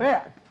come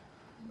back.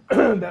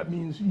 That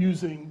means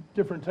using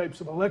different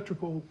types of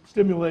electrical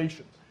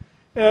stimulation.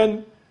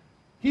 And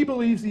he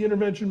believes the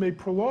intervention may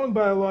prolong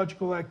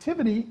biological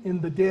activity in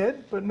the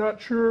dead, but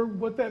not sure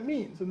what that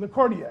means in the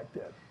cardiac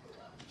dead.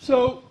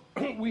 So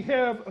we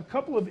have a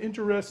couple of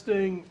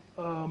interesting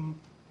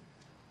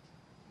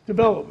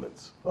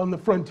developments on the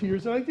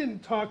frontiers. And I didn't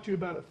talk to you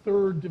about a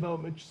third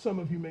development, which some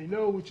of you may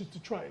know, which is to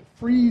try and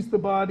freeze the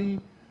body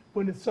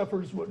when it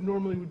suffers what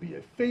normally would be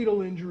a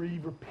fatal injury,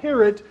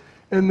 repair it,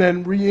 and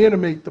then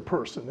reanimate the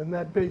person. And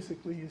that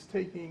basically is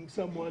taking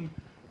someone,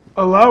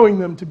 allowing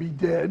them to be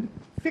dead,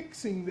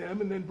 fixing them,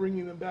 and then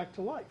bringing them back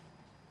to life,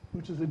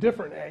 which is a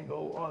different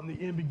angle on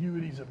the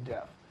ambiguities of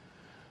death.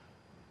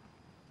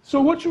 So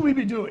what should we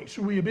be doing?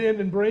 Should we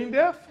abandon brain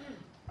death?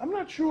 I'm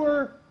not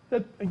sure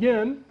that,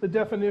 again, the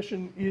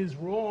definition is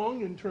wrong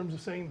in terms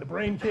of saying the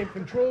brain can't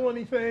control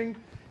anything,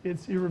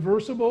 it's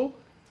irreversible.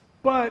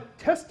 But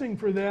testing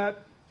for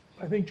that,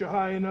 I think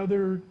Jahi and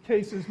other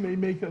cases may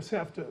make us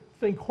have to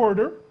think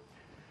harder.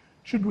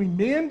 Should we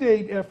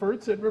mandate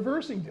efforts at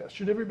reversing death?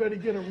 Should everybody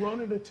get a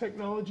run at a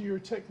technology or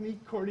technique,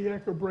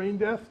 cardiac or brain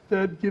death,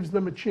 that gives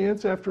them a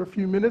chance after a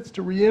few minutes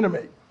to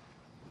reanimate?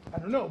 I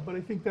don't know, but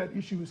I think that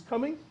issue is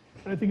coming,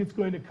 and I think it's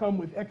going to come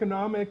with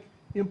economic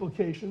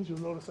implications. You'll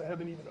notice I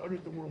haven't even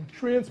uttered the word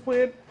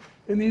transplant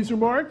in these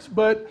remarks,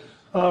 but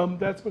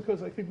that's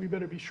because I think we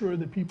better be sure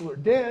that people are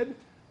dead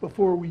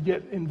before we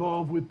get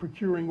involved with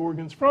procuring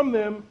organs from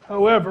them.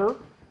 However,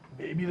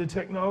 maybe the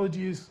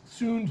technology is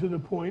soon to the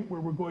point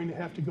where we're going to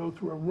have to go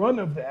through a run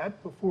of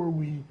that before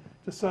we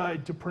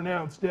decide to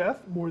pronounce death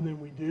more than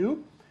we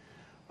do.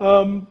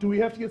 Do we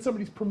have to get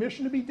somebody's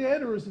permission to be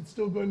dead, or is it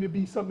still going to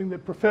be something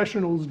that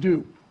professionals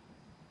do?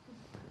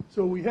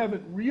 So we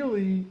haven't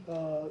really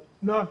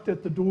knocked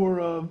at the door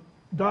of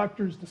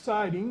doctors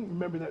deciding.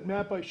 Remember that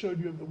map I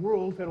showed you of the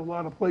world had a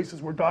lot of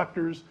places where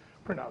doctors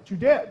pronounce you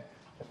dead,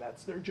 and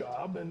that's their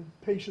job, and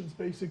patients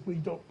basically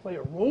don't play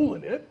a role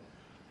in it.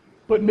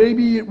 But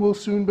maybe it will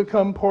soon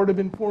become part of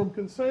informed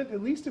consent,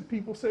 at least if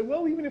people say,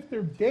 well, even if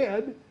they're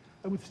dead,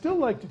 I would still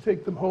like to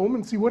take them home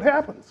and see what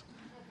happens.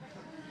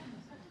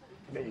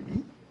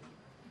 Maybe.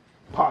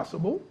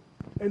 Possible.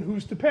 And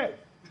who's to pay?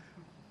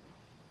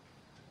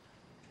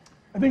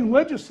 I think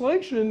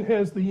legislation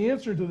has the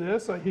answer to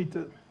this. I hate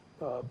to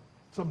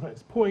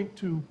sometimes point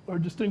to our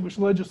distinguished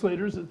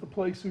legislators as the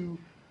place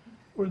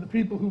or the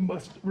people who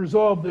must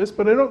resolve this,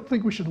 but I don't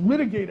think we should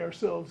litigate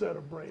ourselves out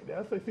of brain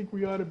death. I think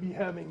we ought to be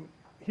having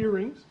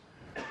hearings,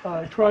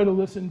 try to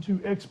listen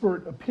to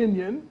expert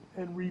opinion,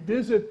 and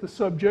revisit the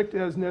subject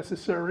as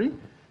necessary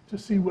to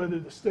see whether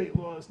the state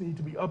laws need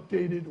to be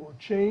updated or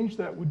changed.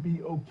 That would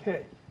be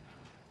okay.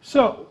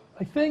 So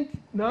I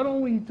think not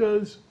only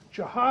does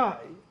Jahi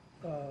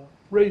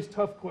raise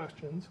tough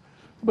questions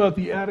about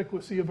the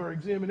adequacy of our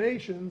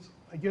examinations,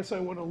 I guess I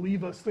want to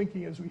leave us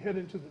thinking as we head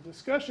into the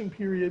discussion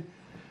period,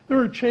 there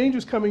are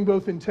changes coming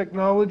both in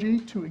technology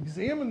to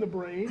examine the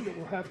brain that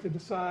we'll have to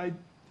decide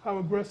how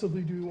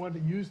aggressively do we want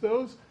to use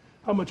those,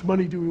 how much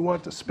money do we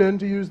want to spend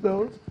to use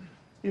those.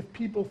 If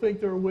people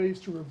think there are ways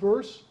to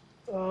reverse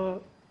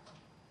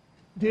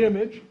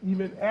damage,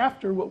 even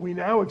after what we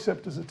now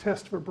accept as a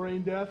test for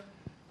brain death,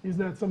 is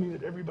that something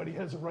that everybody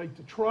has a right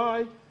to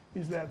try?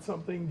 Is that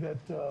something that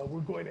we're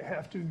going to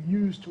have to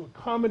use to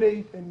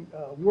accommodate and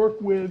work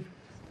with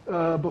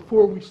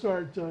before we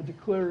start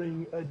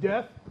declaring a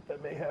death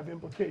that may have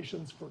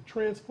implications for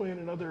transplant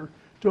and other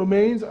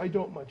domains? I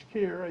don't much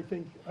care. I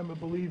think I'm a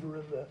believer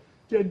in the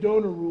dead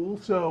donor rule,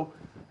 so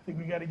I think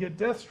we got to get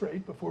death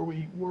straight before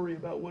we worry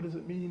about what does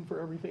it mean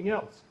for everything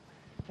else.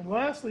 And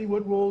lastly,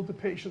 what role do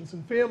patients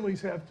and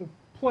families have to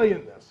play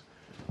in this?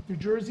 New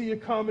Jersey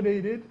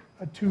accommodated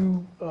a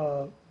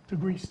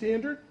 2-degree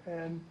standard,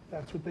 and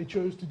that's what they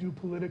chose to do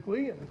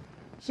politically, and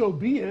so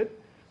be it.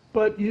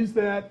 But is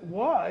that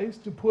wise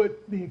to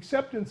put the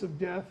acceptance of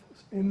death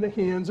in the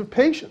hands of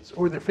patients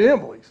or their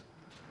families?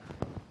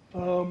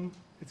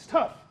 It's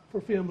tough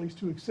for families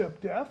to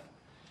accept death.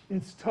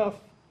 It's tough.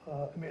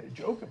 I made a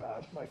joke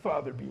about my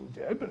father being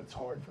dead, but it's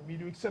hard for me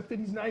to accept that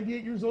he's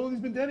 98 years old.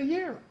 He's been dead a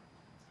year.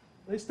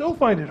 They still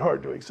find it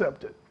hard to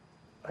accept it.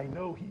 I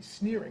know he's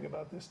sneering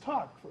about this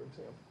talk, for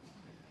example.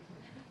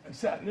 I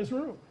sat in his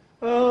room.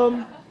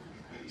 I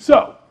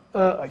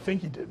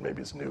think he did.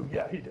 Maybe it's new.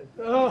 Yeah, he did.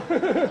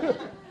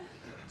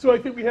 So I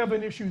think we have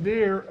an issue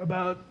there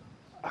about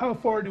how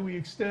far do we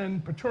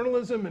extend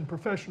paternalism and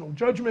professional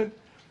judgment?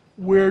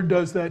 Where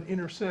does that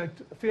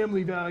intersect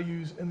family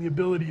values and the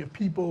ability of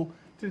people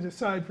to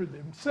decide for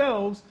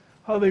themselves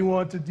how they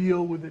want to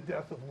deal with the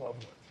death of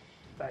loved ones?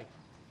 Thank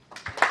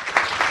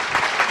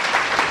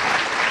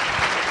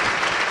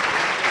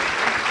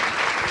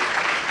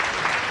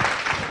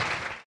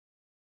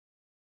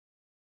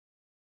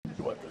you.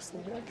 You want this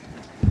thing back?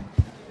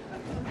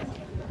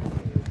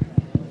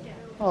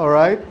 All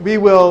right, we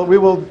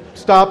will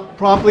stop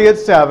promptly at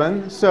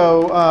 7.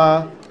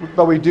 So,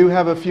 but we do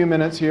have a few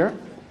minutes here,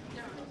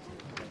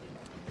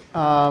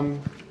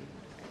 and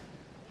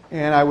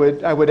I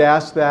would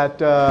ask that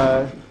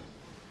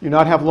you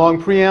not have long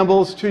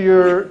preambles to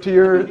your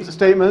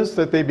statements.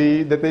 That they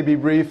be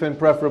brief and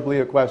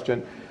preferably a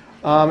question.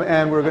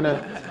 And we're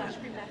gonna.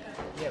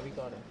 Yeah, we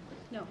got it.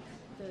 No,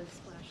 the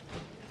splash.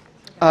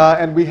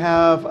 And we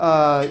have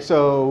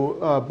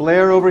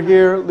Blair over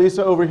here,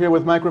 Lisa over here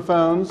with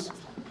microphones.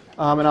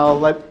 And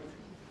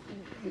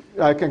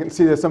I can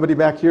see there's somebody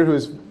back here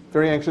who's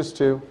very anxious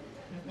to.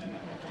 Do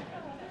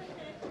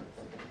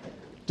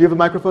you have a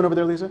microphone over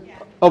there, Lisa? Yeah.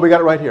 Oh, we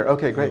got it right here.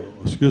 Okay, great.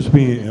 Excuse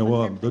me,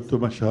 well, I'm Dr.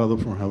 Machado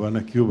from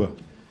Havana, Cuba.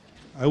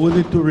 I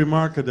wanted to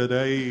remark that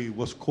I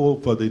was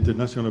called for the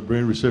International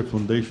Brain Research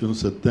Foundation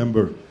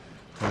September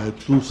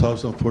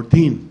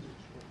 2014.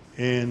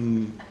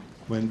 And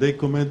when they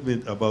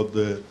commented about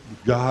the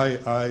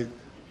Jahi,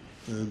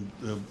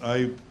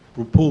 I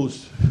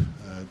proposed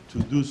to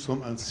do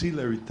some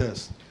ancillary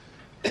tests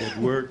that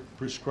were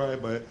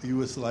prescribed by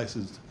U.S.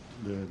 licensed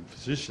the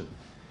physician.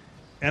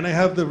 And I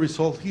have the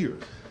result here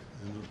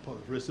in the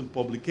recent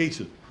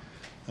publication.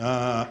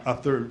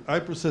 After I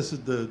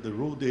processed the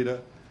raw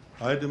data,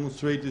 I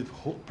demonstrated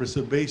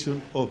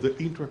preservation of the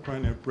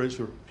intracranial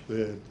pressure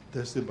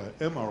tested by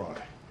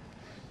MRI.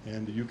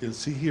 And you can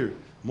see here,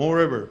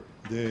 moreover,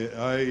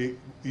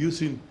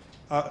 using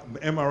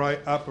MRI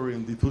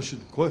apparent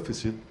diffusion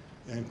coefficient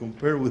and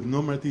compared with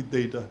normative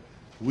data,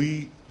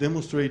 we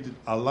demonstrated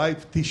a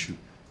live tissue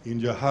in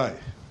Jahi.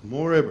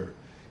 Moreover,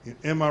 in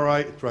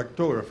MRI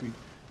tractography,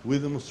 we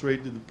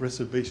demonstrated the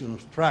preservation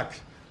of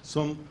tracts.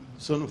 Some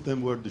of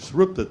them were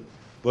disrupted,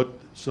 but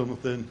some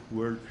of them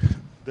were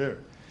there.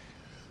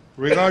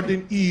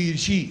 Regarding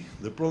EEG,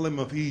 the problem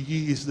of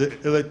EEG is the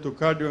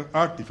electrocardiogram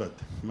artifact.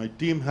 My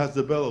team has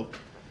developed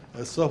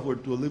a software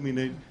to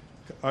eliminate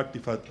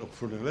artifact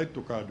from an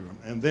electrocardiogram,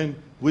 and then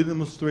we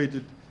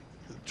demonstrated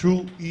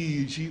true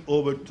EEG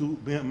over 2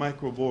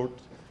 microvolts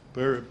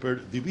per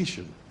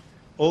division.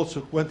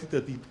 Also,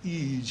 quantitative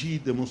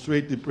EEG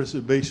demonstrated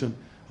preservation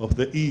of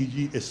the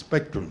EEG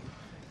spectrum.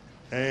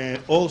 And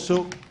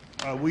also,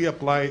 we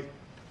apply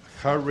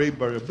heart rate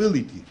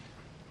variability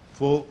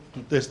to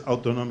test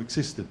autonomic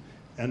system.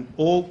 And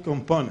all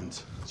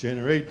components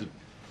generated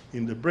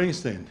in the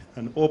brainstem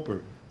and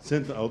upper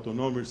central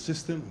autonomic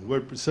system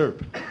were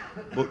preserved.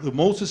 But the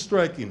most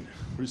striking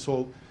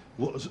result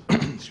was,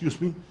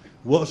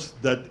 was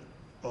that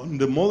on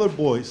the mother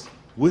boys,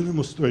 we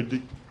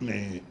demonstrated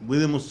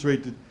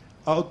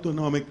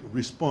autonomic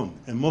response,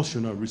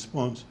 emotional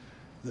response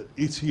that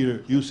is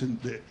here using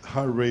the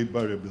heart rate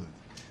variability.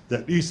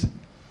 That is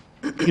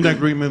in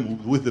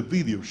agreement with the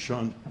video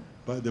shown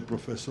by the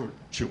Professor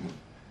Chu.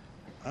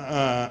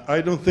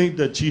 I don't think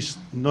that she's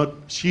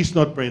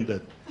not brain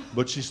dead,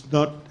 but she's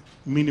not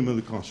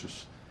minimally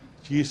conscious.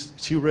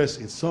 She rests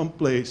in some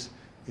place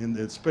in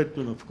the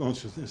spectrum of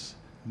consciousness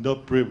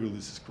not previously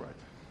described.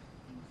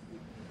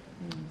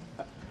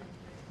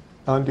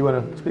 Alan, do you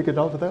want to speak at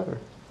all to that, or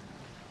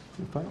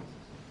you fine?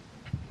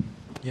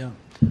 Yeah.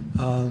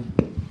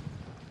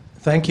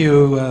 Thank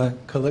you,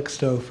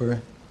 Calixto,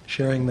 for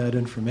sharing that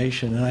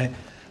information. And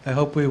I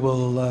hope we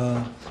will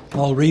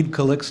all read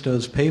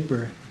Calixto's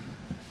paper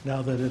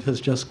now that it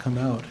has just come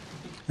out.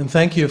 And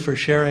thank you for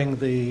sharing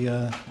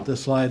the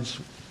slides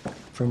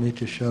for me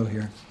to show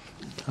here.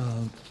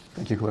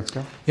 Thank you,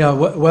 Calixto. Yeah,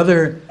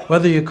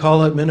 whether you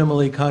call it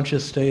minimally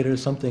conscious state or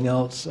something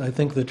else, I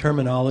think the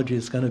terminology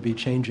is going to be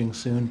changing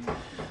soon.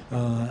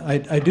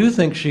 I do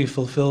think she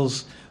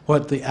fulfills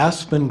what the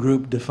Aspen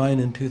group defined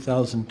in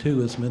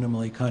 2002 as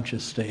minimally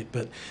conscious state,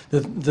 but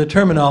the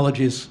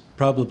terminology is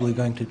probably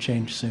going to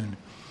change soon.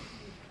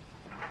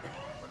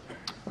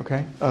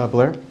 Okay,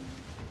 Blair?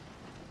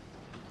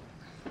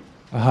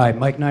 Hi,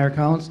 Mike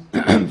Nyer-Collins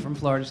from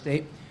Florida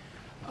State.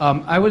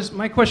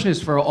 My question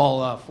is for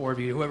all 4 of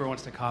you, whoever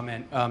wants to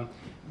comment.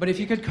 But if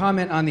you could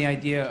comment on the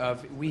idea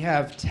of, we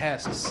have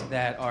tests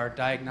that are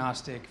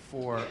diagnostic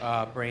for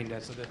brain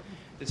death, so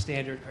the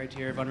standard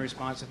criteria of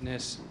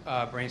unresponsiveness,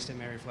 brainstem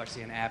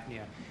areflexia, and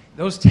apnea.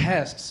 Those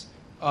tests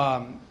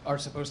are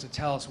supposed to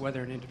tell us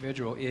whether an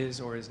individual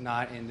is or is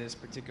not in this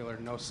particular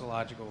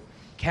nosological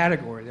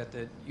category that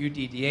the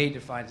UDDA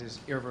defines as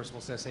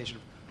irreversible cessation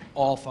of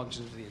all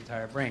functions of the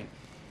entire brain.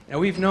 Now,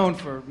 we've known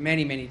for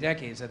many, many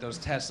decades that those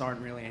tests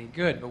aren't really any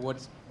good,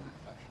 but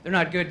they're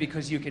not good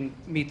because you can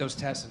meet those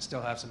tests and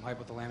still have some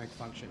hypothalamic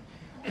function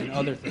and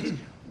other things.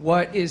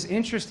 What is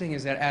interesting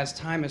is that as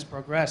time has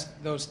progressed,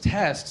 those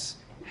tests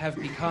have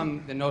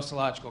become the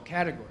nosological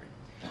category.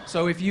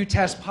 So if you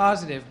test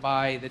positive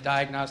by the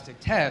diagnostic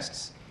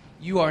tests,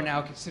 you are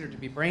now considered to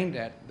be brain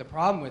dead. The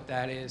problem with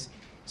that is,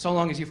 so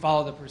long as you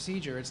follow the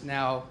procedure, it's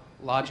now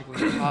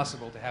logically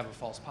impossible to have a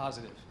false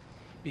positive,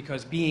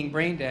 because being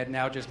brain dead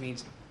now just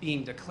means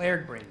being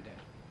declared brain dead.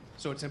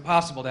 So it's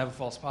impossible to have a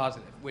false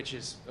positive, which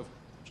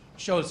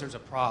shows there's a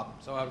problem.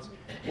 So I was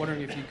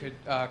wondering if you could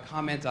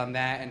comment on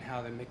that and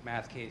how the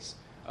McMath case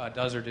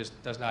does or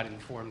does not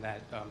inform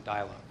that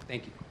dialogue.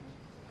 Thank you.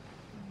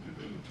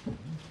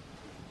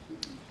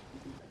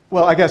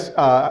 Well, I guess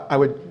I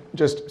would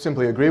just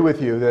simply agree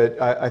with you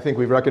that I think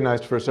we've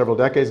recognized for several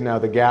decades now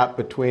the gap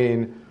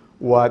between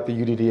what the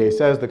UDDA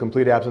says, the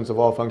complete absence of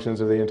all functions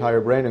of the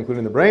entire brain,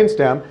 including the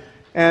brainstem,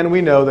 and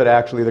we know that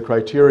actually the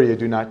criteria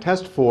do not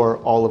test for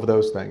all of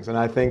those things. And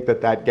I think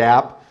that that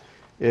gap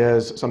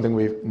is something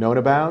we've known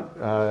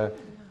about.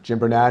 Jim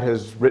Burnett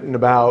has written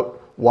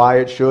about why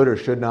it should or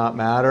should not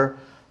matter.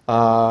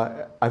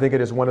 I think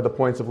it is one of the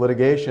points of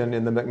litigation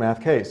in the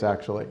McMath case,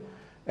 actually.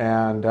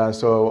 And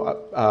as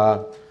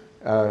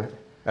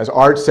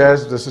Art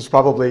says,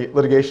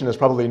 litigation is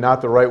probably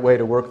not the right way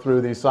to work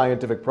through these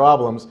scientific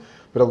problems,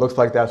 but it looks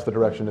like that's the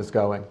direction it's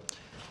going.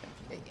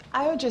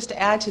 I would just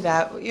add to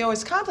that,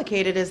 what's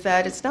complicated is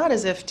that it's not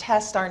as if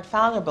tests aren't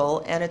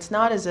fallible, and it's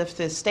not as if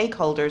the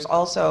stakeholders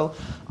also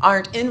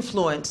aren't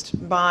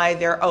influenced by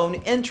their own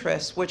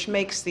interests, which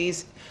makes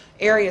these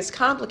areas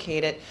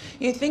complicated.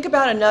 You think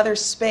about another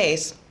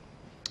space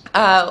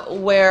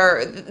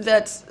where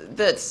that's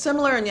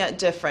similar and yet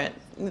different,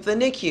 the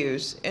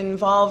NICUs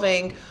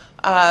involving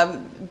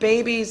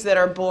babies that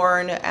are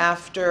born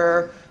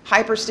after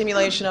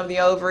hyperstimulation of the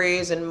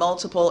ovaries and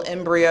multiple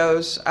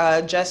embryos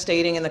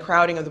gestating in the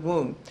crowding of the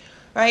womb.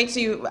 Right, so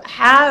you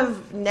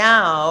have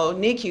now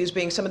NICUs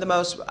being some of the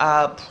most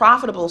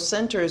profitable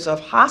centers of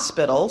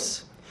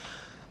hospitals.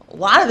 A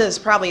lot of this is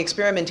probably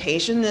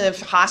experimentation.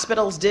 If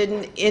hospitals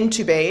didn't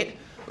intubate,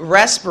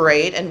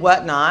 respirate, and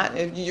whatnot,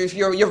 if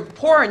you're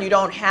poor and you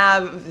don't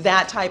have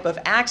that type of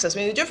access. I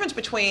mean, the difference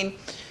between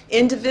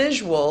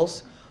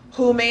individuals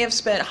who may have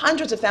spent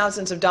hundreds of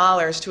thousands of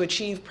dollars to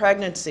achieve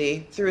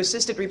pregnancy through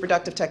assisted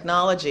reproductive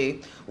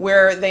technology,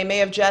 where they may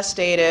have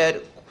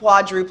gestated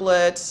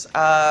quadruplets,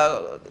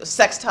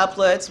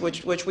 sextuplets,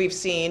 which we've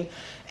seen,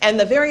 and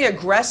the very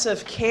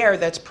aggressive care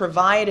that's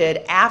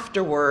provided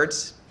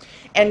afterwards.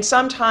 And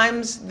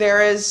sometimes there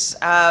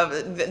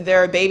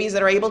are babies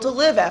that are able to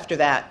live after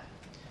that,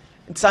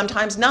 and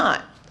sometimes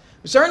not.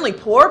 Certainly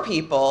poor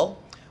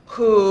people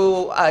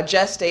who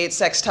gestate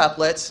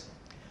sextuplets,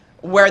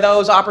 where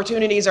those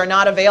opportunities are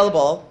not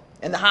available,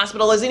 and the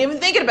hospital isn't even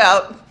thinking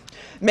about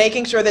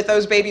making sure that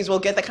those babies will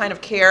get the kind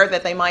of care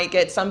that they might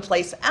get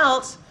someplace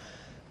else,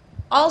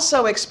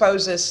 also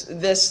exposes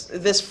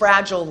this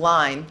fragile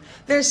line.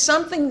 There's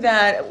something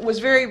that was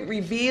very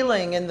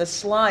revealing in the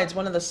slides,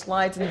 one of the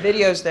slides and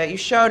videos that you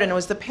showed, and it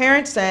was the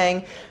parent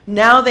saying,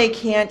 now they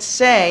can't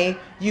say,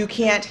 you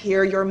can't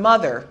hear your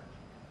mother.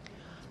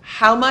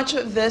 How much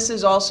of this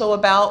is also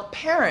about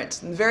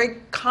parents, and the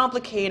very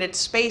complicated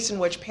space in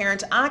which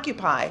parents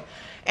occupy.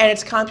 And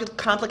it's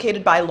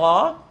complicated by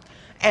law,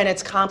 and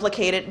it's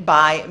complicated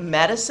by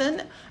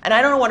medicine. And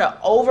I don't want to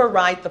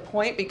overwrite the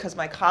point because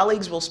my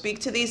colleagues will speak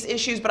to these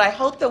issues, but I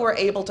hope that we're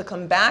able to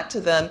come back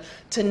to them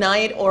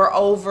tonight or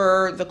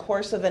over the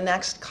course of the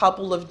next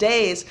couple of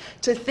days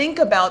to think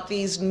about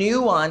these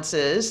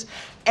nuances.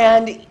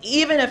 And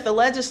even if the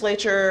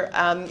legislature,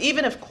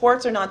 even if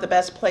courts are not the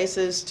best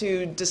places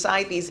to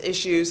decide these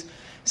issues,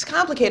 it's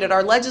complicated.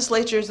 Our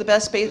legislature is the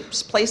best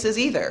places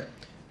either.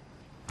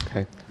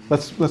 Okay,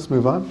 let's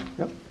move on.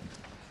 Yep.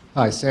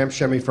 Hi, Sam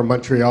Shemy from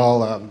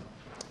Montreal.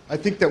 I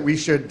think that we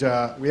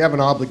have an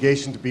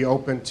obligation to be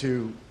open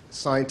to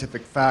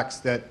scientific facts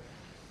that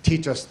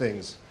teach us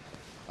things.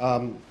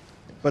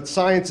 But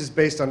science is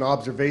based on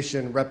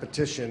observation,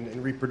 repetition,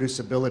 and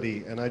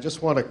reproducibility. And I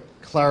just want to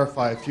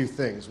clarify a few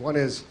things. One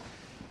is,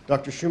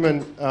 Dr.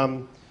 Schumann,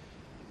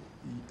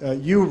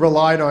 you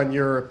relied on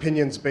your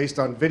opinions based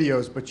on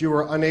videos, but you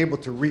were unable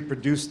to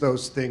reproduce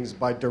those things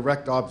by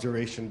direct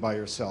observation by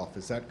yourself.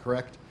 Is that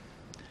correct?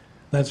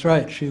 That's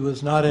right. She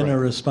was not in a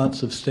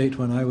responsive state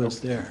when I was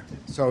there.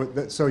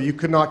 So you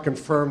could not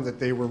confirm that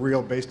they were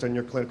real based on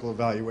your clinical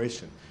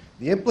evaluation.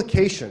 The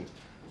implication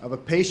of a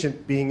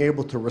patient being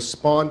able to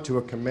respond to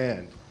a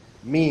command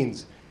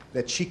means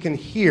that she can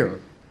hear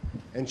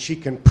and she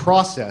can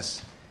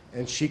process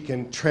and she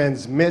can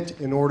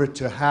transmit in order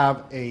to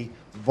have a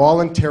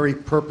voluntary,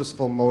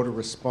 purposeful motor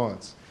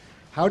response.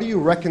 How do you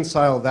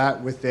reconcile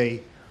that with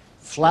a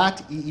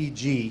flat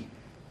EEG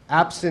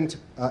absent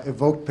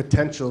evoked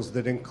potentials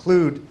that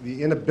include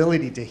the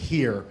inability to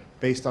hear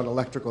based on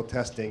electrical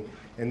testing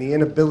and the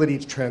inability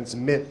to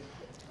transmit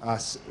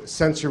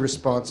sensory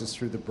responses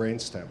through the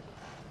brainstem?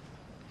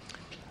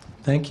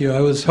 Thank you. I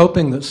was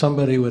hoping that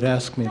somebody would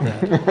ask me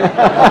that.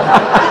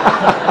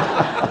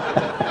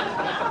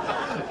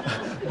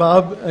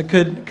 Bob,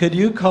 could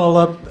you call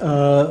up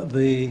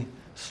the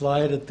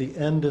slide at the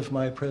end of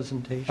my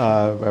presentation?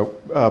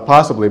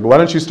 Possibly, but why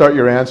don't you start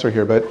your answer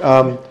here? But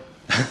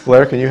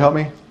Blair, can you help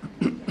me?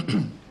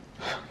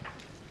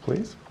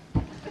 Please.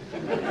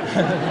 I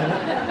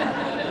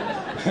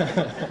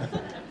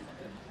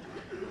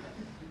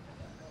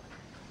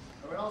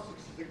would also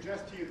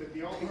suggest to you that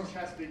the only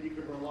test that you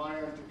can rely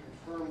on to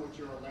confirm what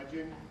you're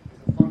alleging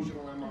is a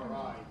functional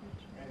MRI.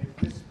 And if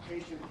this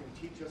patient can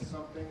teach us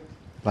something,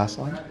 last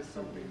slide. That is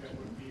something that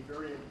would be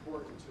very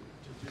important to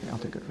do. I'll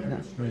take it from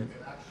demonstrate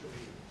that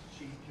actually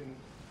she can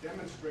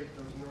demonstrate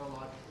those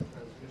neurological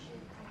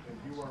transmissions that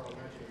you are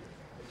alleging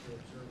that you're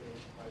observing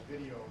by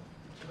video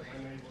that are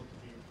unable to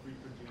be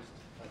reproduced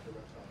at the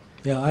reptile.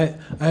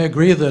 Yeah, I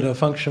agree that a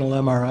functional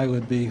MRI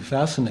would be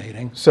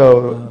fascinating.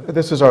 So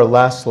this is our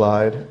last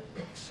slide.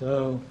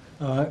 So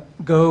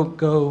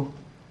go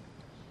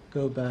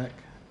back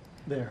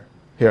there.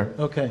 Here.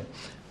 Okay.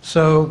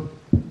 So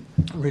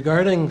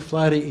regarding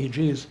flat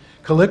EEGs,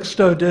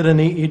 Calixto did an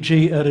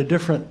EEG at a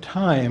different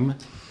time,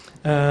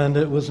 and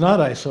it was not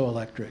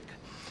isoelectric.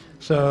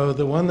 So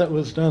the one that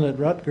was done at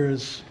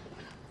Rutgers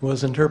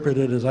was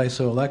interpreted as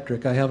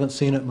isoelectric. I haven't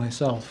seen it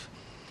myself.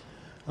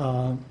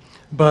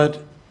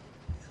 But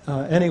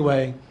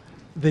anyway,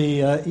 the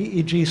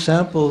EEG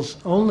samples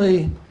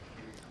only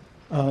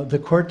the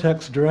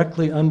cortex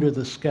directly under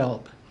the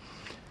scalp.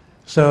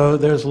 So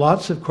there's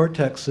lots of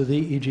cortex that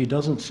the EEG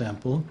doesn't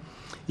sample.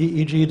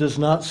 EEG does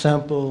not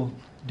sample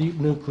deep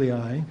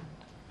nuclei.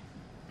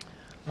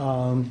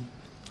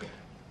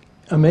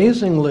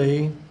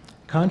 Amazingly,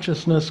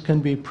 consciousness can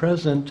be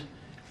present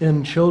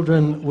in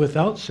children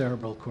without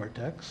cerebral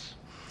cortex.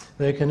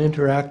 They can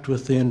interact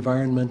with the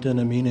environment in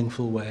a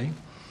meaningful way.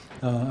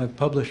 I've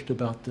published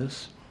about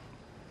this.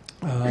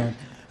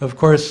 Of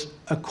course,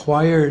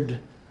 acquired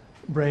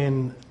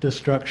brain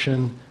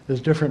destruction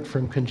is different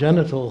from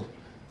congenital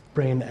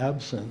brain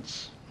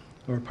absence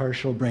or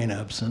partial brain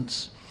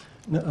absence.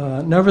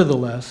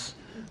 Nevertheless,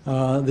 the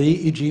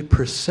EEG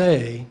per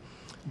se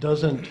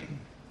doesn't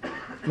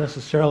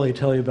necessarily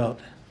tell you about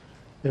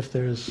if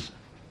there's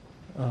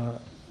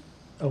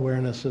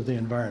awareness of the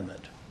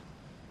environment.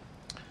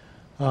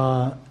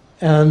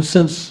 And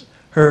since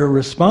her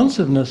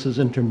responsiveness is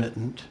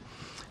intermittent,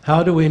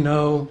 how do we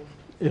know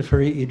if her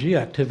EEG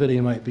activity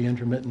might be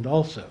intermittent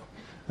also?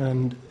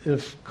 And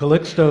if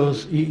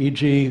Calixto's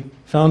EEG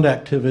found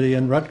activity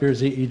and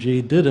Rutgers'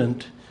 EEG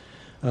didn't,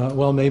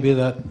 well, maybe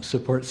that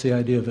supports the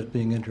idea of it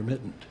being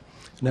intermittent.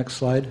 Next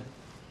slide.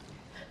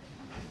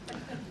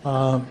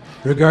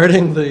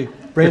 Regarding the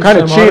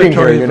brainstem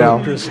auditory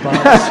evoked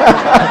response,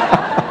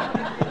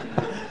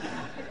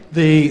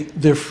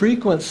 the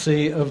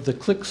frequency of the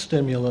click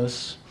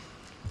stimulus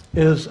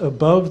is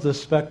above the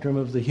spectrum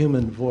of the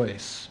human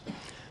voice.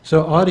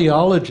 So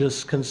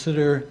audiologists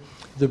consider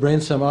the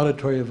brainstem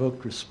auditory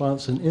evoked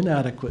response an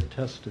inadequate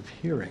test of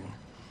hearing.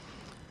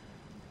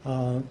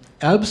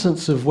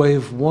 Absence of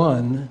wave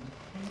 1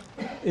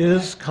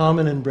 is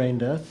common in brain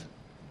death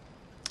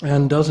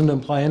and doesn't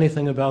imply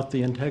anything about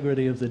the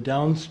integrity of the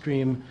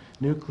downstream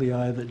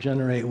nuclei that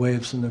generate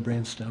waves in the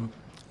brainstem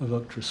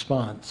evoked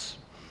response.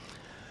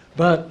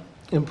 But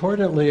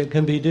importantly, it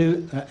can be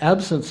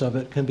absence of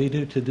it can be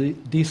due to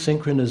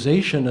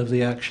desynchronization of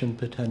the action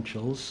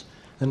potentials,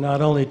 and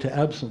not only to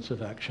absence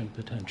of action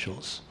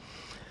potentials.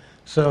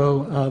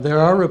 So there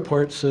are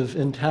reports of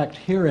intact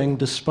hearing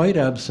despite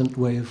absent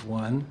wave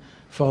 1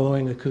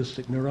 following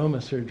acoustic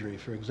neuroma surgery,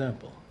 for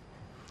example.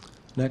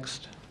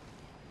 Next.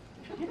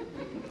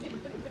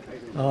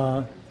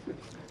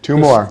 Two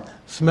more.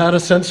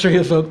 Somatosensory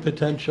evoked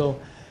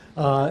potential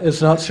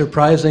is not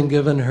surprising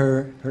given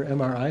her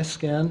MRI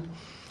scan.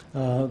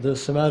 The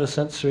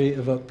somatosensory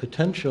evoked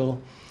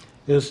potential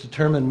is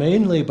determined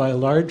mainly by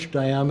large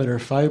diameter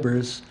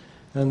fibers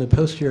and the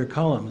posterior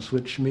columns,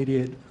 which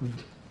mediate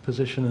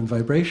position and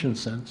vibration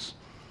sense.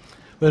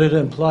 But it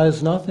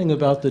implies nothing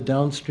about the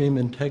downstream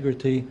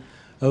integrity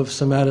of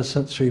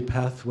somatosensory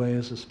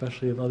pathways,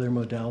 especially of other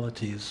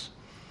modalities.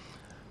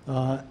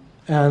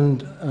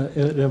 And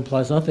it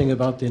implies nothing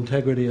about the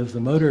integrity of the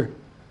motor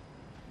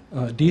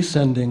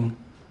descending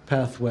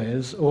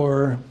pathways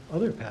or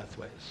other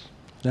pathways.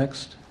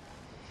 Next.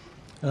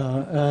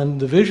 And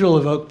the visual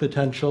evoked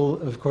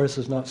potential, of course,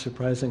 is not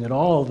surprising at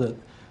all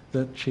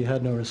that she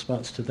had no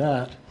response to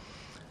that.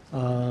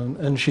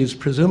 And she's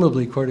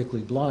presumably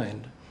cortically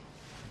blind.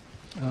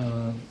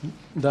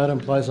 That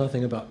implies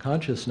nothing about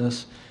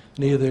consciousness,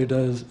 neither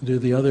do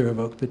the other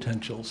evoked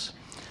potentials.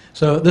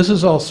 So this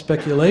is all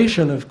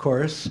speculation, of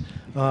course,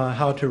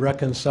 how to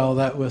reconcile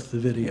that with the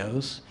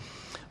videos.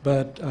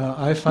 But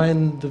I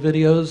find the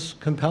videos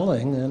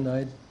compelling,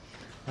 and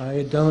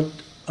I don't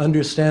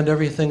understand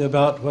everything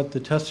about what the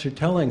tests are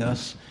telling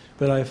us,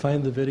 but I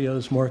find the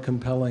videos more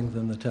compelling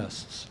than the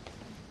tests.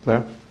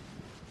 Claire?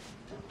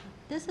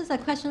 This is a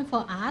question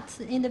for Art.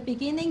 In the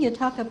beginning, you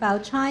talk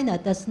about China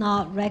does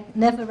not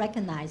never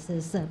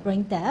recognizes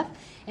brain death.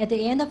 At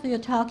the end of your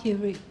talk,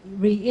 you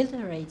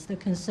reiterate the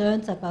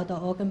concerns about the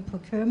organ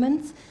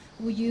procurement.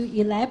 Will you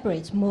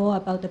elaborate more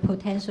about the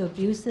potential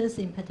abuses,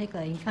 in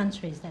particular in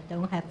countries that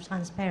don't have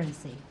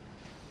transparency?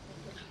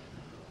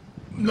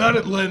 Not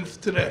at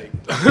length today.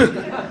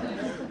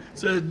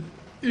 It's an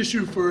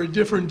issue for a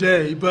different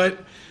day, but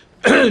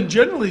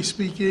generally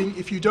speaking,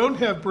 if you don't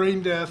have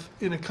brain death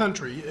in a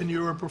country and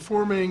you are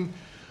performing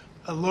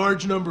a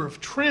large number of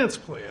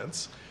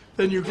transplants,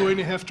 then you're going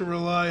to have to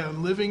rely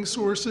on living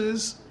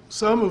sources,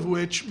 some of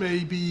which may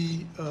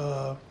be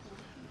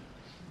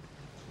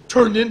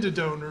turned into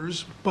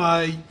donors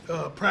by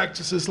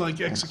practices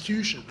like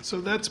execution. So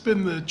that's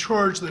been the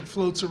charge that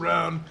floats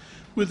around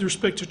with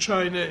respect to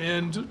China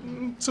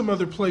and some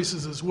other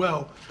places as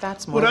well.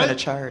 That's more than a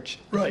charge.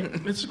 Right,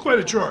 it's quite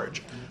a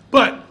charge.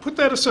 But put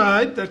that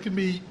aside, that could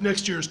be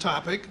next year's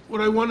topic.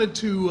 What I wanted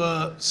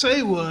to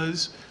say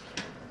was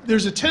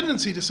there's a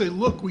tendency to say,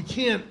 look, we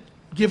can't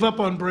give up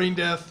on brain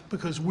death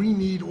because we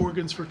need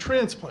organs for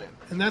transplant.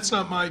 And that's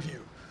not my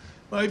view.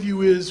 My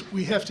view is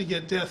we have to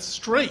get death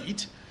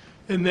straight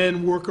and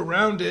then work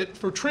around it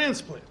for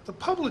transplant. The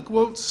public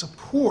won't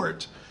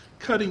support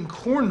cutting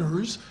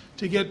corners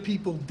to get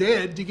people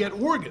dead to get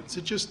organs.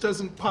 It just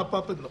doesn't pop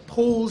up in the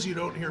polls. You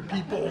don't hear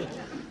people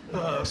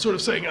sort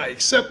of saying, I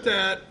accept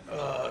that.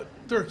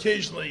 There are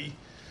occasionally,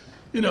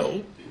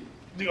 the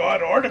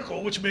odd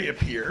article which may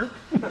appear,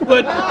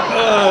 but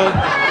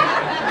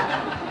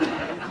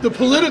the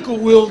political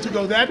will to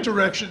go that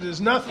direction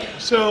is nothing.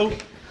 So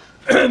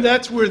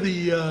that's where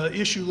the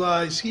issue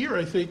lies here,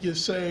 I think,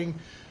 is saying,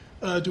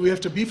 do we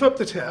have to beef up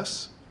the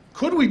tests?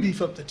 Could we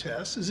beef up the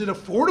tests? Is it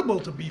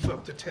affordable to beef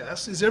up the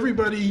tests? Is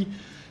everybody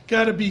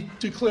got to be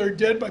declared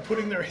dead by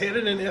putting their head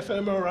in an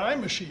fMRI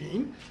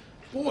machine?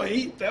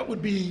 Boy, that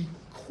would be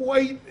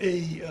quite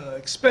a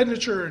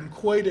expenditure and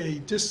quite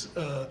a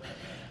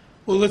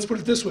well, let's put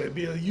it this way, it'd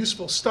be a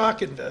useful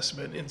stock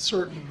investment in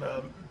certain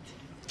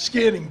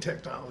scanning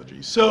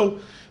technology. So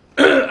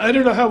I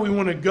don't know how we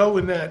want to go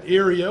in that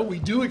area. We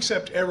do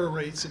accept error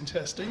rates in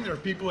testing. There are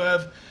people who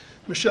have,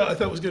 Michelle, I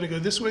thought was going to go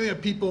this way. There are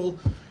people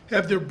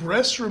have their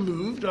breasts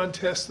removed on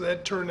tests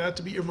that turn out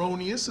to be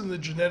erroneous in the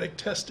genetic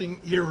testing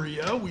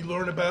area. We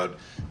learn about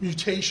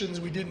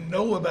mutations we didn't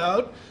know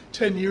about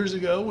 10 years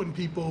ago when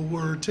people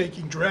were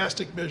taking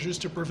drastic measures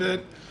to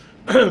prevent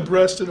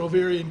breast and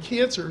ovarian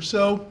cancer.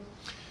 So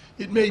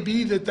it may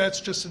be that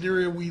that's just an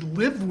area we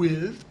live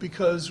with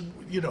because,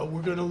 you know,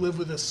 we're going to live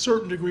with a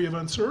certain degree of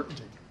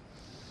uncertainty.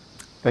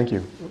 Thank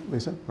you.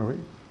 Lisa, are we?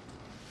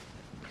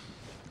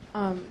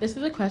 This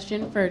is a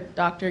question for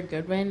Dr.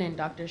 Goodwin and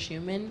Dr.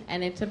 Schumann,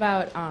 and it's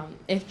about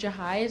if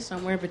Jahi is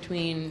somewhere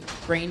between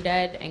brain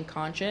dead and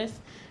conscious,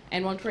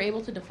 and once we're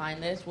able to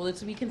define this, will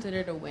this be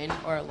considered a win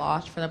or a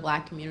loss for the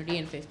Black community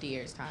in 50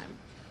 years' time?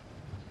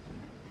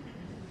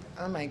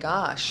 Oh my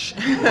gosh.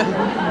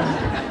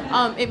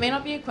 It may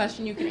not be a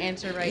question you can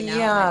answer right now.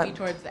 Yeah. It might be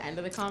towards the end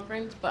of the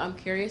conference, but I'm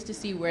curious to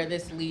see where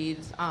this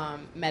leads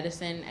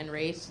medicine and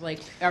race. Like,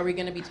 are we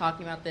going to be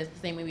talking about this the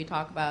same way we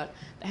talk about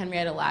the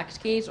Henrietta Lacks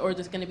case, or is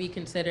this going to be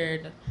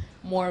considered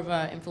more of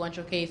an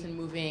influential case in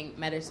moving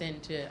medicine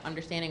to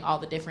understanding all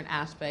the different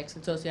aspects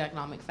and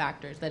socioeconomic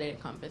factors that it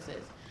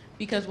encompasses?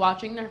 Because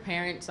watching their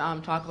parents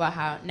talk about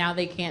how now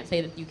they can't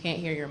say that you can't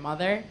hear your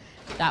mother,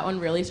 that one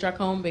really struck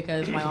home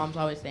because my mom's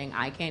always saying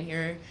I can't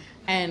hear her,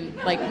 and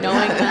like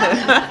knowing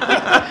that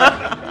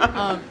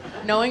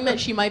knowing that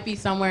she might be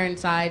somewhere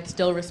inside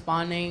still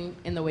responding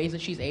in the ways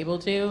that she's able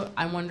to,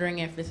 I'm wondering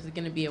if this is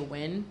going to be a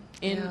win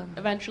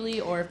eventually,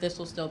 or if this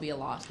will still be a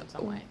loss in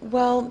some way.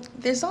 Well,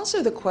 there's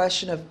also the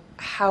question of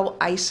how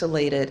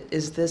isolated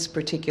is this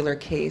particular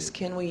case?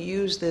 Can we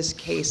use this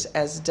case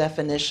as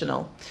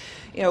definitional?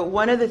 You know,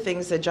 one of the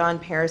things that John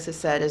Paris has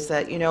said is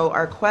that, you know,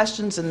 our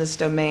questions in this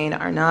domain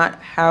are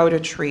not how to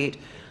treat,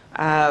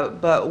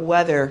 but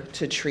whether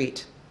to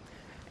treat.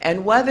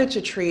 And whether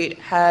to treat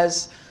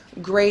has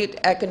great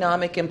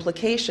economic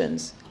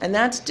implications, and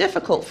that's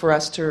difficult for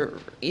us to,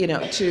 you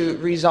know, to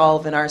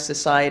resolve in our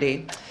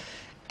society.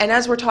 And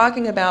as we're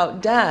talking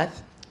about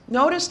death,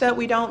 notice that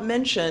we don't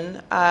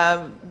mention,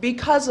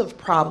 because of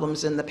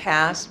problems in the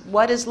past,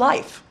 what is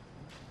life?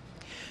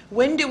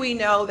 When do we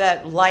know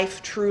that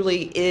life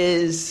truly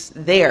is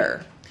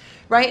there,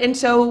 right? And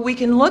so we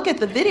can look at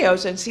the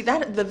videos and see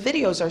that the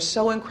videos are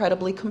so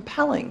incredibly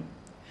compelling.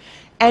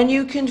 And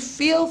you can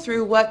feel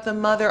through what the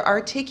mother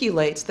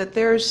articulates that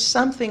there's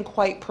something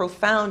quite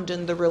profound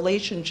in the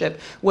relationship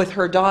with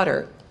her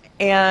daughter.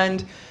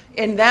 And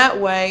in that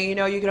way, you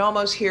know, you can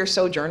almost hear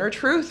Sojourner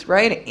Truth,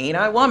 right? Ain't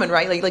I a woman,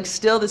 right? Like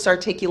still this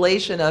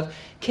articulation of,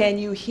 can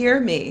you hear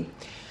me?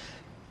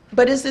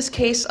 But is this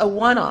case a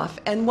one-off?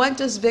 And what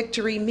does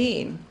victory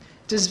mean?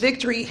 Does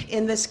victory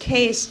in this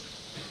case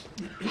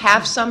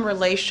have some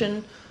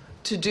relation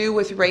to do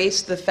with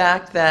race, the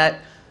fact that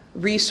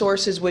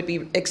resources would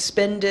be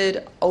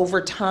expended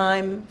over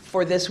time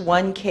for this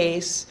one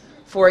case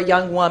for a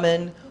young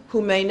woman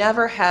who may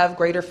never have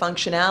greater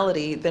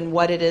functionality than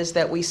what it is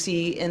that we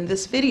see in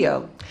this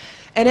video?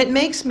 And it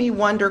makes me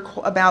wonder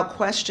about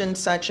questions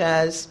such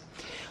as,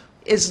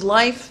 is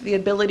life the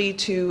ability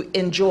to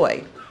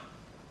enjoy?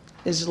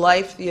 Is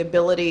life the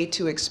ability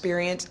to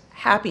experience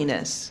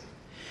happiness?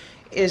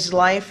 Is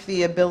life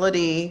the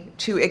ability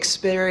to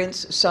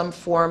experience some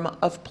form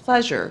of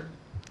pleasure?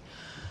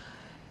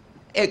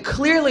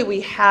 Clearly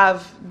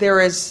there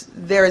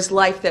is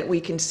life that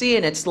we can see,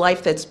 and it's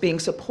life that's being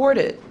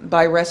supported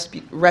by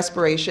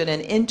respiration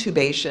and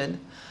intubation.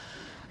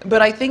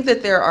 But I think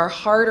that there are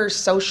harder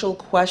social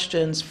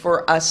questions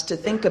for us to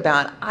think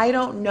about. I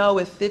don't know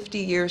if 50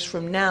 years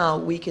from now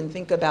we can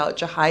think about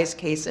Jahi's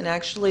case and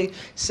actually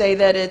say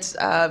that it's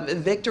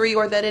victory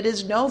or that it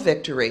is no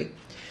victory.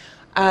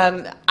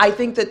 I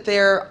think that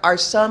there are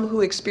some who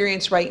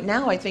experience right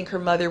now, I think her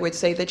mother would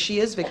say that she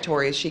is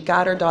victorious. She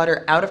got her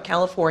daughter out of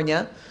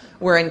California,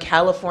 where in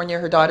California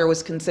her daughter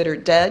was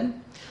considered dead.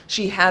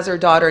 She has her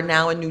daughter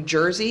now in New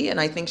Jersey, and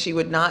I think she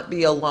would not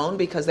be alone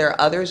because there are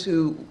others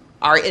who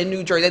are in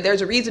New Jersey.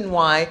 There's a reason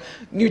why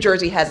New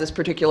Jersey has this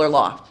particular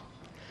law.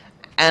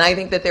 And I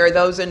think that there are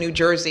those in New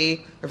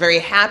Jersey who are very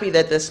happy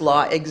that this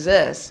law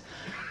exists.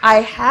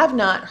 I have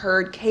not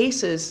heard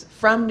cases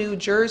from New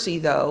Jersey,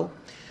 though,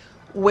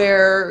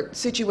 where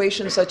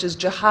situations such as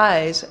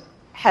Jahi's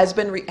have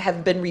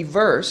been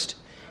reversed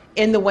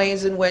in the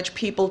ways in which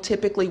people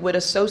typically would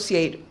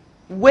associate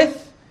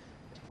with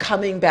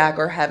coming back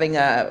or having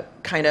a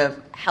kind of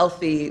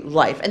healthy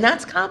life. And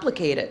that's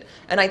complicated.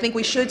 And I think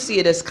we should see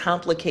it as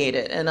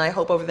complicated. And I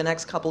hope over the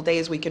next couple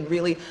days we can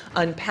really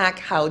unpack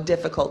how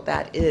difficult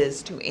that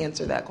is to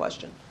answer that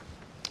question.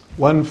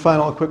 One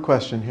final quick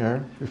question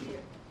here.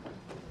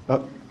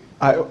 I'm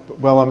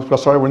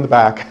sorry, we're in the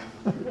back.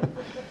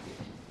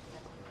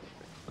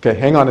 Okay,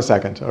 hang on a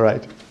second. All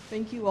right.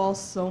 Thank you all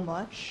so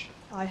much.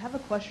 I have a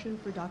question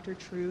for Dr.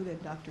 Trug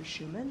and Dr.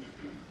 Schumann.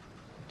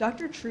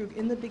 Dr. Trug,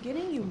 in the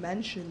beginning you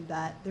mentioned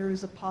that there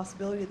is a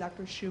possibility that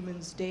Dr.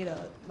 Schumann's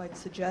data might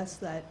suggest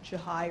that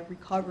Jahi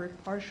recovered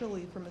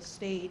partially from a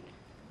state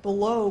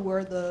below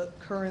where the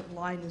current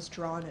line is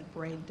drawn at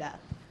brain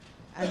death.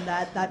 and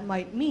that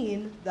might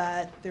mean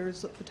that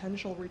there's a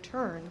potential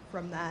return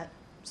from that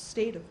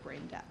state of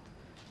brain death.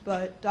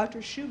 But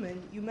Dr.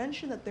 Schumann, you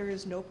mentioned that there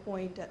is no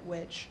point at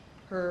which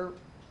her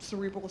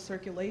cerebral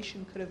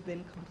circulation could have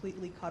been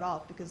completely cut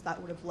off because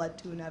that would have led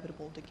to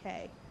inevitable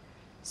decay.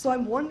 So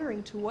I'm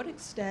wondering, to what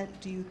extent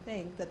do you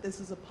think that this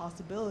is a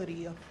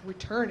possibility of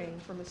returning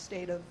from a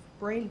state of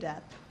brain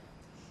death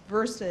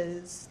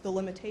versus the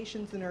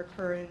limitations in our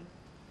current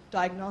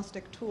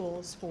diagnostic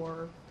tools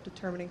for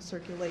determining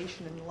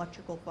circulation and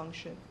electrical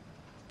function?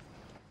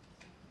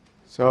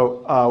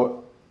 So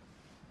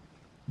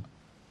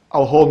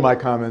I'll hold my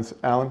comments.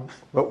 Alan,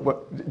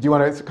 do you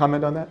want to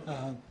comment on that?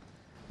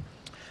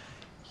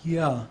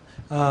 Yeah.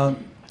 I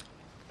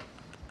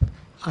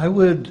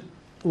would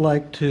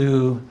like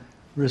to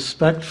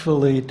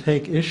respectfully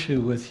take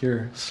issue with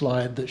your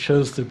slide that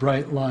shows the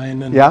bright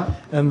line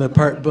and the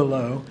part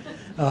below.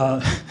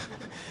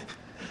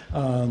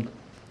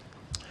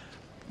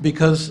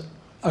 Because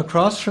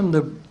across from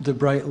the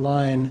bright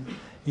line,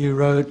 you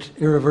wrote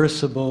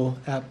irreversible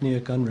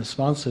apneic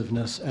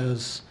unresponsiveness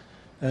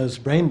as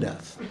brain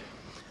death.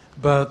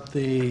 But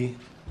the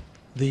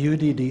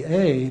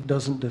UDDA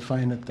doesn't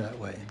define it that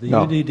way. The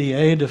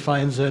UDDA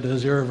defines it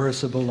as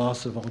irreversible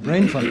loss of all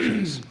brain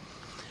functions.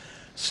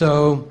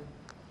 So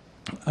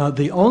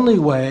the only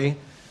way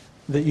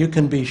that you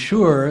can be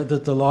sure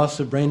that the loss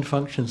of brain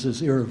functions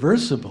is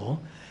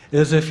irreversible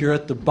is if you're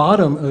at the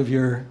bottom of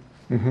your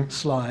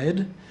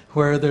slide,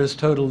 where there's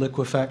total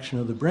liquefaction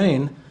of the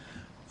brain,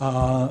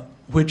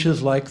 which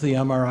is like the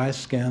MRI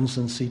scans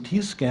and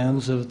CT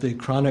scans of the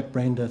chronic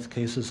brain death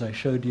cases I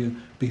showed you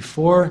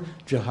before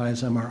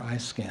Jahi's MRI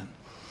scan.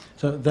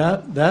 So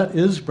that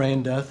is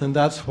brain death, and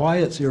that's why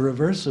it's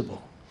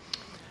irreversible.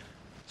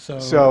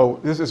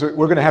 So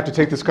we're going to have to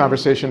take this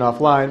conversation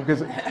offline, because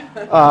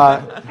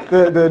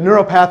the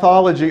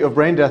neuropathology of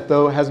brain death,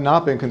 though, has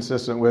not been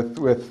consistent with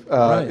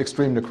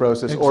extreme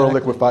necrosis or a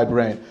liquefied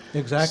brain.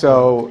 Exactly.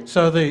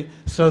 So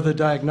the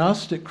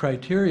diagnostic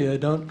criteria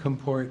don't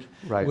comport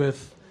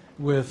with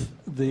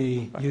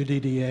the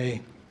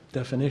UDDA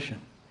definition.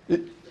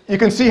 You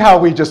can see how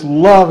we just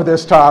love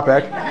this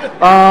topic.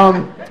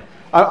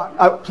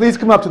 Please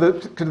come up to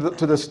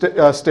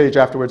the stage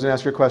afterwards and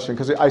ask your question,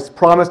 because I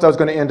promised I was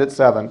going to end at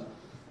 7.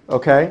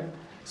 Okay?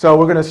 So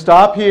we're going to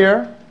stop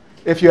here.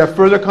 If you have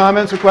further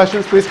comments or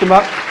questions, please come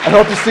up. I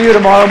hope to see you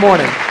tomorrow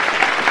morning.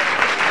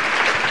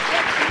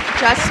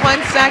 Just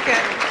 1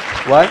 second.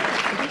 What?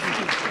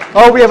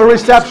 Oh, we have a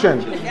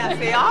reception. Yes,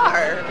 they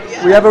are.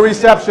 Yes. We have a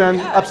reception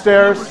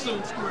upstairs.